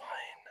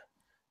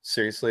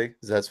 Seriously,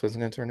 is that what it's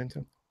going to turn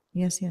into?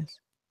 Yes.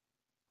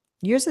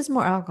 Yours is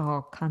more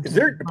alcohol content. Is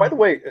there? By the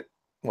way,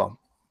 well.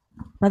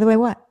 By the way,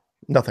 what?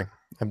 Nothing.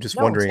 I'm just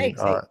wondering.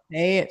 Say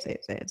it.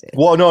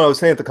 Well, no, I was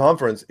saying at the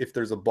conference, if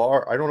there's a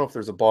bar, I don't know if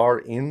there's a bar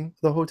in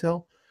the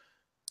hotel.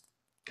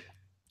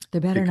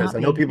 There better because not I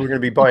know people are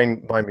going to be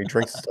buying me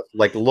drinks and stuff.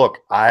 Like, look,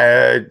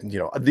 no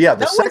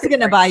one's going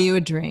to buy you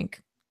a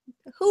drink.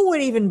 Who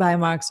would even buy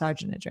Mark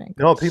Sargent a drink?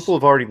 No, people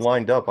have already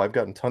lined up. I've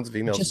gotten tons of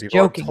emails. Just people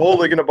joking. I'm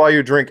totally going to buy you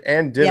a drink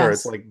and dinner. Yes.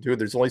 It's like, dude,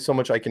 there's only so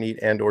much I can eat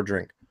and or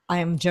drink. I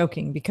am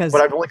joking because.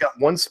 But I've only got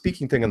one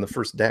speaking thing on the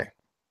first day,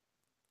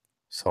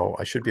 so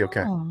I should be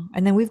okay.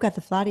 And then we've got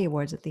the Flatty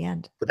Awards at the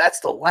end. But that's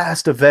the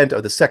last event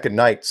of the second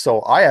night, so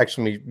I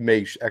actually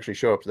may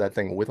show up to that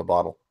thing with a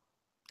bottle.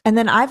 And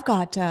then I've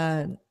got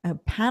a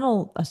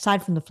panel,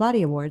 aside from the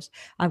Flatty Awards,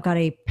 I've got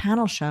a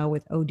panel show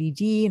with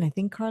ODD and I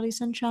think Carly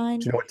Sunshine.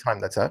 Do you know what time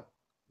that's at?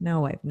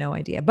 No, I have no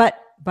idea. But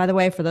by the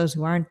way, for those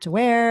who aren't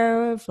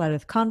aware, Flat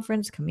Earth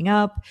Conference coming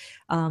up,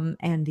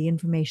 and the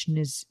information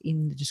is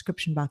in the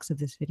description box of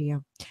this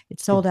video.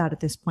 It's sold out at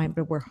this point,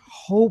 but we're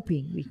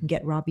hoping we can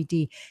get Robbie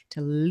D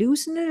to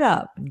loosen it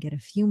up and get a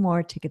few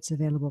more tickets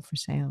available for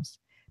sales.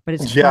 But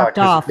it's dropped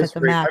off at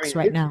the max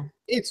right now.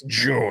 It's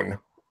June,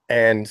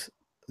 and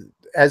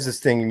as this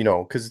thing,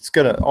 because it's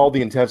all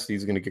the intensity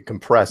is gonna get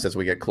compressed as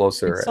we get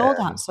closer. It's sold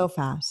out so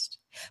fast.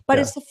 But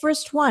it's the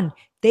first one.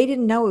 They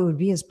didn't know it would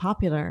be as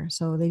popular,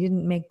 so they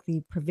didn't make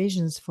the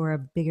provisions for a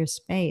bigger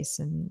space.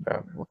 And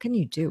what can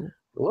you do?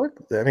 Look,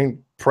 I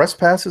mean, press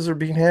passes are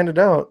being handed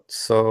out,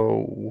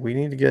 so we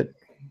need to get.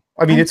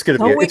 I mean, it's going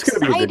to be a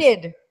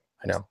good.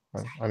 I know.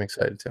 I'm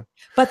excited too.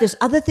 But there's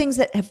other things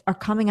that are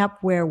coming up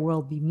where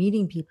we'll be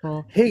meeting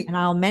people. Hey, and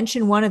I'll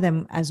mention one of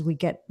them as we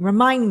get.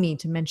 Remind me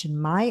to mention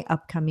my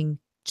upcoming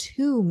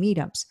 2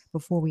 meetups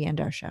before we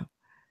end our show.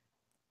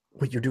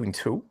 Wait, you're doing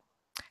 2?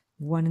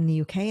 One in the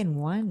UK and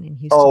one in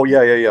Houston. Oh, yeah.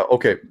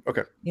 Okay.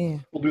 Yeah.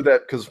 We'll do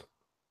that because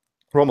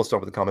we're almost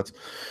done with the comments.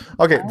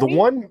 Okay, the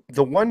one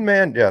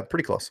man, yeah,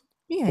 pretty close.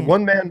 Yeah. The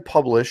one man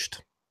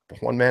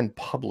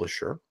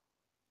publisher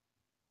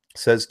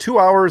says 2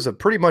 hours of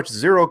pretty much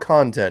zero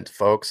content,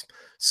 folks.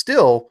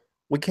 Still,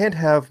 we can't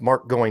have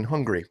Mark going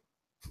hungry.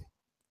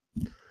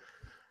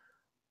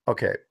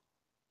 Okay.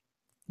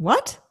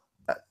 What?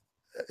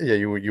 Yeah,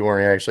 you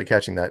weren't actually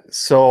catching that.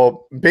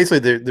 So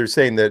basically, they're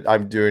saying that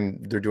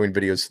they're doing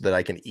videos so that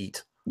I can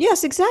eat.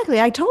 Yes,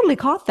 exactly. I totally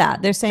caught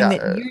that. They're saying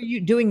that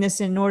you're doing this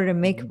in order to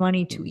make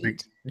money to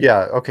eat.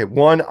 Yeah. Okay.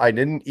 One, I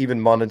didn't even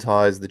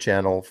monetize the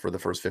channel for the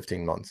first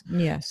 15 months.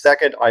 Yes.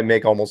 Second, I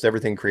make almost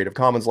everything Creative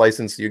Commons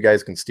license. So you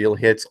guys can steal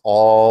hits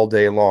all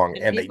day long,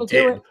 and they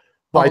did.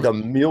 By the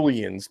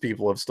millions,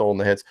 people have stolen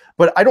the hits,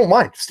 but I don't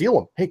mind. Steal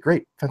them. Hey,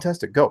 great,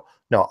 fantastic, go.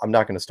 No, I'm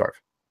not going to starve.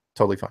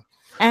 Totally fine.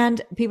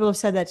 And people have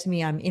said that to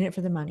me. I'm in it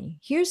for the money.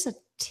 Here's a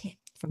tip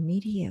from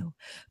me to you.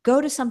 Go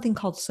to something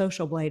called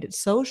Social Blade.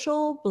 It's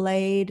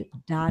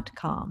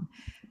socialblade.com.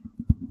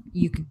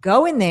 You could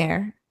go in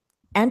there,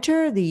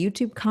 enter the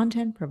YouTube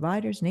content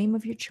provider's name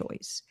of your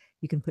choice.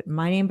 You can put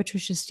my name,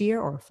 Patricia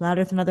Steere, or Flat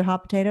Earth and Other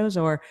Hot Potatoes,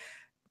 or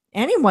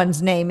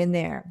anyone's name in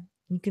there.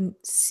 You can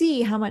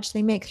see how much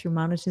they make through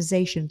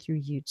monetization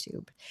through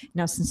YouTube.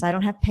 Now, since I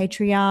don't have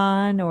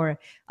Patreon or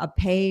a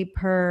pay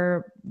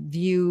per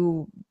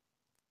view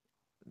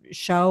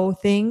show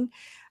thing,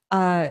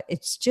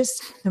 it's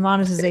just the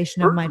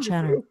monetization of my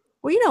channel.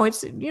 Well, you know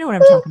what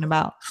I'm talking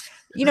about.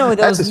 You know,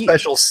 That's those a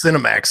special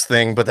Cinemax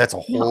thing, but that's a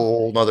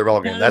whole nother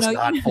ballgame. That's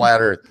not Flat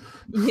Earth.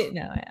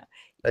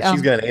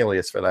 She's got an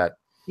alias for that.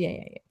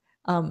 Yeah.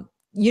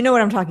 You know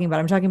what I'm talking about.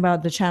 I'm talking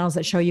about the channels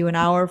that show you an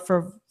hour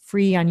for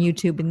free on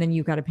YouTube, and then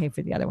you got to pay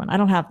for the other one. I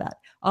don't have that.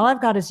 All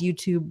I've got is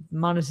YouTube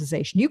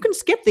monetization. You can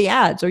skip the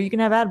ads, or you can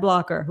have ad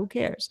blocker. Who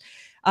cares?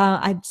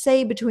 I'd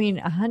say between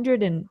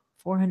 $100 and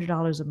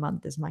 $400 a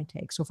month is my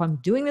take. So if I'm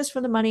doing this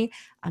for the money,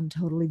 I'm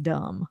totally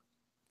dumb.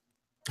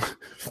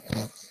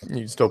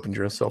 You just opened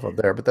yourself up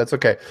there, but that's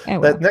okay.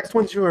 That next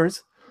one's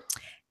yours.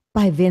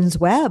 By Vince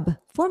Webb,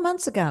 4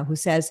 months ago, who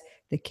says,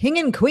 "The king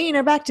and queen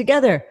are back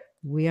together.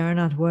 We are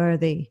not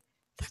worthy."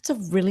 That's a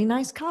really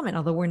nice comment,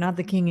 although we're not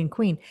the king and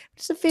queen.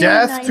 It's a very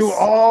Death nice, to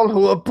all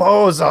who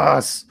oppose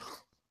us.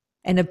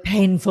 In a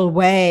painful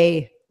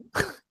way.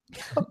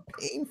 A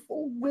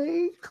painful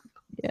way?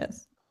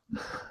 Yes.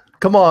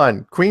 Come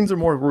on. Queens are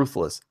more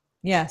ruthless.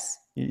 Yes.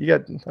 You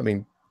got, I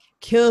mean.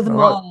 Kill them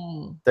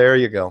all. There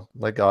you go.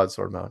 Let God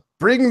sort them out.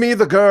 Bring me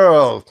the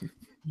girl.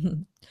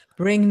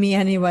 Bring me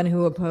anyone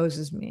who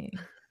opposes me.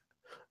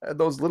 And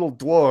those little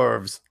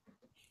dwarves.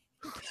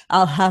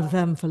 I'll have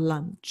them for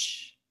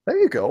lunch. There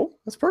you go.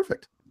 That's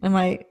perfect. Am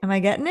I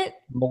getting it?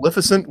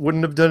 Maleficent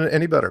wouldn't have done it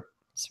any better.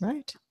 That's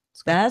right.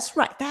 That's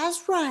right.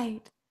 That's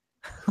right.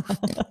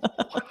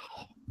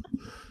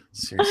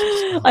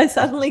 Seriously. I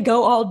suddenly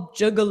go all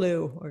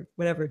juggaloo or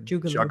whatever.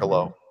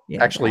 Juggalo.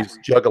 Yeah, actually, it's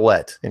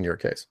juggalette in your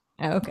case.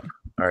 Oh, okay.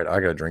 All right. I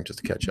got a drink just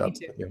to catch up.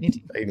 Me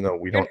too. Even though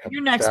we don't.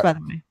 You're next, by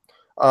the way.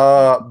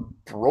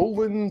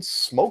 Brolin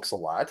smokes a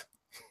lot.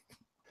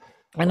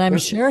 And I'm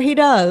sure he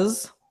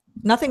does.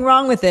 Nothing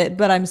wrong with it,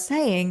 but I'm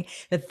saying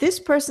that this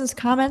person's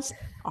comments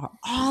are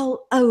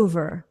all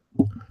over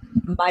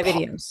my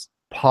videos.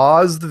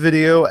 Pause the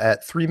video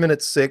at 3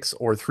 minutes 6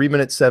 or 3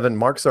 minutes 7.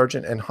 Mark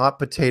Sargent and Hot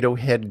Potato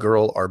Head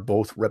Girl are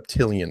both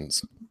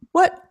reptilians.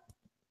 What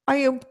are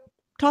you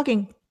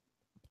talking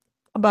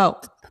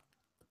about?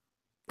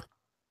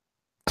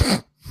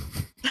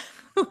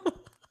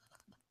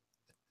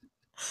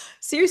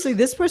 Seriously,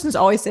 this person's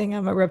always saying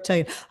I'm a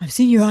reptilian. I've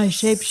seen your eyes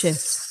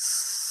shapeshift.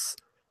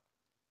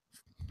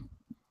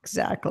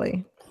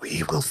 Exactly.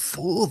 We will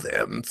fool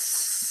them.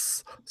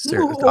 Seriously.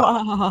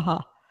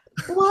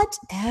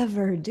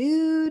 Whatever,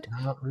 dude.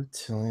 Not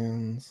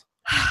reptilians.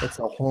 That's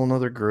a whole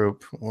nother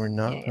group. We're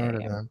not part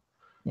of them.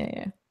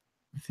 Yeah.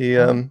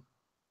 The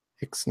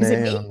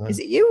Ixnay. Is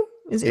it you?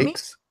 Is it me?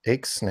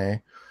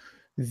 Ixnay.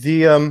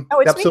 The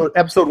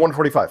episode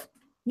 145.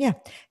 Yeah.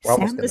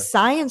 Sam the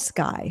Science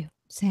Guy.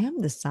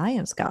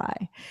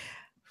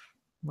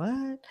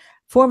 What?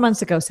 4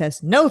 months ago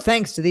says, "No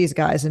thanks to these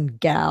guys and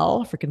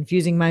gal for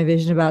confusing my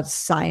vision about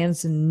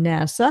science and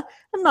NASA.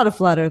 I'm not a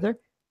flat earther.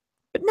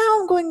 But now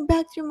I'm going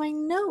back through my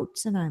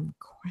notes and I'm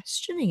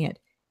questioning it.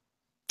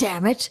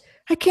 Damn it.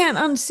 I can't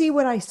unsee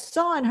what I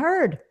saw and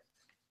heard."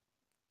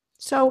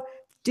 So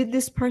did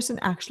this person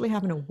actually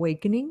have an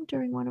awakening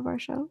during one of our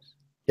shows?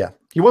 Yeah.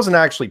 He wasn't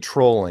actually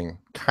trolling,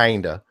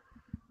 kinda,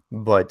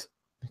 but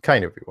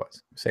kind of he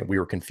was. Saying we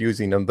were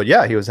confusing him. But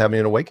yeah, he was having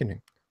an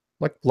awakening.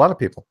 Like a lot of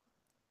people.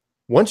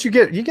 Once you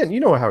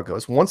know how it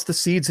goes. Once the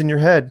seed's in your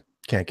head,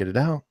 can't get it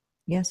out.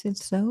 Yes,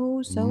 it's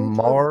so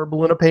marble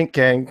true. In a paint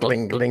can.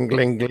 Gling, gling,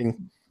 gling,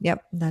 gling.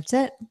 Yep, that's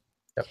it.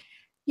 Yep.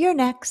 You're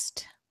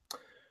next.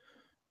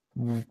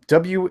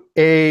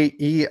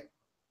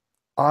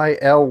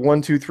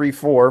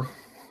 WAEIL1234.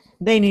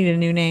 They need a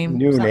new name.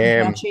 New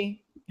name.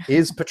 Catchy.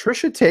 Is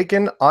Patricia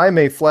taken? I'm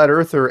a flat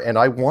earther and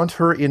I want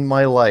her in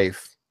my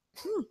life.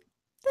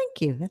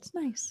 Thank you. That's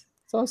nice.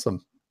 It's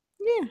awesome.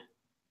 Yeah.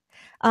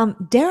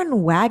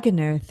 Darren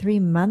Wagoner 3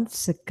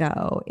 months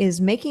ago is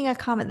making a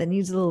comment that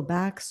needs a little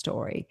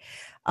backstory.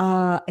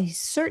 A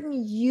certain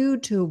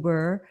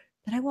YouTuber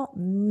that I won't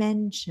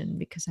mention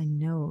because I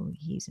know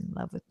he's in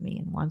love with me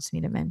and wants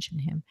me to mention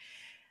him.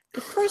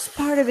 The first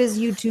part of his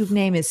YouTube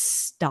name is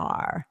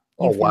Star.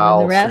 Oh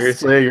wow!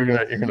 Seriously, you're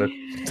gonna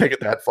take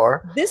it that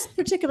far? This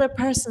particular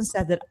person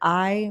said that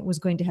I was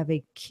going to have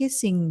a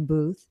kissing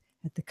booth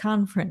at the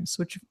conference,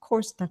 which of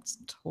course that's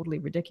totally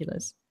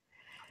ridiculous.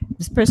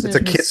 This person it's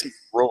a kissing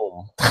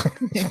room.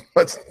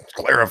 Let's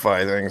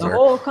clarify things. The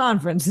whole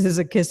conference is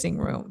a kissing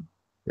room.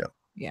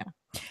 Yeah.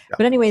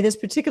 But anyway, this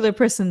particular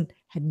person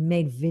had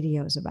made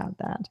videos about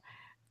that,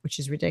 which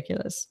is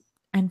ridiculous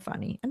and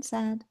funny and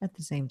sad at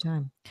the same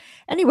time.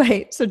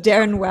 Anyway, so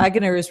Darren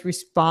Wagoner is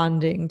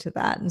responding to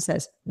that and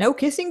says, "No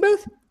kissing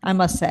booth? I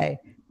must say,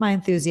 my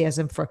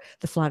enthusiasm for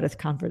the Flat Earth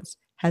Conference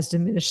has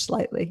diminished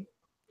slightly.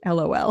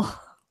 LOL."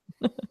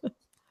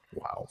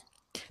 Wow.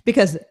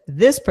 Because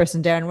this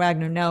person, Darren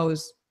Wagner,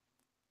 knows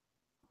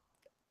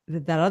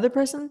that that other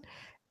person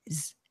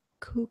is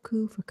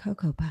cuckoo for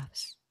Cocoa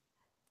Puffs.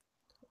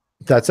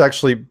 That's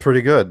actually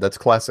pretty good. That's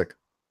classic.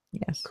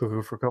 Yes.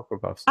 Cuckoo for Cocoa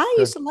Puffs. I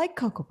used to like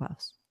Cocoa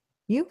Puffs.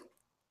 You?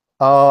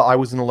 I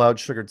wasn't allowed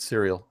sugared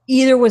cereal.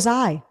 Either was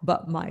I,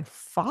 but my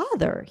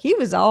father, he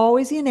was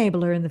always the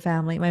enabler in the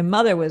family. My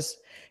mother was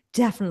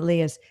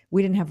definitely, as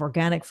we didn't have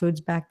organic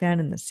foods back then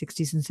in the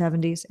 60s and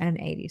 70s and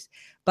 80s.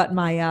 But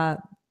my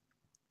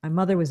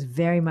mother was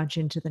very much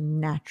into the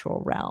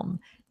natural realm.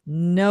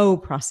 No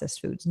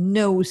processed foods,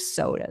 no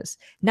sodas,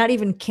 not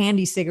even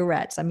candy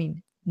cigarettes. I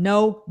mean,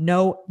 no,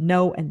 no,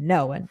 no, and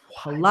no, and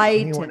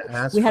polite. And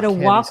we had to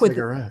walk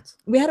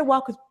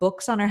with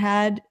books on our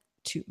head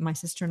to my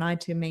sister and I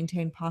to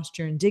maintain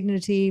posture and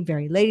dignity,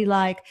 very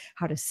ladylike,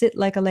 how to sit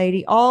like a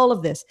lady, all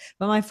of this.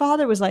 But my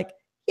father was like,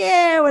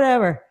 yeah,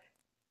 whatever.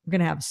 We're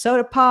going to have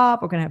soda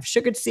pop. We're going to have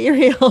sugared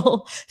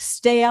cereal,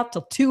 stay out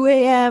till 2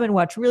 a.m. and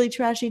watch really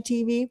trashy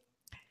TV.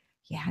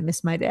 Yeah, I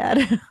miss my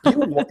dad.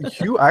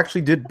 You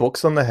actually did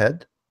books on the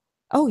head?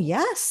 Oh,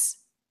 yes.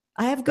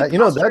 I have good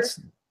that's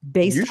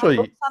based usually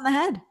on books on the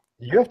head.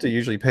 You have to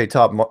usually pay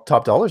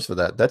top dollars for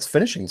that. That's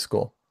finishing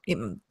school.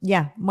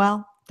 Yeah,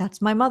 well,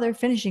 that's my mother,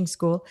 finishing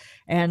school,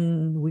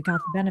 and we got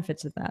the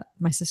benefits of that.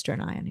 My sister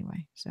and I,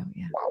 anyway. So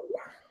yeah. Wow.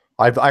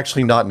 I've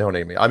actually not known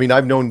Amy. I mean,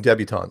 I've known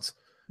debutantes,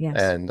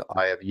 yes, and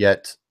I have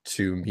yet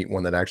to meet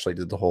one that actually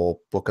did the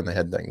whole book on the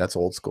head thing. That's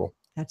old school.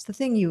 That's the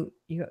thing.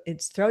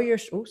 It's throw your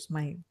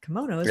my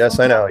kimono is yes,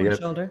 I know. Your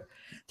shoulder.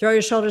 Throw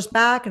your shoulders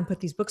back and put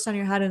these books on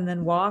your head and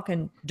then walk,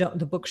 and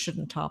the book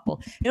shouldn't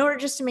topple in order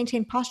just to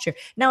maintain posture.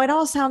 Now, it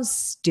all sounds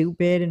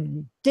stupid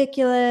and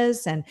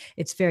ridiculous, and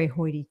it's very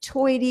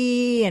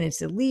hoity-toity and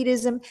it's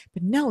elitism.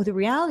 But no, the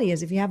reality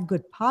is if you have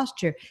good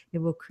posture, it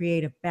will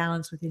create a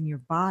balance within your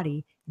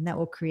body, and that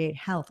will create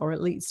health, or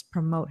at least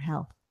promote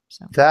health.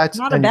 So that's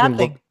not a bad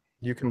thing.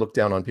 You can look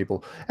down on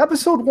people.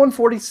 Episode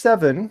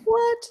 147.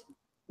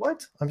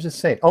 What? I'm just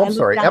saying. Oh, I'm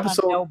sorry.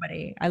 Episode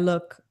nobody. I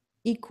look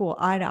equal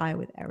eye to eye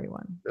with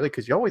everyone. Really?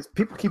 Because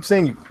people keep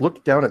saying you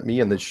look down at me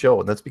in this show,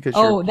 and that's because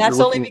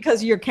that's only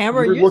because your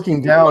camera. You're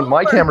looking down.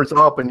 My camera's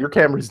up, and your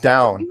camera's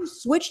down. You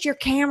switched your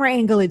camera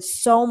angle.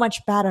 It's so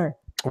much better.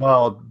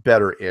 Well,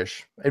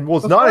 better-ish. It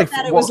was Before not.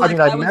 That, it was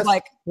I was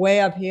like way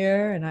up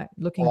here, and I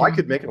looking. I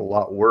could make it a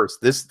lot worse.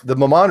 The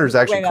monitor is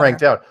actually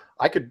cranked down.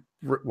 I could.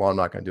 Well, I'm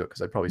not going to do it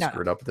because I'd probably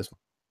screw it up with this one.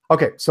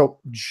 Okay, so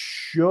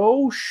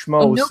Joe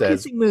Schmo no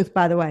says, kissing Muth,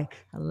 by the way,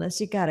 unless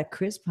you got a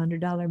crisp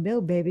 $100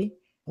 bill, baby.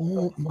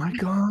 Oh my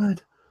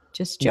God!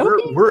 Just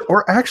joking.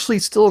 We're actually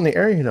still in the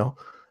area, you know.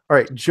 All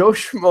right, Joe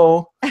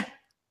Schmo.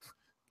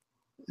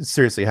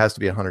 Seriously, it has to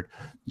be 100.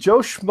 Joe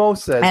Schmo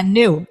says, and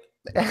new,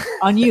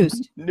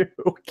 unused. New,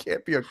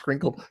 can't be a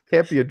crinkle,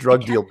 can't be a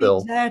drug deal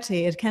bill.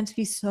 Dirty. It can't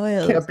be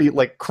soiled. Can't be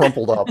like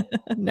crumpled up.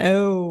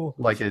 No,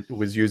 like it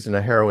was used in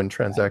a heroin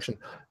transaction.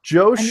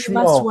 Joe Schmo. You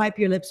must wipe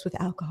your lips with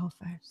alcohol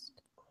first.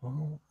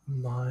 Oh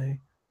my!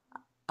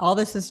 All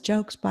this is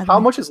jokes, by the way. How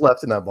much is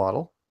left in that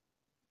bottle?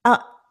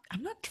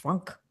 I'm not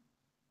drunk.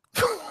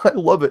 I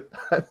love it.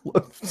 I'm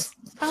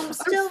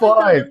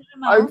fine.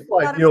 I'm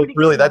fine. You know,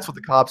 really, that's what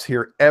the cops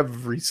hear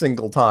every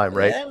single time,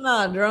 right? I'm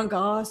not drunk,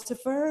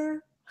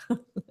 Ossifer.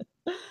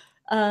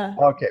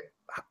 Okay.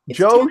 It's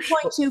Joe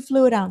 10.2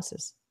 fluid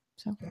ounces.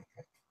 So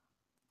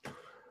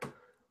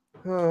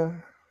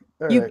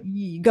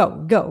you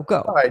go.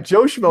 All right.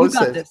 Joe Schmo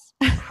says,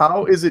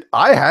 how is it?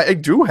 I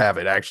do have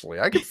it, actually.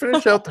 I could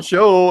finish out the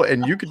show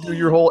and you could do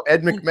your whole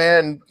Ed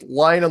McMahon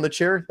lying on the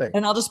chair thing.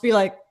 And I'll just be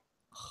like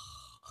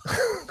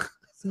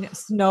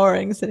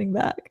snoring, sitting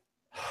back.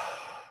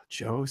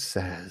 Joe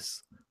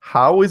says,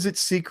 how is it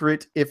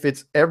secret if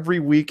it's every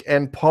week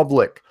and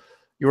public?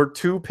 You're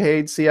two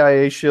paid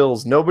CIA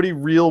shills. Nobody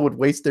real would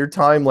waste their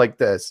time like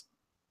this.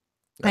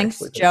 Thanks,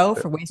 actually, Joe,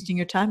 for wasting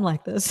your time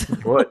like this.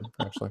 Would,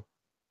 actually.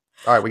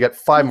 All right, we got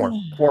 4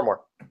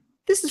 more.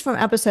 This is from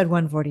episode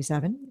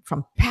 147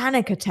 from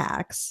Panic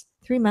Attacks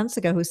 3 months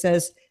ago, who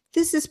says,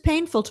 this is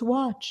painful to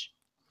watch.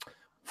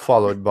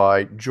 Followed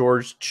by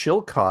George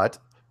Chilcott,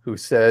 who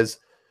says,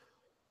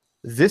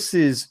 this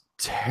is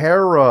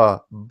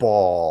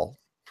Terra-Ball.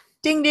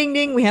 Ding, ding,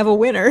 ding. We have a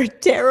winner.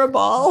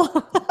 Terra-Ball.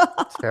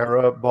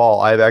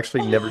 Terra-Ball. I've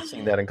actually never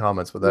seen that in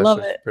comments, but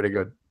that's pretty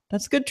good.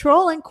 That's good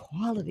trolling.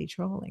 Quality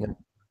trolling.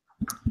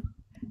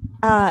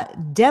 Yeah.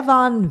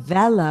 Devon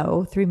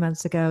Velo 3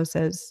 months ago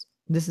says,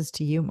 this is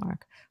to you,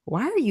 Mark.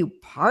 Why are you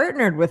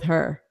partnered with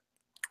her?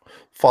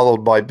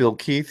 Followed by Bill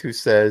Keith, who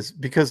says,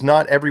 because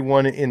not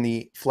everyone in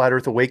the Flat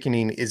Earth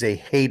Awakening is a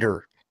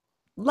hater.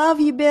 Love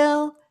you,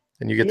 Bill.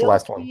 And you get the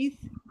last one. Keith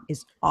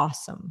is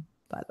awesome,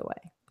 by the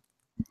way.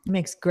 He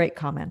makes great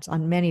comments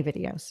on many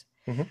videos.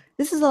 Mm-hmm.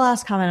 This is the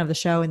last comment of the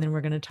show, and then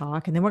we're going to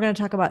talk. And then we're going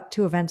to talk about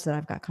 2 events that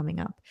I've got coming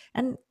up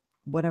and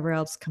whatever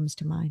else comes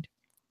to mind.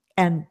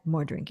 And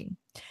more drinking.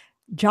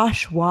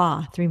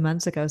 Joshua 3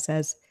 months ago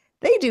says,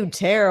 they do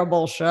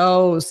terrible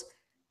shows.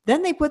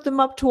 Then they put them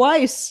up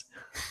twice.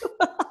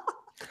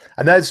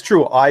 And that's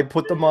true. I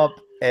put them up.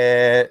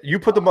 You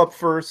put them up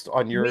first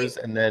on yours,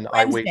 and then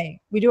Wednesday. I wait.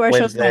 We do our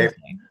shows Wednesday.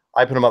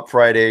 I put them up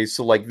Friday.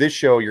 So like this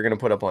show, you're going to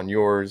put up on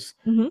yours.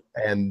 Mm-hmm.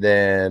 And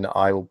then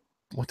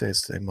what day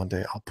is today?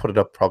 Monday. I'll put it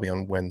up probably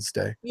on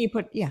Wednesday.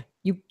 Before.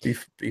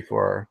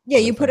 Yeah,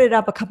 you put it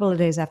up a couple of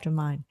days after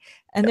mine.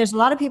 And there's a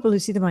lot of people who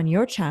see them on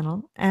your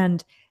channel,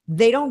 and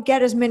they don't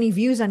get as many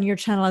views on your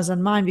channel as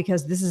on mine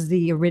because this is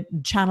the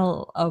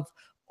channel of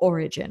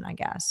origin, I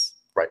guess.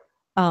 Right.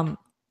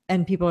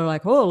 And people are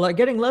like, oh, like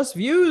getting less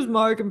views,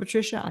 Mark and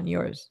Patricia, on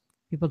yours.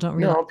 People don't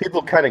realize. No,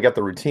 people kind of get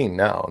the routine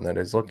now, and that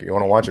is, look, you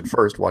want to watch it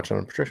first, watch it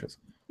on Patricia's.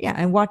 Yeah,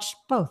 and watch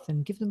both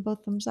and give them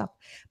both thumbs up.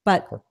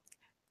 But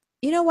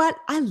you know what?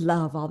 I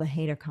love all the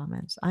hater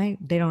comments.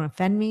 They don't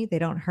offend me. They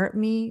don't hurt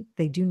me.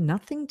 They do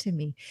nothing to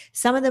me.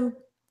 Some of them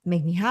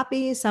make me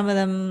happy. Some of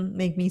them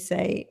make me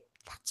say,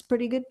 that's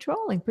pretty good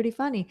trolling, pretty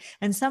funny.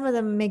 And some of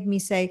them make me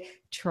say,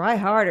 try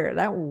harder.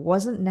 That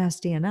wasn't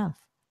nasty enough.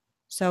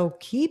 So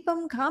keep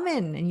them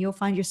coming, and you'll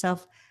find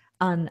yourself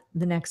on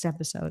the next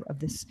episode of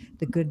this,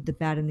 The Good, the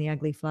Bad, and the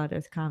Ugly Flat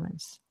Earth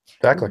Comments.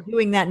 Exactly. We're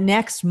doing that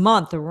next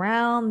month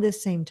around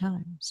this same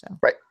time. So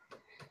right.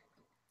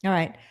 All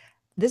right.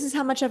 This is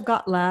how much I've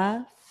got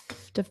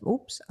left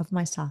of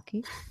my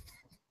sake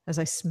as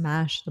I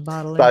smash the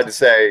bottle. Glad to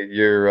say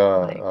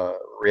your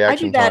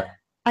reaction time.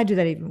 I do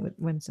that even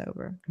when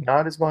sober.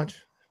 Not as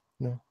much.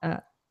 No.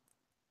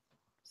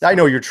 I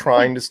know you're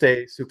trying to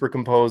stay super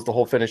composed. The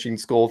whole finishing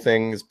school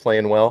thing is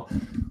playing well,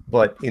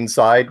 but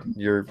inside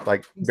you're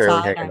like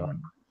barely hanging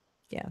on.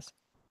 Yes.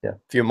 Yeah. A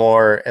few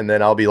more, and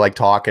then I'll be like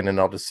talking, and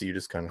I'll just see you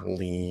just kind of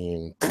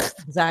lean.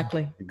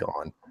 Exactly.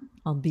 Gone.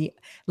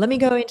 Let me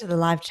go into the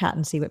live chat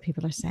and see what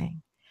people are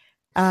saying.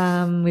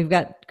 We've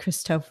got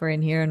Christopher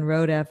in here in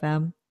Road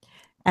FM,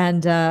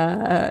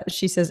 and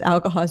she says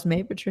alcohol has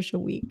made Patricia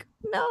weak.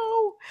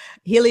 No.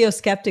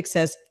 Helioskeptic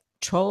says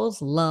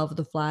trolls love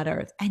the flat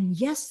earth. And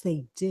yes,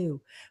 they do.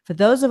 For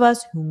those of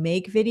us who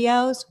make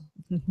videos,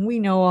 we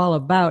know all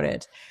about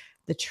it.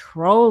 The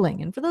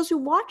trolling. And for those who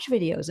watch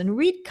videos and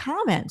read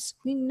comments,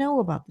 we know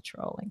about the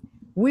trolling.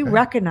 We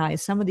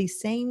recognize some of these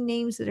same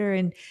names that are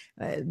in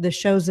the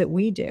shows that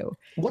we do.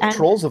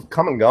 Trolls have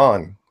come and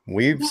gone.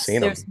 We've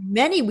seen them.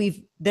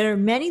 There are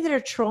many that are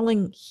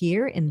trolling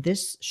here in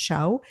this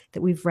show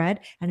that we've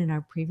read, and in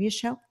our previous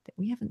show that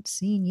we haven't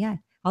seen yet.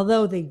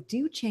 Although they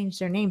do change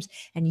their names.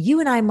 And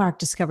you and I, Mark,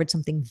 discovered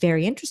something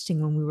very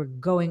interesting when we were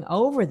going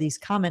over these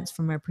comments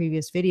from our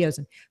previous videos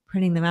and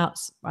printing them out.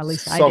 At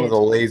least I did. Some of the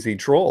lazy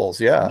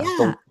trolls, yeah.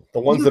 The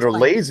ones that are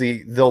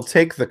lazy, they'll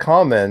take the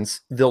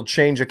comments, they'll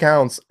change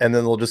accounts, and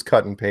then they'll just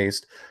cut and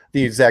paste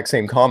the exact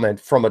same comment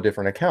from a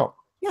different account.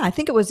 Yeah, I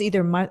think it was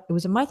either it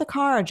was a Martha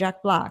Carr or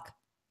Jack Black,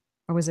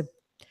 or was it?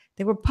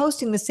 They were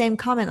posting the same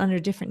comment under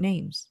different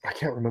names. I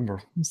can't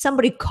remember. And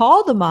somebody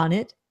called them on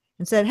it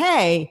and said,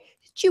 "Hey,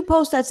 did you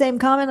post that same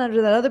comment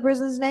under that other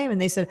person's name?" And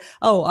they said,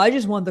 "Oh, I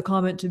just want the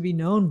comment to be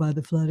known by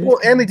the flat earth." Well,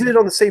 and they did it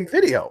on the same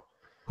video.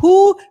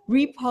 Who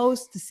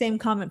reposts the same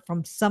comment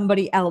from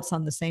somebody else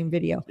on the same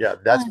video? Yeah,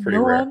 that's pretty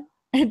rare.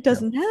 It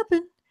doesn't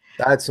happen.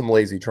 That's some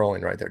lazy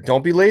trolling right there.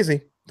 Don't be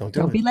lazy.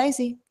 Don't be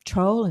lazy.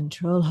 Troll and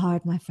troll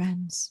hard, my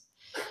friends.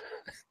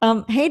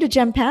 Hey to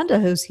Gem Panda,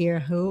 who's here,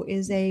 who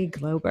is a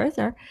globe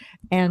earther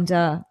and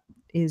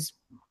is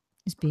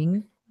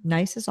being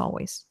nice as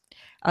always.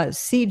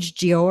 Siege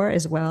Gior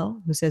as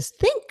well, who says,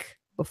 think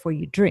before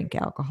you drink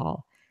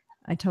alcohol.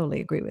 I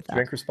totally agree with that.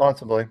 Drink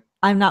responsibly.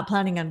 I'm not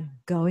planning on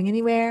going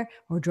anywhere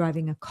or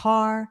driving a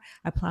car.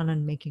 I plan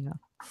on making a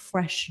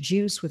fresh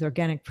juice with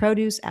organic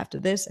produce after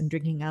this and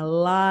drinking a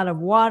lot of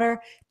water,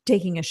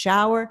 taking a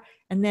shower,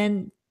 and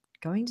then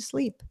going to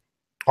sleep.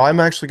 I'm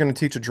actually going to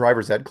teach a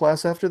driver's ed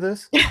class after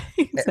this,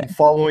 exactly. And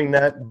following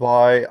that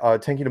by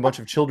taking a bunch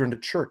of children to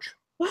church.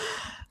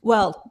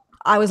 Well,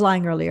 I was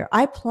lying earlier.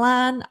 I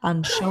plan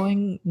on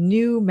showing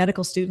new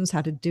medical students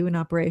how to do an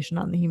operation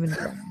on the human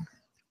brain.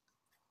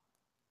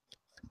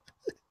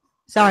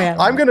 Sorry,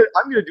 I'm gonna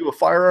do a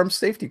firearms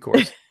safety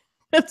course.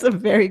 That's a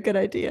very good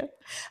idea.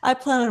 I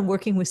plan on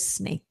working with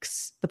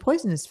snakes. The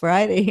Poisonous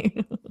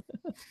Friday.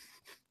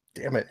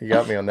 Damn it, you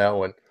got me on that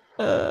one.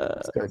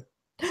 That's good.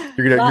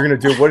 You're gonna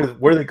do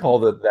what do they call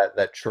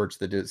that church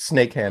that do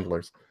snake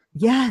handlers?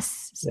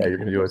 Yes. Yeah, you're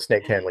gonna do a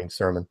snake handling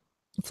sermon.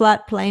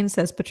 Flat Plane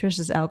says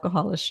Patricia's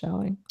alcohol is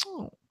showing.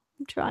 Oh,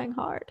 I'm trying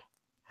hard.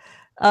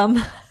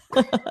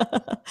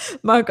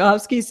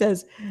 Markovsky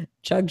says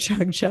chug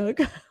chug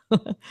chug.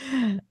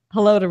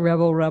 Hello to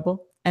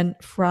Rebel. And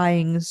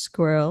Frying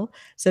Squirrel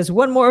says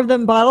one more of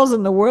them bottles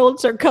and the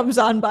Wurlitzer comes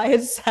on by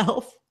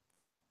itself.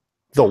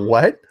 The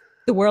what?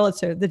 The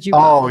Wurlitzer that you.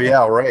 Oh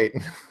yeah, right.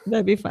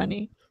 That'd be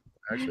funny.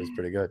 Actually, it's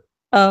pretty good.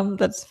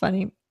 That's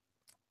funny.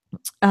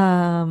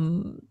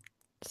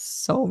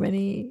 So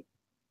many.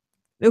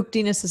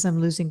 Ukdina says I'm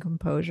losing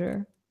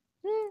composure.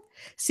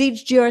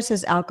 Siege Gior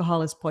says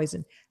alcohol is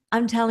poison.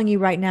 I'm telling you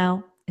right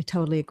now, I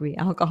totally agree.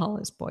 Alcohol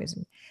is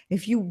poison.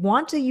 If you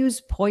want to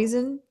use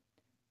poison,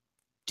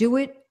 do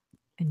it,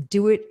 and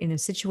do it in a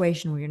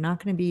situation where you're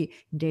not going to be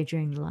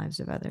endangering the lives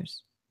of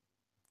others.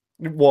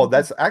 Well,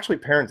 that's actually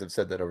parents have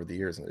said that over the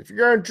years. If you're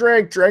going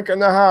to drink in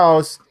the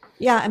house.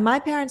 Yeah, and my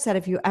parents said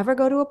if you ever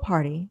go to a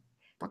party,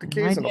 put the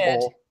keys in the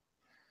hole.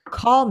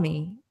 Call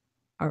me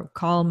or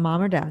call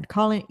mom or dad,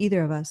 call in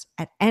either of us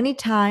at any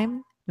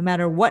time, no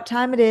matter what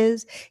time it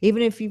is,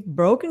 even if you've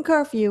broken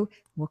curfew,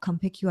 we'll come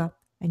pick you up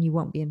and you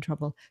won't be in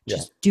trouble.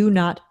 Just do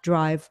not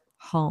drive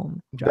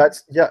home.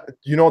 That's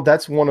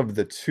that's one of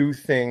the two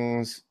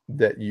things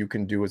that you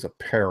can do as a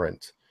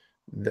parent.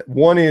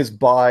 One is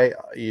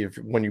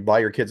when you buy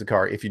your kids a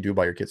car, if you do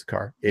buy your kids a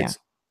car,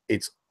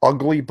 it's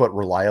ugly but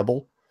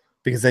reliable,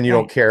 because then you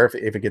don't care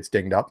if it gets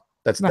dinged up.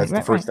 That's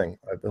the first thing.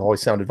 I've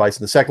always sound advice.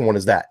 And the second one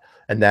is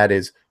and that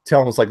is tell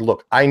them, it's like,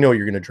 look, I know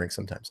you're going to drink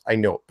sometimes. I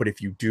know, but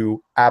if you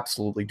do,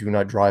 absolutely do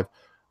not drive.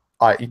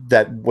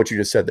 What you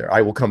just said there,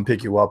 I will come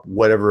pick you up,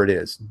 whatever it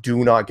is.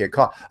 Do not get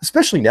caught,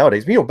 especially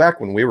nowadays.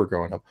 Back when we were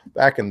growing up,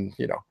 back in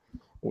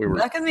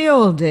the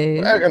old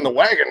days, back in the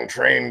wagon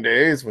train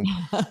days when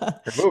you're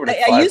moving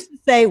I used to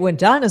say when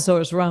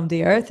dinosaurs roamed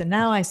the earth, and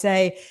now I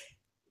say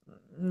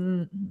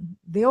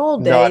the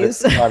old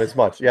days. Not as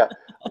much. Yeah.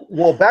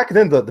 Well, back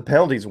then the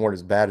penalties weren't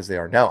as bad as they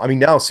are now. I mean,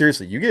 now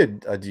seriously, you get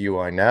a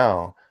DUI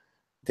now.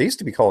 They used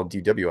to be called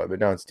DWI, but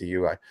now it's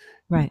DUI.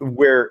 Right.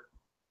 Where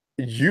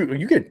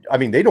you get, I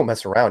mean, they don't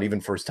mess around even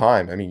first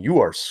time. I mean, you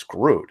are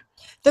screwed.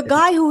 The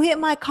guy who hit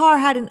my car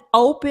had an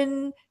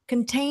open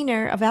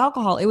container of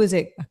alcohol. It was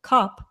a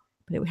cup,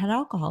 but it had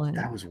alcohol in it.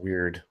 That was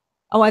weird.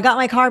 Oh, I got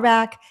my car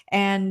back,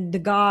 and the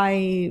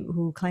guy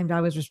who claimed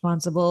I was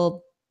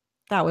responsible,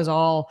 that was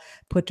all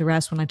put to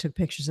rest when I took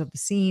pictures of the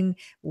scene.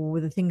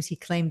 The things he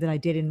claimed that I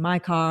did in my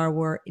car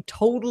were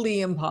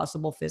totally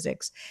impossible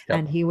physics. Yep.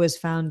 And he was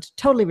found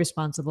totally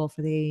responsible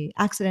for the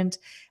accident.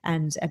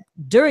 And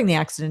during the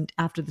accident,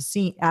 after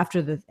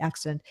the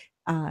accident,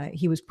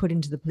 he was put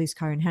into the police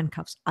car in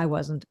handcuffs. I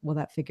wasn't. Well,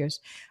 that figures.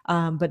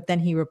 But then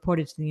he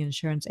reported to the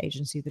insurance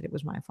agency that it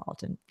was my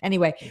fault. And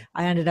anyway,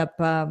 I ended up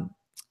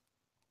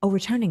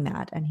overturning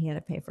that, and he had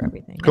to pay for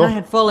everything. Cool. And I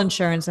had full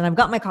insurance, and I've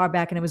got my car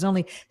back, and it was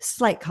only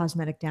slight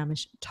cosmetic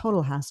damage,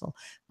 total hassle.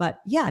 But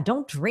yeah,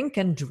 don't drink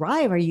and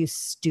drive. Are you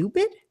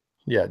stupid?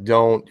 Yeah,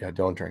 don't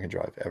drink and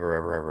drive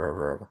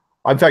ever.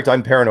 In fact,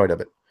 I'm paranoid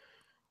of it.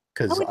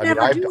 Because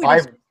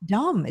it's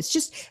dumb. It's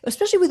just,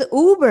 especially with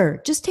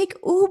Uber, just take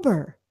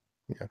Uber.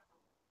 Yeah.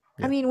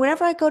 I mean,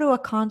 whenever I go to a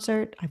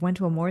concert, I went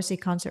to a Morrissey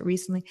concert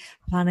recently,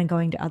 plan on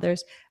going to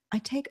others, I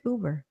take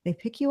Uber. They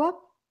pick you up,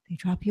 they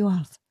drop you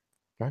off.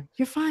 Right.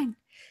 You're fine.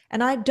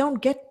 And I don't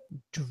get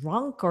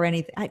drunk or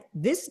anything.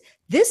 This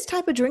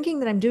type of drinking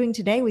that I'm doing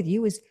today with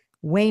you is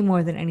way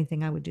more than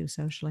anything I would do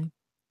socially.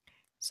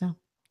 So,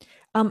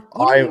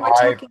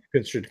 I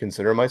should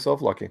consider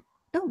myself lucky.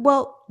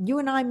 Well, you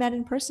and I met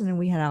in person, and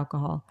we had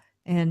alcohol,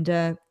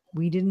 and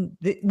we drank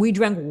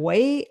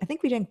I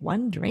think we drank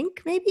one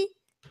drink, maybe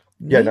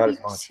not as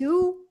much.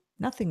 Two,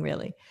 nothing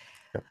really.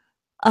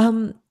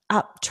 Yep.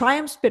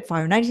 Triumph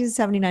Spitfire,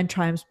 1979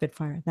 Triumph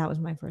Spitfire. That was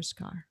my first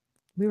car.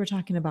 We were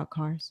talking about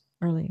cars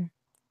earlier.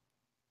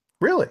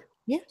 Really?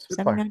 Yeah.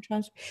 79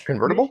 Triumph.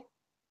 Convertible?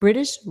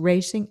 British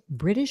racing.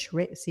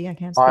 See, I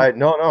can't speak.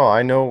 No,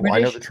 I know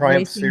the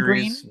Triumph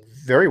series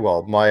very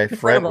well. My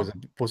friend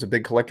was a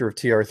big collector of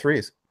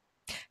TR3s.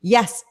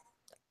 Yes.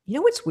 You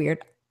know what's weird?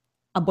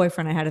 A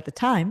boyfriend I had at the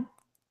time,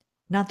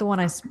 not the one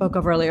I spoke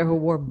of earlier who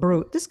wore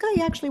Brute. This guy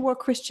actually wore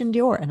Christian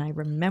Dior, and I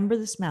remember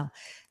the smell.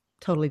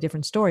 Totally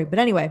different story. But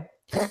anyway,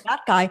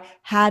 that guy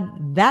had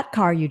that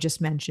car you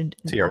just mentioned.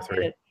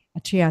 TR3. A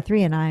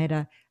TR3, and I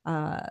had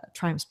a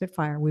Triumph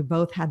Spitfire. We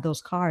both had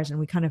those cars, and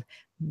we kind of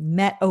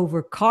met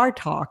over car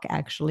talk,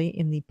 actually,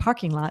 in the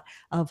parking lot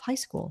of high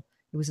school.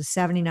 It was a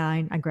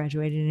 79. I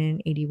graduated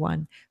in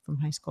 81 from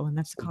high school, and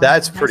that's the car.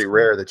 That's pretty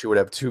rare that you would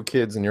have two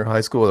kids in your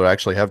high school that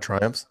actually have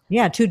Triumphs.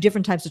 Yeah, two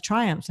different types of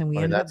Triumphs, and we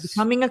ended up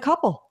becoming a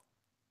couple.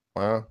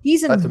 Wow.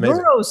 He's a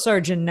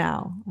neurosurgeon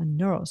now, a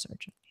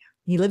neurosurgeon. Yeah.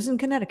 He lives in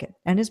Connecticut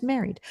and is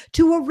married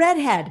to a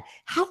redhead.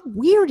 How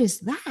weird is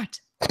that?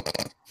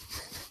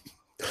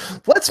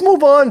 Let's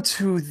move on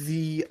to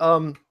the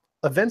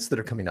events that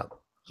are coming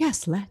up.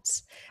 Yes,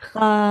 let's.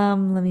 Let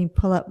me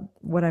pull up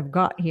what I've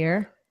got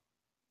here.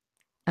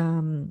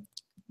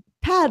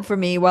 Pad for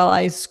me while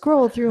I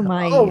scroll through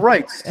my. Oh,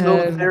 right.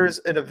 So there's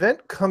an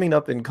event coming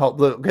up in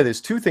Colorado. Okay,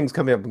 there's two things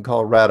coming up in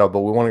Colorado, but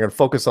we want to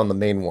focus on the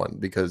main one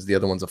because the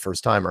other one's a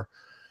first timer.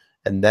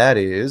 And that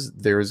is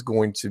there's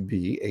going to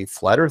be a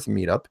Flat Earth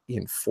meetup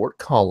in Fort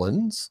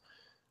Collins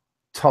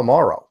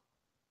tomorrow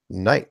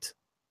night.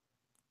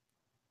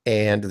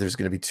 And there's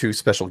going to be two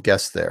special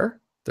guests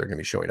there. They're going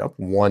to be showing up.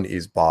 One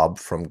is Bob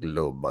from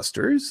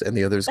Globebusters, and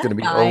the other is going to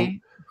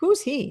be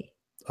Who's he?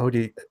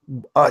 OD.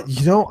 I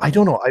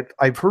don't know.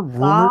 I've heard rumors.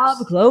 Bob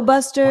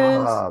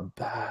Globebusters.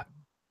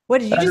 What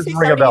did you just say?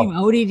 Something named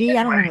ODD?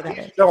 I don't know what that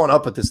is. Showing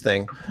up at this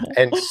thing,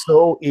 and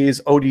so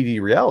is ODD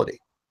Reality.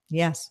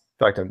 Yes.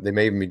 In fact, they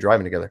may even be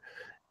driving together,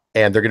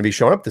 and they're going to be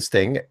showing up this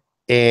thing.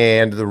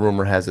 And the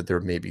rumor has it there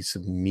may be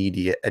some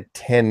media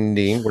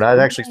attending. We're not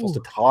actually supposed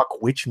to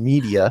talk which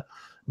media,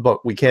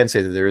 but we can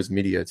say that there is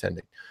media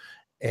attending.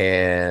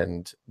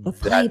 And the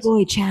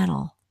Playboy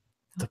channel.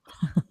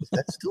 Is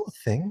that still a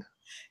thing?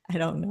 I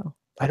don't know.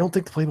 I don't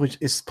think the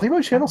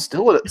Playboy channel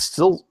still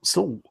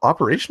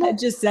operational? I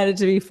just said it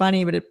to be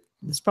funny, but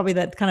it's probably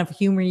that kind of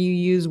humor you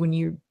use when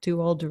you're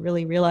too old to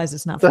really realize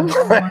it's not funny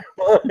anymore.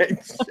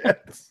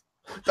 Yes.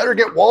 Better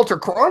get Walter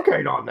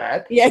Cronkite on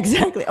that. Yeah,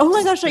 exactly. Oh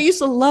my gosh, I used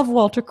to love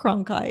Walter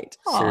Cronkite.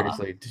 Aw.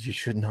 Seriously, you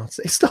should not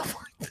say stuff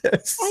like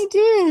this. I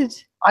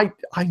did. I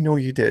know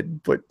you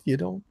did, but you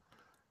don't.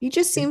 He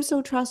just seemed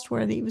so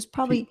trustworthy. He was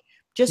probably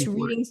just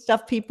people reading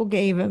stuff people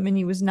gave him, and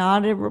he was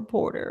not a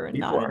reporter and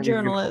People not a aren't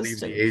even gonna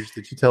journalist. believe the age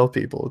that you tell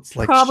people. It's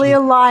like Probably a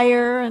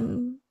liar,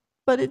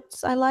 but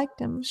I liked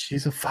him.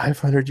 she's a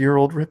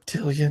 500-year-old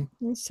reptilian.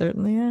 I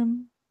certainly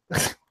am.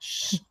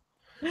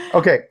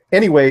 Okay.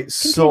 Anyway,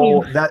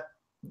 so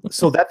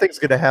Continue. that thing's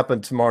gonna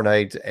happen tomorrow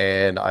night,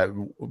 and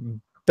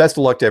best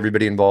of luck to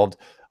everybody involved.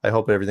 I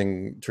hope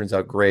everything turns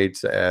out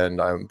great,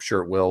 and I'm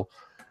sure it will.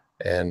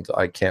 And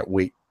I can't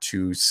wait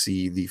to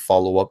see the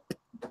follow-up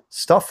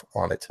stuff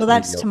on it. So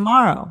that's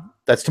tomorrow.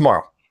 That's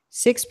tomorrow.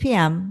 6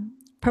 p.m.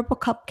 Purple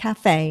Cup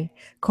Cafe,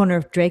 corner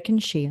of Drake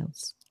and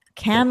Shields.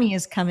 Cammie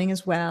is coming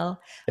as well.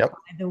 Yep.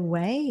 By the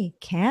way,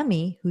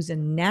 Cammie, who's a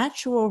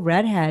natural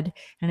redhead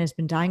and has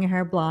been dyeing her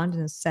hair blonde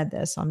and has said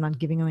this, so I'm not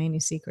giving away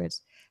any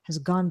secrets, has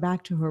gone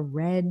back to her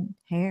red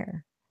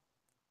hair.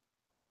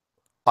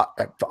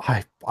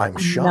 I'm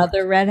shocked.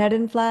 Another redhead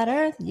in Flat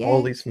Earth. Yay.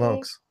 Holy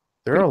smokes.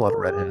 There are a lot of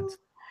redheads.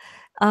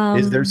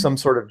 Is there some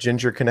sort of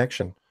ginger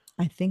connection?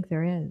 I think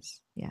there is.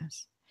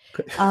 Yes.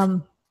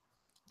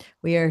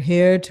 We are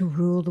here to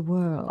rule the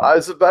world. I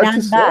was about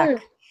to say.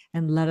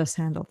 And let us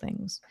handle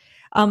things.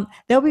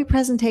 There'll be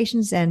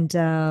presentations and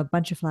a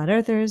bunch of flat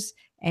earthers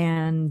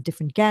and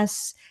different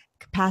guests.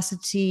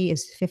 Capacity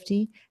is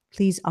 50.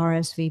 Please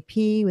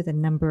RSVP with a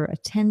number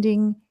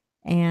attending.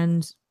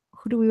 And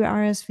who do we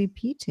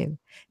RSVP to?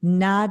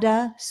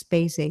 NADA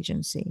Space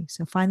Agency.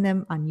 So find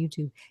them on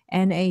YouTube.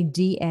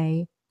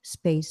 NADA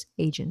Space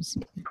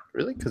Agency.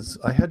 Really? Because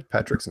I had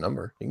Patrick's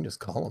number. You can just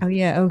call him. Oh,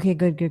 yeah. Okay,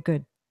 good. Put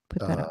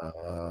that up.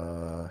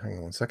 Hang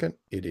on one second.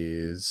 It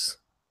is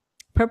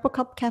Purple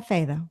Cup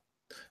Cafe, though.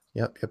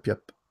 Yep.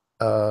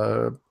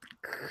 And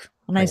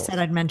I said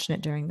I'd mention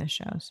it during the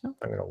show. So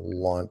I'm going to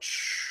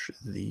launch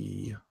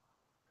the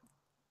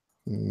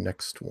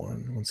next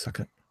one. 1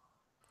 second.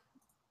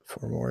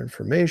 For more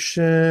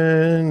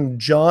information,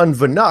 John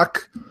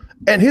Vanuck,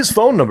 and his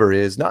phone number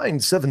is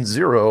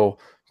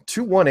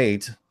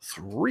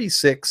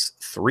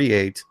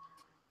 970-218-3638.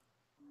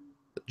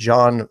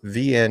 John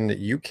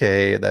VN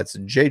UK, that's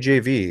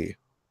JJV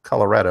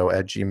Colorado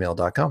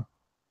 @gmail.com.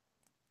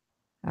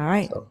 All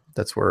right. So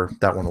that's where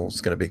that one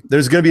was going to be.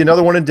 There's going to be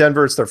another one in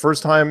Denver. It's their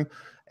first time,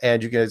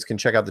 and you guys can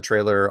check out the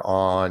trailer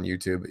on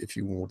YouTube if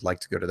you would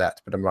like to go to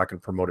that. But I'm not going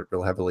to promote it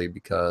real heavily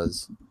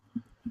because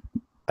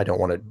I don't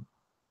want to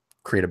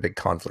create a big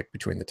conflict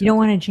between the two. You don't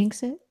want to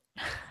jinx it?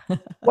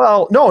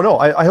 Well, no.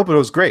 I hope it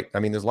was great. I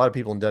mean, there's a lot of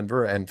people in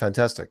Denver, and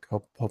fantastic.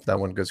 Hope that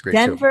one goes great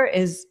Denver too.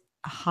 is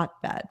a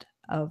hotbed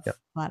of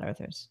flat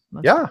earthers.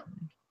 Yeah.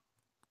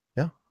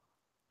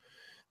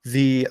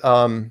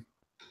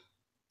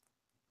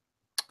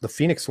 The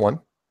Phoenix one.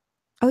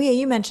 Oh yeah,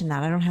 you mentioned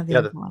that. I don't have the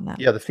info on that.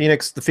 Yeah, the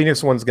Phoenix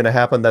one's going to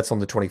happen. That's on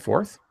the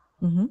 24th.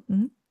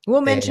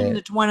 We'll mention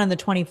the one on the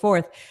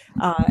 24th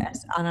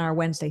on our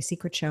Wednesday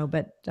secret show.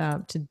 But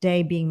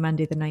today being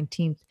Monday the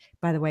 19th,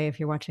 by the way, if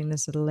you're watching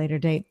this at a later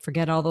date,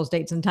 forget all those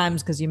dates and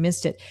times because you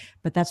missed it.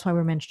 But that's why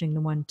we're mentioning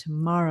the one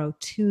tomorrow,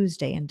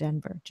 Tuesday in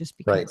Denver, just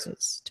because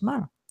it's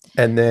tomorrow.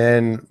 And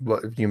then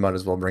you might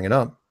as well bring it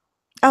up.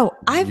 Oh,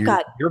 I've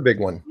got your big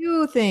one.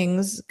 Few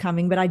things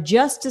coming, but I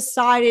just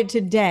decided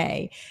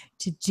today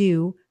to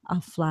do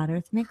a flat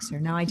earth mixer.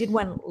 Now, I did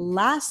one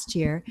last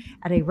year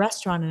at a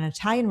restaurant, an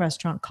Italian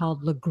restaurant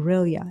called La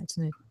Griglia. It's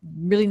in a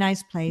really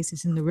nice place.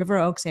 It's in the River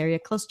Oaks area,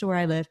 close to where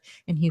I live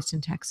in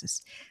Houston,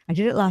 Texas. I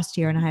did it last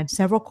year, and I had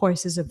several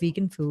courses of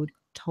vegan food,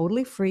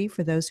 totally free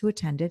for those who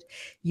attended.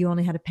 You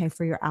only had to pay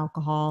for your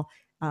alcohol.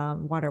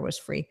 Water was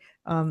free,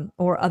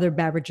 or other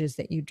beverages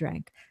that you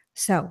drank.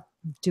 So,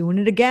 doing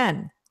it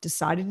again.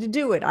 Decided to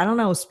do it. I don't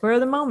know, spur of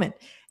the moment.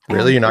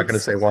 Really? You're not going to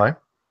say why?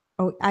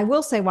 Oh, I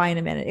will say why in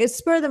a minute. It's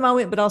spur of the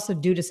moment, but also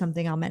due to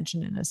something I'll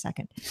mention in a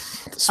second.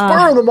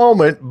 Spur of the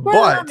moment,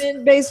 but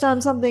based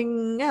on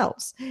something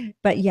else.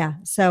 But yeah,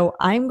 so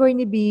I'm going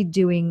to be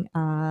doing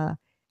an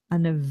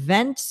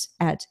event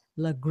at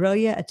La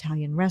Griglia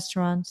Italian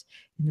Restaurant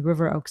in the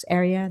River Oaks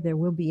area. There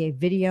will be a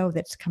video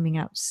that's coming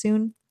out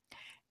soon.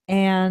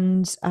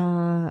 And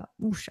I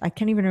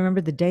can't even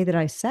remember the day that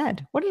I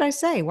said. What did I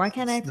say? Why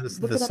can't I?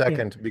 The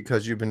second,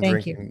 because you've been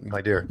drinking,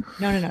 my dear.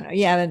 No.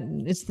 Yeah,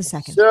 it's the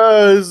second.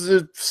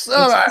 It's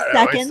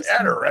second.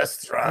 At a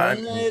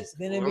restaurant. It's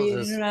going to be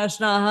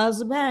International House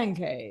of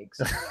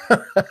Pancakes.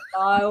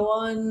 Buy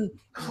one.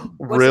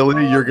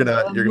 Really? You're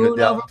gonna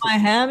over my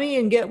hammy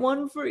and get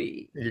one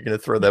free. You're gonna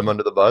throw them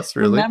under the bus?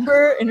 Really?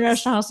 Remember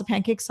International House of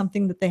Pancakes?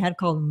 Something that they had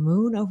called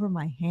Moon Over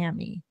My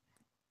Hammy.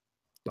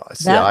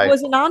 That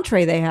was an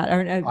entree they had.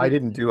 I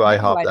didn't do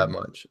IHOP that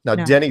much. Now,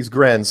 no. Denny's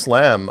Grand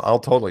Slam, I'll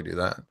totally do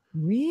that.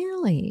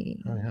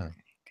 Really? Oh, yeah.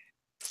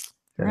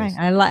 All right.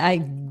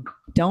 I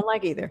don't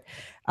like either.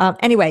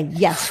 Anyway,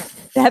 yes,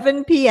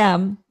 7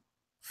 p.m.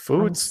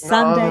 Food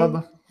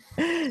Sunday.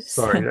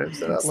 Sorry, did I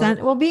say that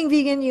loud? Well, being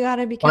vegan, you got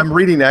to be careful. I'm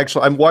reading,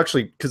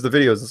 actually, because the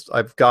videos,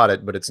 I've got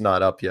it, but it's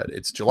not up yet.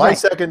 It's July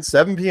 2nd,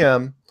 7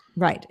 p.m.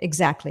 Right,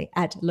 exactly.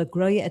 At La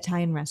Grolla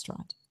Italian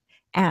Restaurant.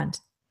 And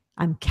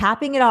I'm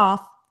capping it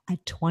off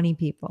at 20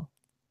 people.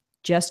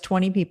 Just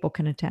 20 people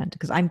can attend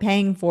because I'm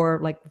paying for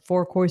like a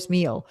 4-course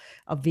meal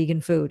of vegan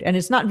food. And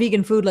it's not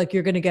vegan food like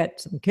you're going to get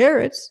some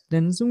carrots,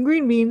 then some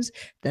green beans,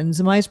 then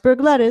some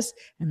iceberg lettuce,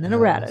 and then a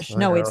radish.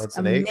 No, it's It's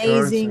an 8-course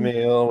amazing,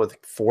 meal with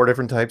 4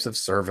 different types of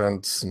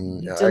servants,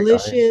 and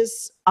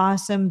delicious,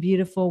 awesome,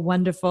 beautiful,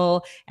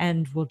 wonderful.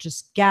 And we'll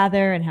just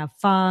gather and have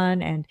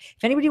fun. And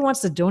if anybody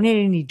wants to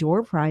donate any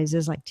door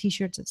prizes like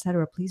t-shirts,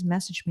 etc., please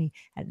message me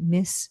at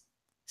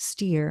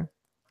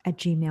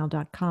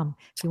misssteer@gmail.com.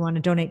 If you want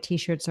to donate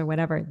t-shirts or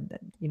whatever,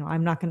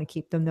 I'm not going to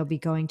keep them. They'll be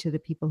going to the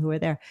people who are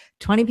there.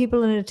 20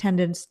 people in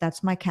attendance.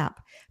 That's my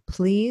cap.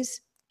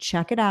 Please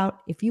check it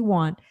out if you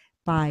want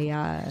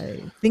by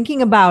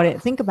thinking about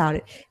it. Think about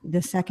it. The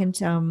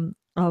 2nd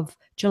of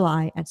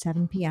July at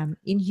 7 p.m.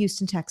 in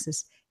Houston,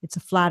 Texas. It's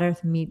a flat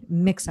earth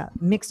mix-up.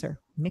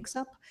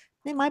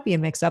 It might be a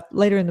mix-up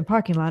later in the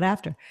parking lot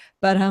after.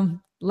 But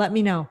let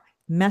me know.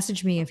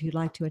 Message me if you'd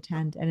like to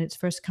attend, and it's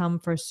first come,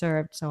 first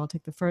served. So I'll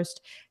take the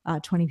first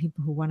 20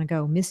 people who want to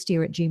go.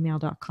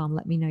 misssteer@gmail.com.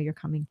 Let me know you're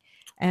coming.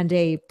 And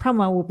a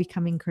promo will be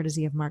coming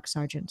courtesy of Mark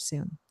Sargent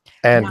soon.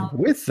 And now,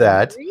 with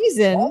that,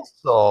 reason,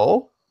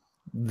 also,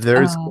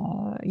 there's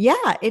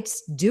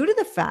it's due to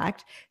the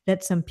fact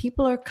that some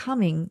people are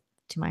coming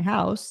to my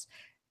house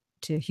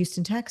to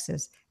Houston,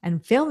 Texas,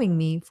 and filming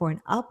me for an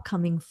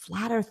upcoming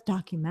Flat Earth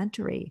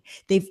documentary.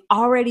 They've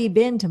already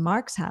been to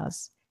Mark's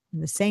house,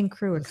 and the same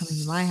crew are coming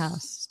to my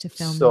house to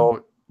film.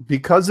 So,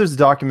 because there's a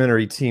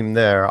documentary team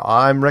there,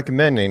 I'm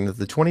recommending that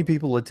the 20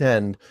 people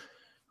attend.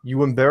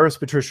 You embarrass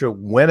Patricia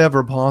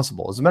whenever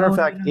possible. As a matter of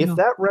fact, if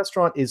that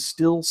restaurant is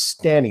still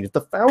standing, if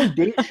the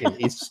foundation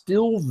is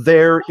still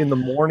there in the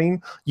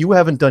morning, you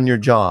haven't done your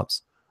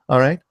jobs. All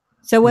right.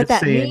 So what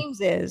that means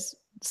is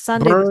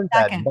Sunday burn the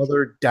 2nd. That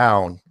mother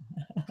down.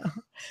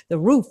 The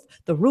roof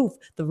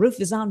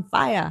is on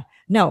fire.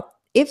 No,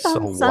 if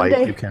on Sunday,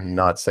 white, you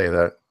cannot say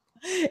that.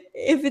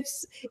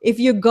 If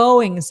you're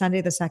going Sunday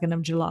the 2nd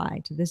of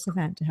July to this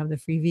event to have the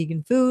free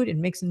vegan food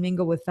and mix and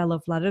mingle with fellow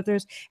flat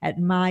earthers at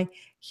my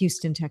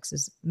Houston,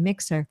 Texas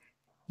mixer,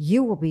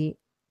 you will be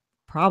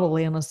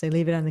probably, unless they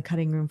leave it on the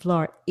cutting room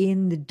floor,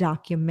 in the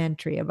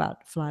documentary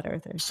about flat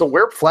earthers. So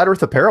wear Flat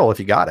Earth apparel if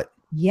you got it.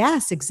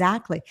 Yes,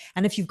 exactly.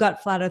 And if you've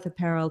got Flat Earth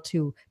apparel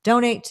to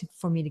donate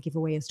for me to give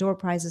away as door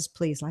prizes,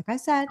 please, like I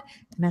said,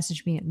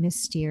 message me at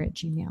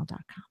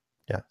misssteer@gmail.com.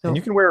 Yeah. So, and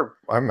you can wear,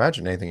 I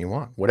imagine, anything you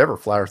want, whatever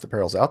Flat Earth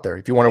apparel's out there.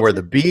 If you want to wear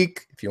the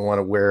beak, if you want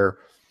to wear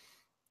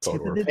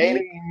photo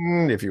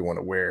painting, if you want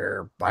to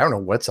wear, I don't know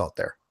what's out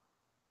there.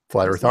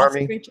 Flat Earth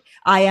Army.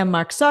 I am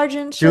Mark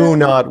Sargent. Do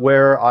not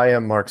wear I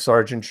am Mark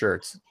Sargent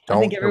shirts. I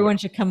think everyone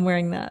should come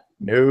wearing that.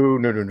 No.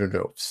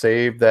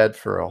 Save that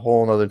for a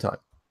whole nother time.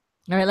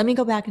 All right. Let me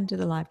go back into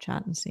the live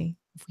chat and see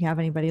if we have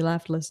anybody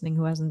left listening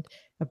who hasn't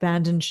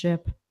abandoned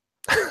ship.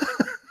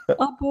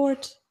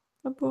 Abort.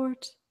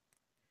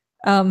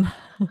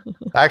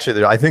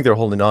 Actually, I think they're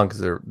holding on because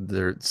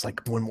they're it's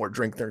like one more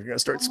drink, they're gonna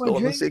start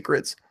spilling the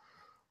secrets.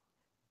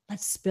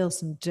 Let's spill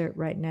some dirt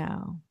right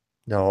now.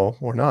 No,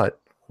 we're not.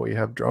 We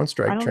have drone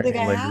strike. I don't think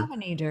I have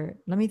any dirt.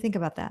 Let me think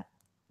about that.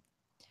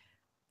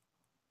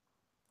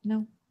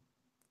 No.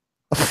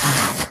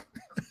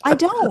 I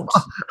don't.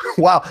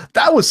 Wow,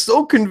 that was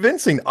so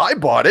convincing. I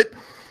bought it.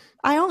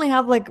 I only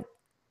have like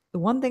the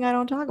one thing I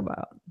don't talk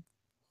about.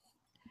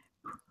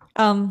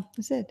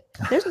 That's it.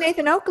 There's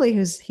Nathan Oakley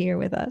who's here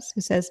with us,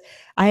 who says,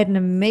 I had an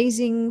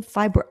amazing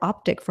fiber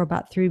optic for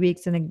about 3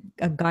 weeks and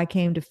a guy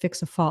came to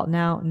fix a fault.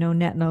 Now, no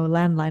net, no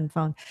landline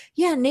phone.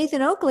 Yeah,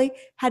 Nathan Oakley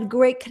had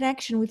great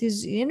connection with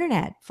his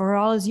internet for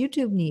all his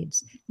YouTube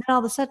needs. Then all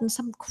of a sudden,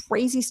 some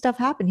crazy stuff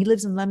happened. He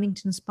lives in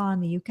Leamington Spa in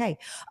the UK.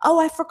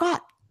 Oh, I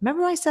forgot.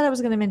 Remember I said I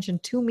was going to mention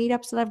 2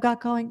 meetups that I've got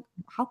going?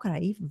 How could I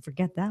even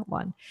forget that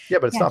one? Yeah,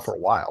 but it's not for a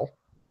while.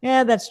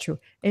 Yeah, that's true.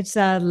 It's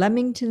a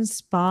Leamington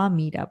Spa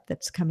meetup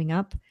that's coming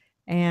up.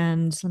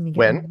 And let me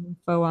get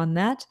info on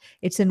that.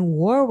 It's in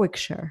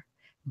Warwickshire,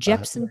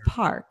 Jepson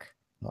Park,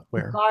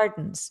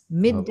 Gardens,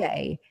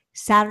 midday,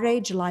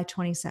 Saturday, July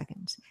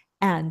 22nd.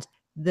 And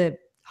the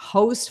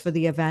host for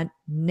the event,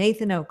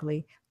 Nathan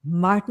Oakley,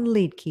 Martin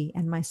Leedke,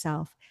 and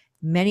myself.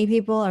 Many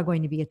people are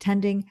going to be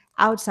attending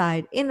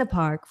outside in the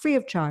park, free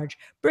of charge.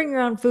 Bring your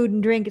own food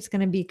and drink. It's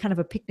going to be kind of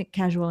a picnic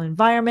casual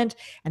environment.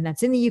 And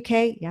that's in the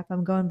UK. Yep,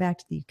 I'm going back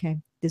to the UK.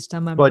 This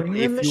time I'm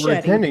bringing a machete. But if you were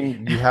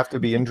attending, you have to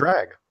be in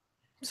drag.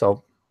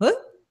 So what?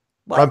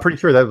 I'm pretty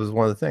sure that was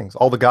one of the things.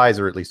 All the guys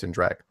are at least in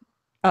drag.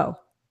 Oh.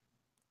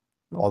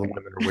 All the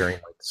women are wearing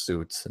like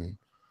suits. And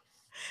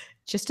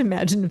just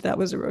imagine if that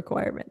was a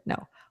requirement.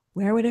 No.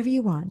 Wear whatever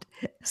you want.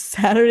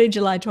 Saturday,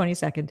 July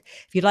 22nd.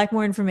 If you'd like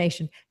more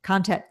information,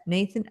 contact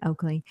Nathan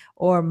Oakley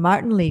or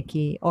Martin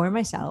Leakey or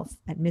myself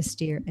at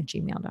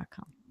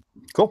misssteer@gmail.com.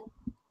 Cool.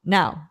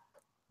 Now,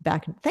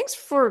 back. Thanks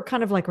for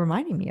kind of like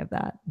reminding me of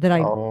that. There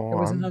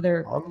was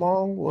another. I'm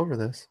all over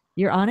this.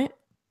 You're on it?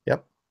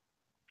 Yep.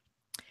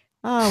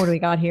 Oh, what do we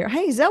got here?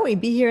 Hey, Zoe,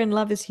 be here and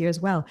love is here as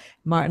well.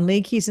 Martin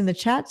Leakey's in the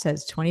chat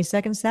says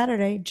 22nd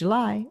Saturday,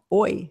 July.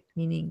 Oi,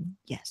 meaning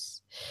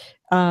yes.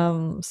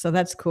 So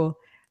that's cool.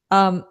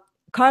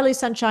 Carly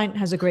Sunshine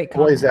has a great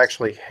Oi is comment.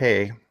 actually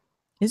hey.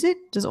 Is it?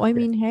 Does oi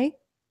mean hey?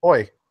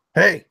 Oi.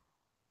 Hey.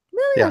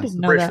 Really? I Yeah, it's didn't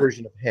the know British that.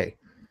 version of hey.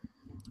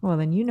 Well,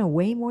 then you know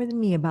way more than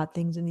me about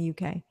things in the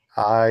UK.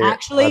 I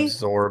Actually,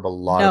 absorb a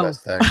lot of no,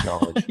 aesthetic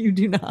knowledge. you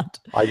do not.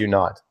 I do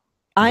not.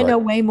 I know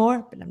But way more,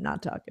 but I'm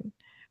not talking.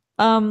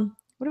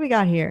 What do we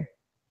got here?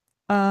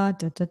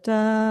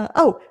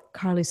 Oh,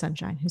 Carly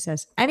Sunshine, who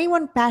says,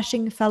 anyone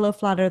bashing fellow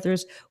flat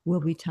earthers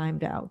will be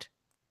timed out.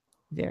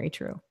 Very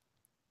true.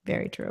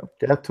 Very true.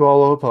 death to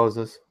all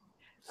opposes.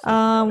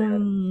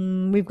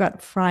 We've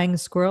got Frying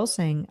Squirrel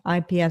saying,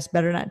 IPS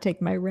better not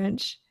take my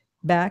wrench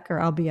back or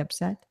I'll be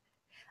upset.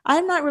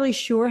 I'm not really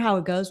sure how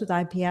it goes with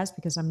IPS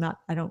because I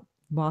don't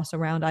boss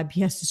around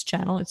IPS's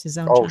channel. It's his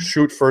own Oh, channel.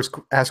 shoot first,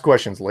 ask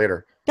questions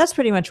later. That's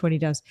pretty much what he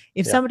does.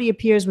 If Yeah. somebody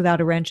appears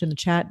without a wrench in the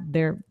chat,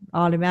 they're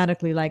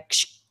automatically like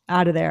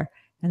out of there.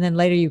 And then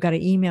later you've got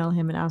to email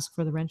him and ask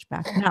for the wrench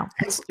back. Now,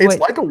 It's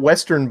like a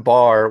Western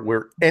bar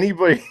where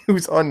anybody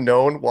who's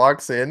unknown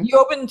walks in. you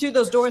open through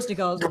those doors and it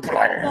goes, you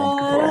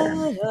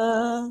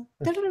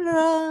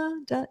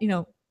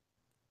know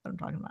what I'm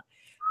talking about.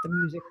 The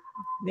music.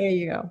 There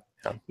you go.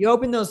 Yeah. You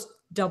open those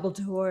double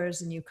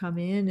doors and you come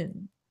in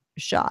and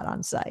shot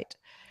on sight.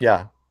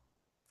 Yeah.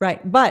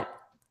 Right. But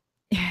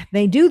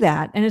they do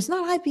that. And it's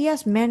not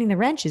IPS manning the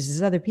wrenches,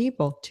 it's other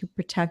people to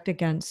protect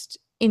against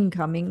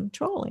incoming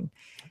trolling.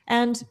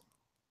 And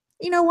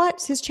you know what?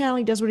 It's his channel.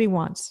 He does what he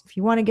wants. If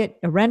you want to get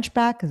a wrench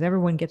back, because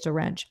everyone gets a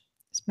wrench,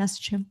 just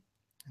message him.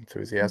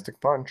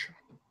 Enthusiastic punch.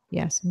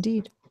 Yes,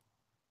 indeed.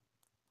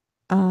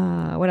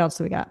 What else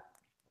do we got?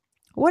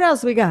 What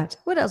else we got?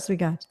 What else we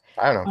got?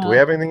 I don't know. Do we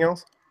have anything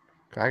else?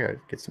 I gotta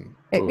get some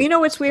food. You know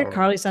what's weird?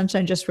 Carly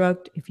Sunshine just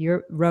wrote, if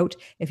you're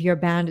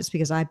banned, it's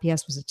because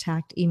IPS was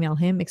attacked. Email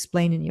him,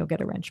 explain, and you'll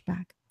get a wrench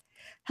back.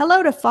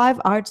 Hello to Five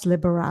Arts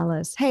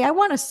Liberalis. Hey, I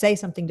want to say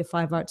something to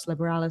Five Arts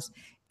Liberalis.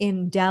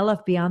 In Dell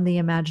of Beyond the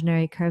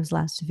Imaginary Curves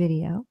last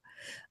video,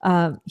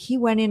 he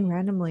went in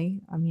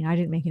randomly. I mean, I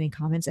didn't make any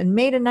comments and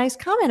made a nice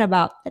comment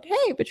about that.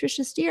 Hey,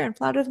 Patricia Steere and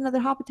Flat Earth and Other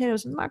Hot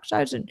Potatoes and Mark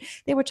Sargent,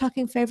 they were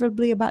talking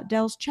favorably about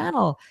Dell's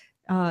channel.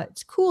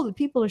 It's cool that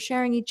people are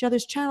sharing each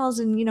other's channels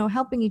and, you know,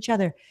 helping each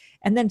other.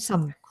 And then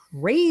some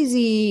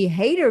crazy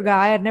hater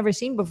guy I'd never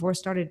seen before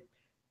started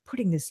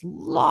putting this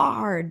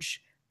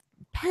large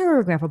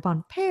paragraph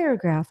upon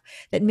paragraph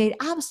that made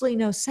absolutely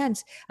no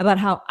sense about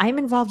how I'm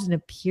involved in a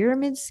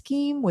pyramid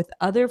scheme with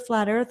other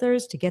flat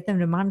earthers to get them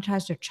to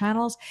monetize their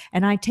channels,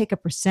 and I take a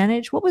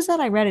percentage. What was that?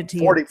 I read it to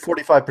you.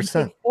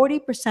 45%.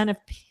 40% of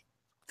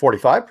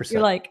 45%.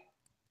 You're like,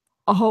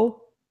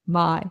 oh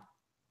my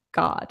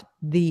God,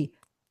 the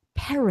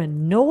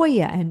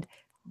paranoia and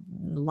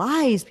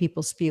lies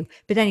people spew.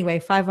 But anyway,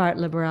 Five Art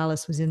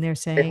Liberalis was in there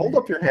saying, hey, hold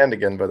up your hand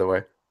again, by the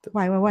way.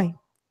 Why?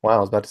 Wow, I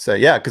was about to say,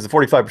 yeah, because the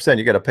 45%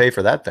 you got to pay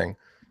for that thing.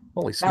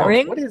 Holy smokes!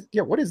 Ring?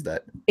 What is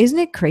that? Isn't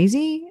it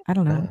crazy? I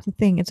don't know. Yeah. It's a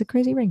thing. It's a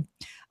crazy ring.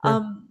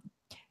 Yeah.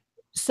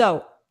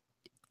 So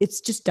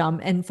it's just dumb.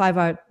 And Five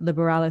Art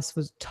Liberalis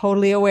was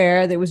totally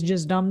aware that it was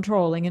just dumb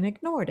trolling and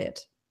ignored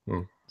it.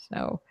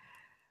 So,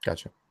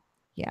 gotcha.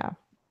 Yeah.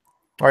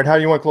 All right, how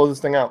do you want to close this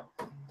thing out?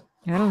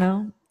 I don't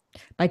know.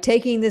 By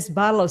taking this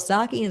bottle of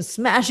sake and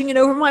smashing it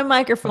over my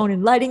microphone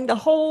and lighting the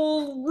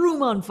whole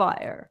room on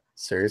fire.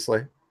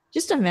 Seriously?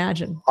 Just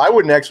imagine. I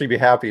wouldn't actually be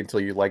happy until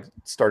you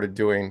started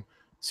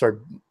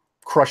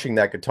crushing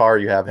that guitar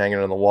you have hanging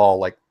on the wall,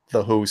 like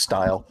the Who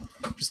style.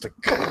 Just like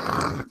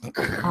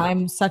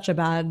I'm such a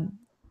bad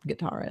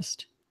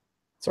guitarist.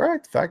 It's all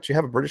right. The fact you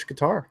have a British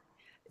guitar.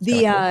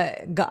 The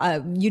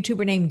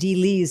YouTuber named D.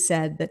 Lee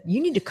said that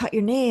you need to cut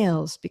your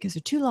nails because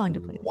they're too long to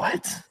play.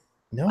 What?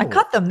 No. I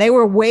cut them. They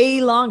were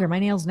way longer. My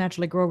nails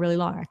naturally grow really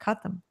long. I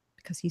cut them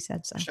because he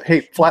said so.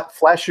 Hey,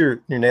 flash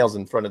your nails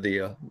in front of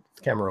the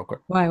camera real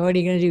quick. Why? What are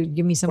you going to do?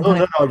 Give me some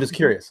No, I'm just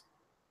curious.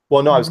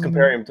 Well, no, I was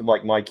comparing them to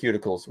like my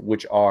cuticles,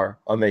 which are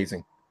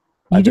amazing.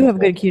 You do have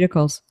good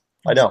cuticles.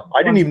 I know.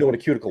 I didn't even know what a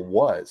cuticle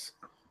was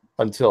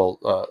until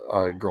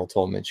a girl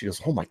told me, and she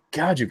goes, "Oh my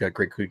God, you've got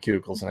great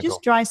cuticles." And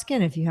just dry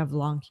skin if you have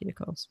long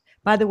cuticles.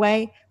 By the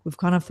way, we've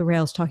gone off the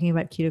rails talking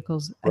about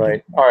cuticles.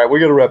 Right. All right, we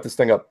got to wrap this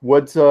thing up.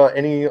 What?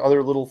 Any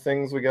other little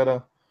things we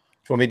gotta?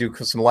 Do you want me to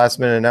do some last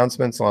minute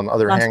announcements on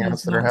other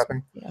hangouts that are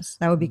happening? Yes,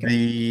 that would be good.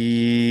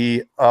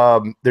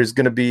 There's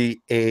going to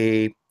be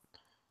a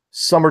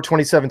summer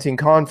 2017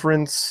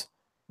 conference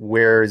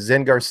where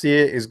Zen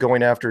Garcia is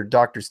going after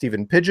Dr.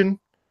 Stephen Pidgeon.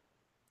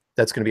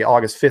 That's going to be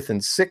August 5th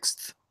and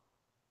 6th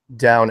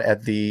down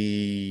at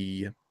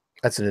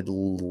that's in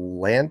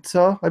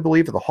Atlanta, I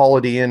believe, at the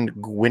Holiday Inn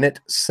Gwinnett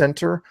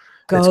Center.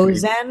 Go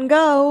Zen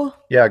go.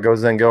 Yeah, go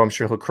Zen go. I'm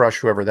sure he'll crush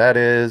whoever that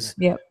is.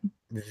 Yep.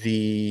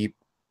 The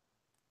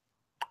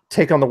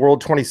Take on the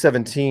World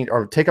 2017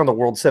 or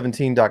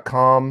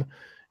takeontheworld17.com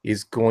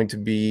is going to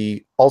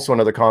be also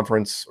another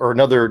conference, or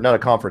not a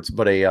conference,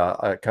 but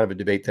a kind of a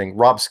debate thing.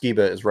 Rob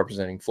Skiba is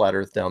representing Flat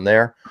Earth down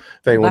there.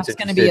 If anyone's That's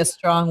going to be a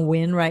strong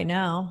win right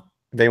now.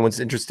 If anyone's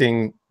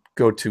interesting,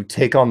 go to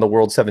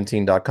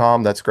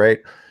takeontheworld17.com. That's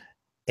great.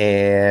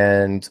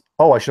 And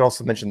I should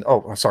also mention,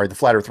 the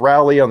Flat Earth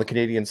Rally on the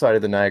Canadian side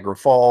of the Niagara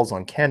Falls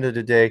on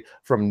Canada Day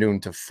from noon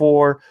to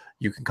 4.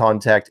 You can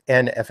contact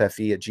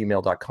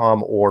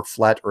nffe@gmail.com or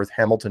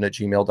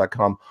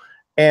flatearthhamilton@gmail.com.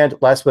 And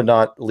last but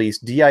not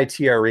least,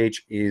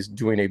 DITRH is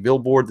doing a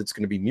billboard that's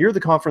going to be near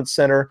the conference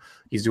center.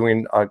 He's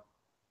doing a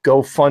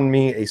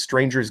GoFundMe, A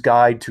Stranger's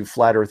Guide to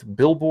Flat Earth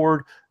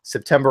billboard,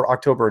 September,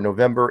 October, and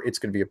November. It's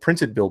going to be a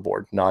printed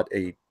billboard, not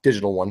a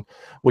digital one.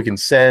 We can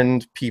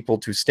send people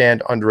to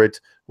stand under it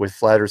with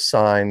Flat Earth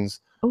signs.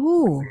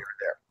 Ooh.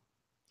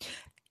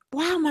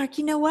 Wow, Mark,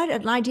 you know what?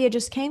 An idea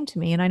just came to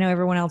me, and I know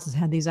everyone else has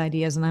had these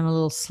ideas, and I'm a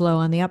little slow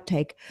on the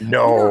uptake.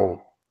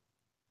 No.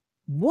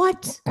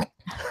 What?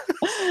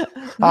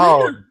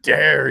 How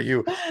dare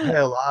you?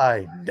 Well,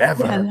 I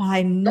never.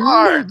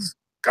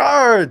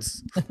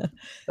 Guards.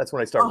 That's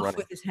when I start running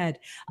with his head.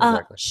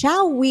 Exactly.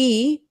 Shall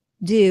we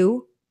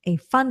do a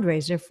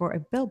fundraiser for a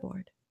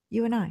billboard?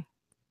 You and I.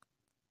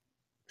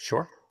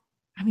 Sure.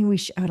 I mean,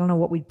 I don't know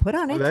what we'd put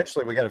on it.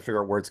 Eventually, we got to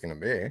figure out where it's going to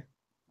be.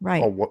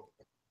 Right. What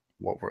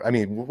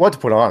to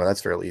put on it,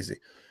 that's fairly easy.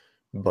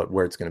 But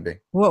where it's going to be.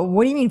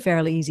 What do you mean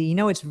fairly easy? You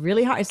know, it's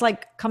really hard. It's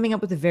like coming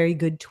up with a very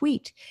good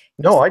tweet.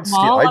 No, I'd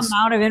steal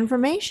amount of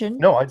information.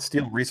 No, I'd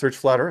steal Research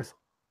Flat Earth.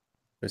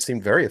 It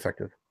seemed very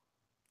effective.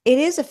 It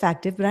is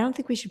effective, but I don't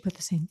think we should put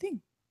the same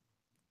thing.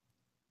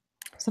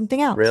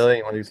 Something else. Really?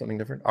 You want to do something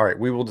different? All right,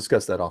 we will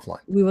discuss that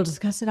offline. We will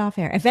discuss it off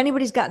air. If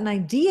anybody's got an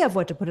idea of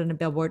what to put on a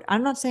billboard,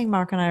 I'm not saying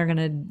Mark and I are going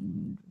to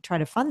try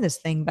to fund this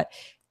thing, but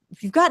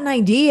if you've got an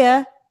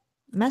idea,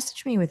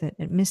 message me with it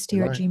at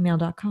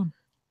missteer@gmail.com.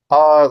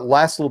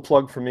 Last little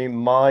plug for me.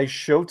 My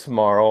show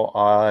tomorrow,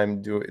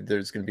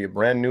 there's going to be a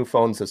brand new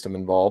phone system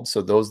involved.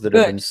 So those that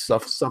have been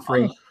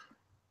suffering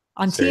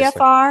on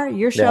TFR,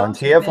 your show. Yeah, on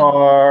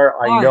TFR,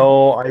 I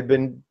know I've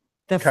been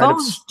the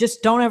phones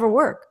just don't ever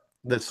work.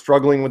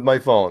 Struggling with my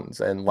phones.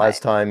 And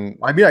last time,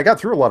 I got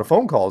through a lot of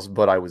phone calls,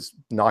 but I was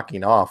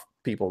knocking off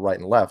people right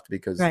and left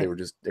because they were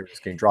just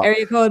getting dropped.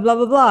 Area code blah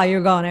blah blah,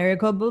 you're gone. Area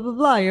code blah blah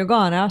blah, you're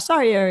gone. Oh,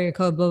 sorry, area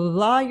code blah blah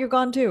blah, you're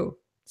gone too.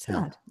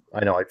 Sad.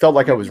 I know. I felt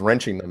like I was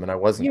wrenching them, and I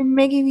wasn't. You're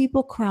making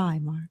people cry,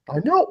 Mark. I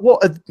know. Well,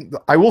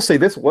 I will say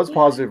this was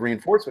positive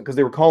reinforcement because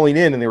they were calling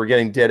in and they were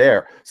getting dead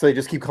air. So they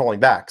just keep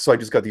calling back. So I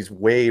just got these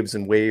waves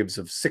and waves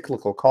of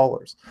cyclical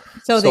callers.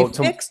 So they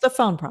fixed the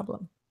phone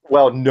problem.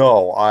 Well,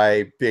 no.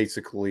 I made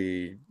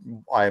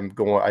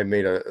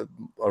a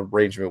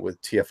arrangement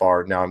with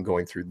TFR. Now I'm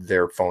going through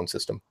their phone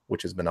system,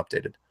 which has been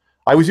updated.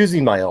 I was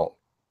using my own,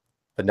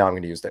 but now I'm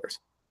going to use theirs.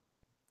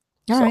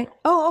 All right.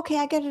 Oh, okay.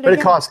 I get it. But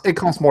it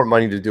costs more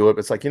money to do it. But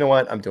it's like, you know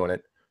what? I'm doing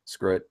it.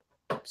 Screw it.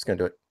 I'm just going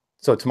to do it.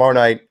 So tomorrow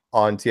night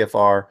on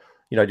TFR,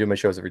 I do my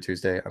shows every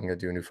Tuesday. I'm going to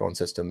do a new phone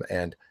system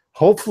and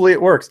hopefully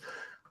it works.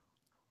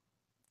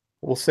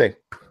 We'll see.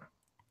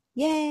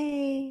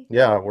 Yay.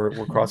 Yeah, we're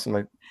crossing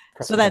my.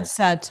 So that's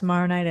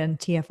tomorrow night on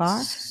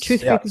TFR.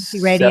 Truth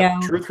Frequency Radio.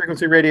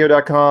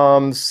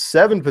 Truthfrequencyradio.com,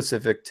 7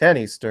 Pacific, 10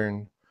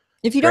 Eastern.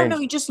 If you don't know,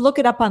 you just look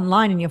it up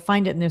online and you'll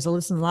find it, and there's a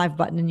listen live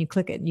button, and you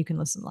click it and you can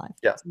listen live.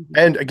 Yeah.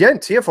 And again,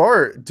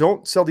 TFR,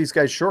 don't sell these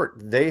guys short.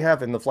 They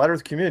have, in the Flat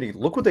Earth community,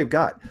 look what they've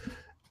got.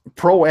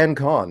 Pro and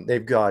con.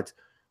 They've got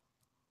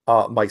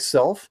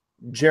myself,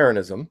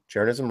 Jeranism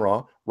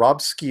Raw, Rob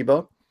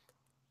Skiba,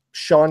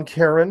 Sean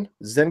Karen,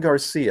 Zen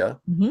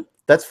Garcia. Mm-hmm.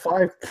 That's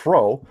 5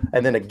 pro.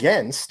 And then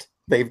against,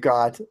 they've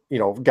got,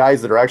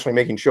 guys that are actually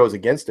making shows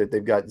against it.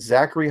 They've got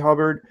Zachary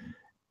Hubbard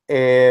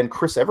and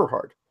Chris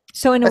Everhard.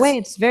 So in a way,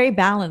 it's very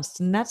balanced,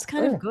 and that's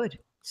kind of good.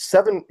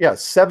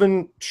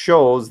 7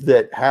 shows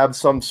that have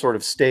some sort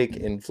of stake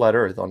in Flat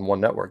Earth on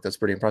one network. That's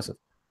pretty impressive.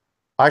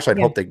 Actually,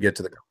 I'd hope they get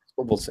to the conference,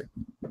 but we'll see.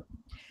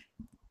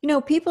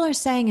 People are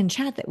saying in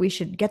chat that we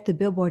should get the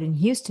billboard in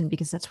Houston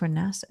because that's where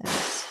NASA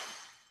is.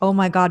 Oh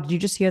my God, did you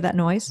just hear that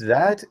noise?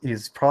 That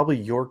is probably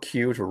your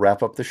cue to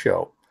wrap up the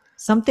show.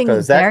 Something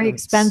very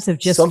expensive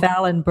just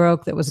fell and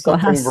broke that was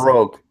glass. Something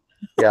broke.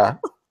 Yeah,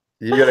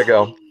 you gotta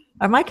go.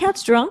 Are my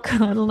cats drunk?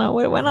 I don't know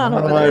what went on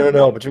over there. I don't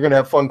know, but you're going to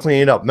have fun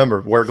cleaning up.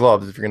 Remember, wear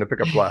gloves if you're going to pick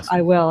up glass.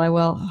 I will.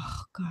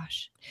 Oh,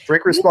 gosh.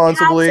 Drink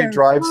responsibly,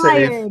 drive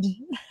safe.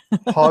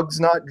 Hugs,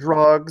 not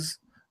drugs.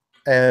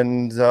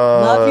 And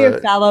love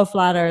your fellow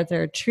flat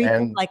earther. Treat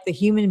them like the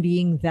human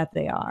being that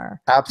they are.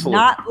 Absolutely.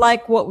 Not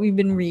like what we've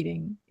been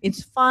reading.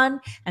 It's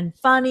fun and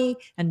funny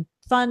and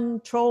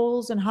fun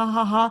trolls and ha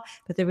ha ha.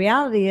 But the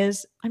reality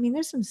is,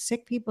 there's some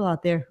sick people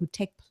out there who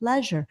take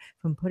pleasure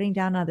from putting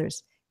down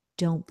others.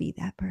 Don't be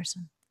that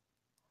person.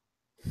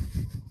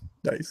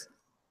 Nice.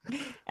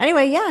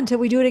 Anyway, until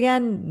we do it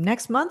again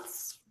next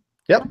month.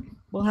 Yep.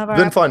 We'll have our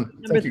been fun.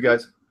 Thank you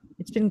guys.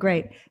 It's been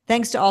great.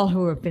 Thanks to all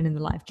who have been in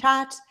the live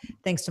chat.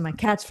 Thanks to my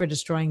cats for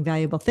destroying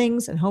valuable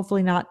things and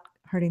hopefully not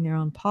hurting their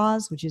own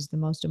paws, which is the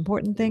most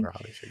important thing. You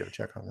probably should go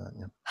check on that.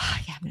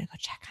 Yeah, I'm going to go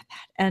check on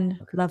that. And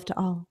love to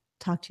all.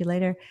 Talk to you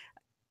later.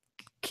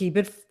 Keep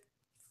it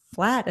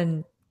flat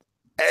and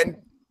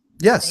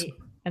yes.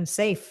 And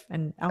safe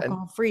and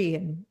alcohol free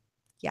and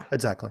yeah.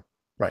 Exactly.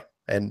 Right.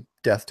 And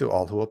death to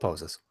all who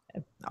oppose us.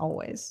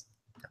 Always.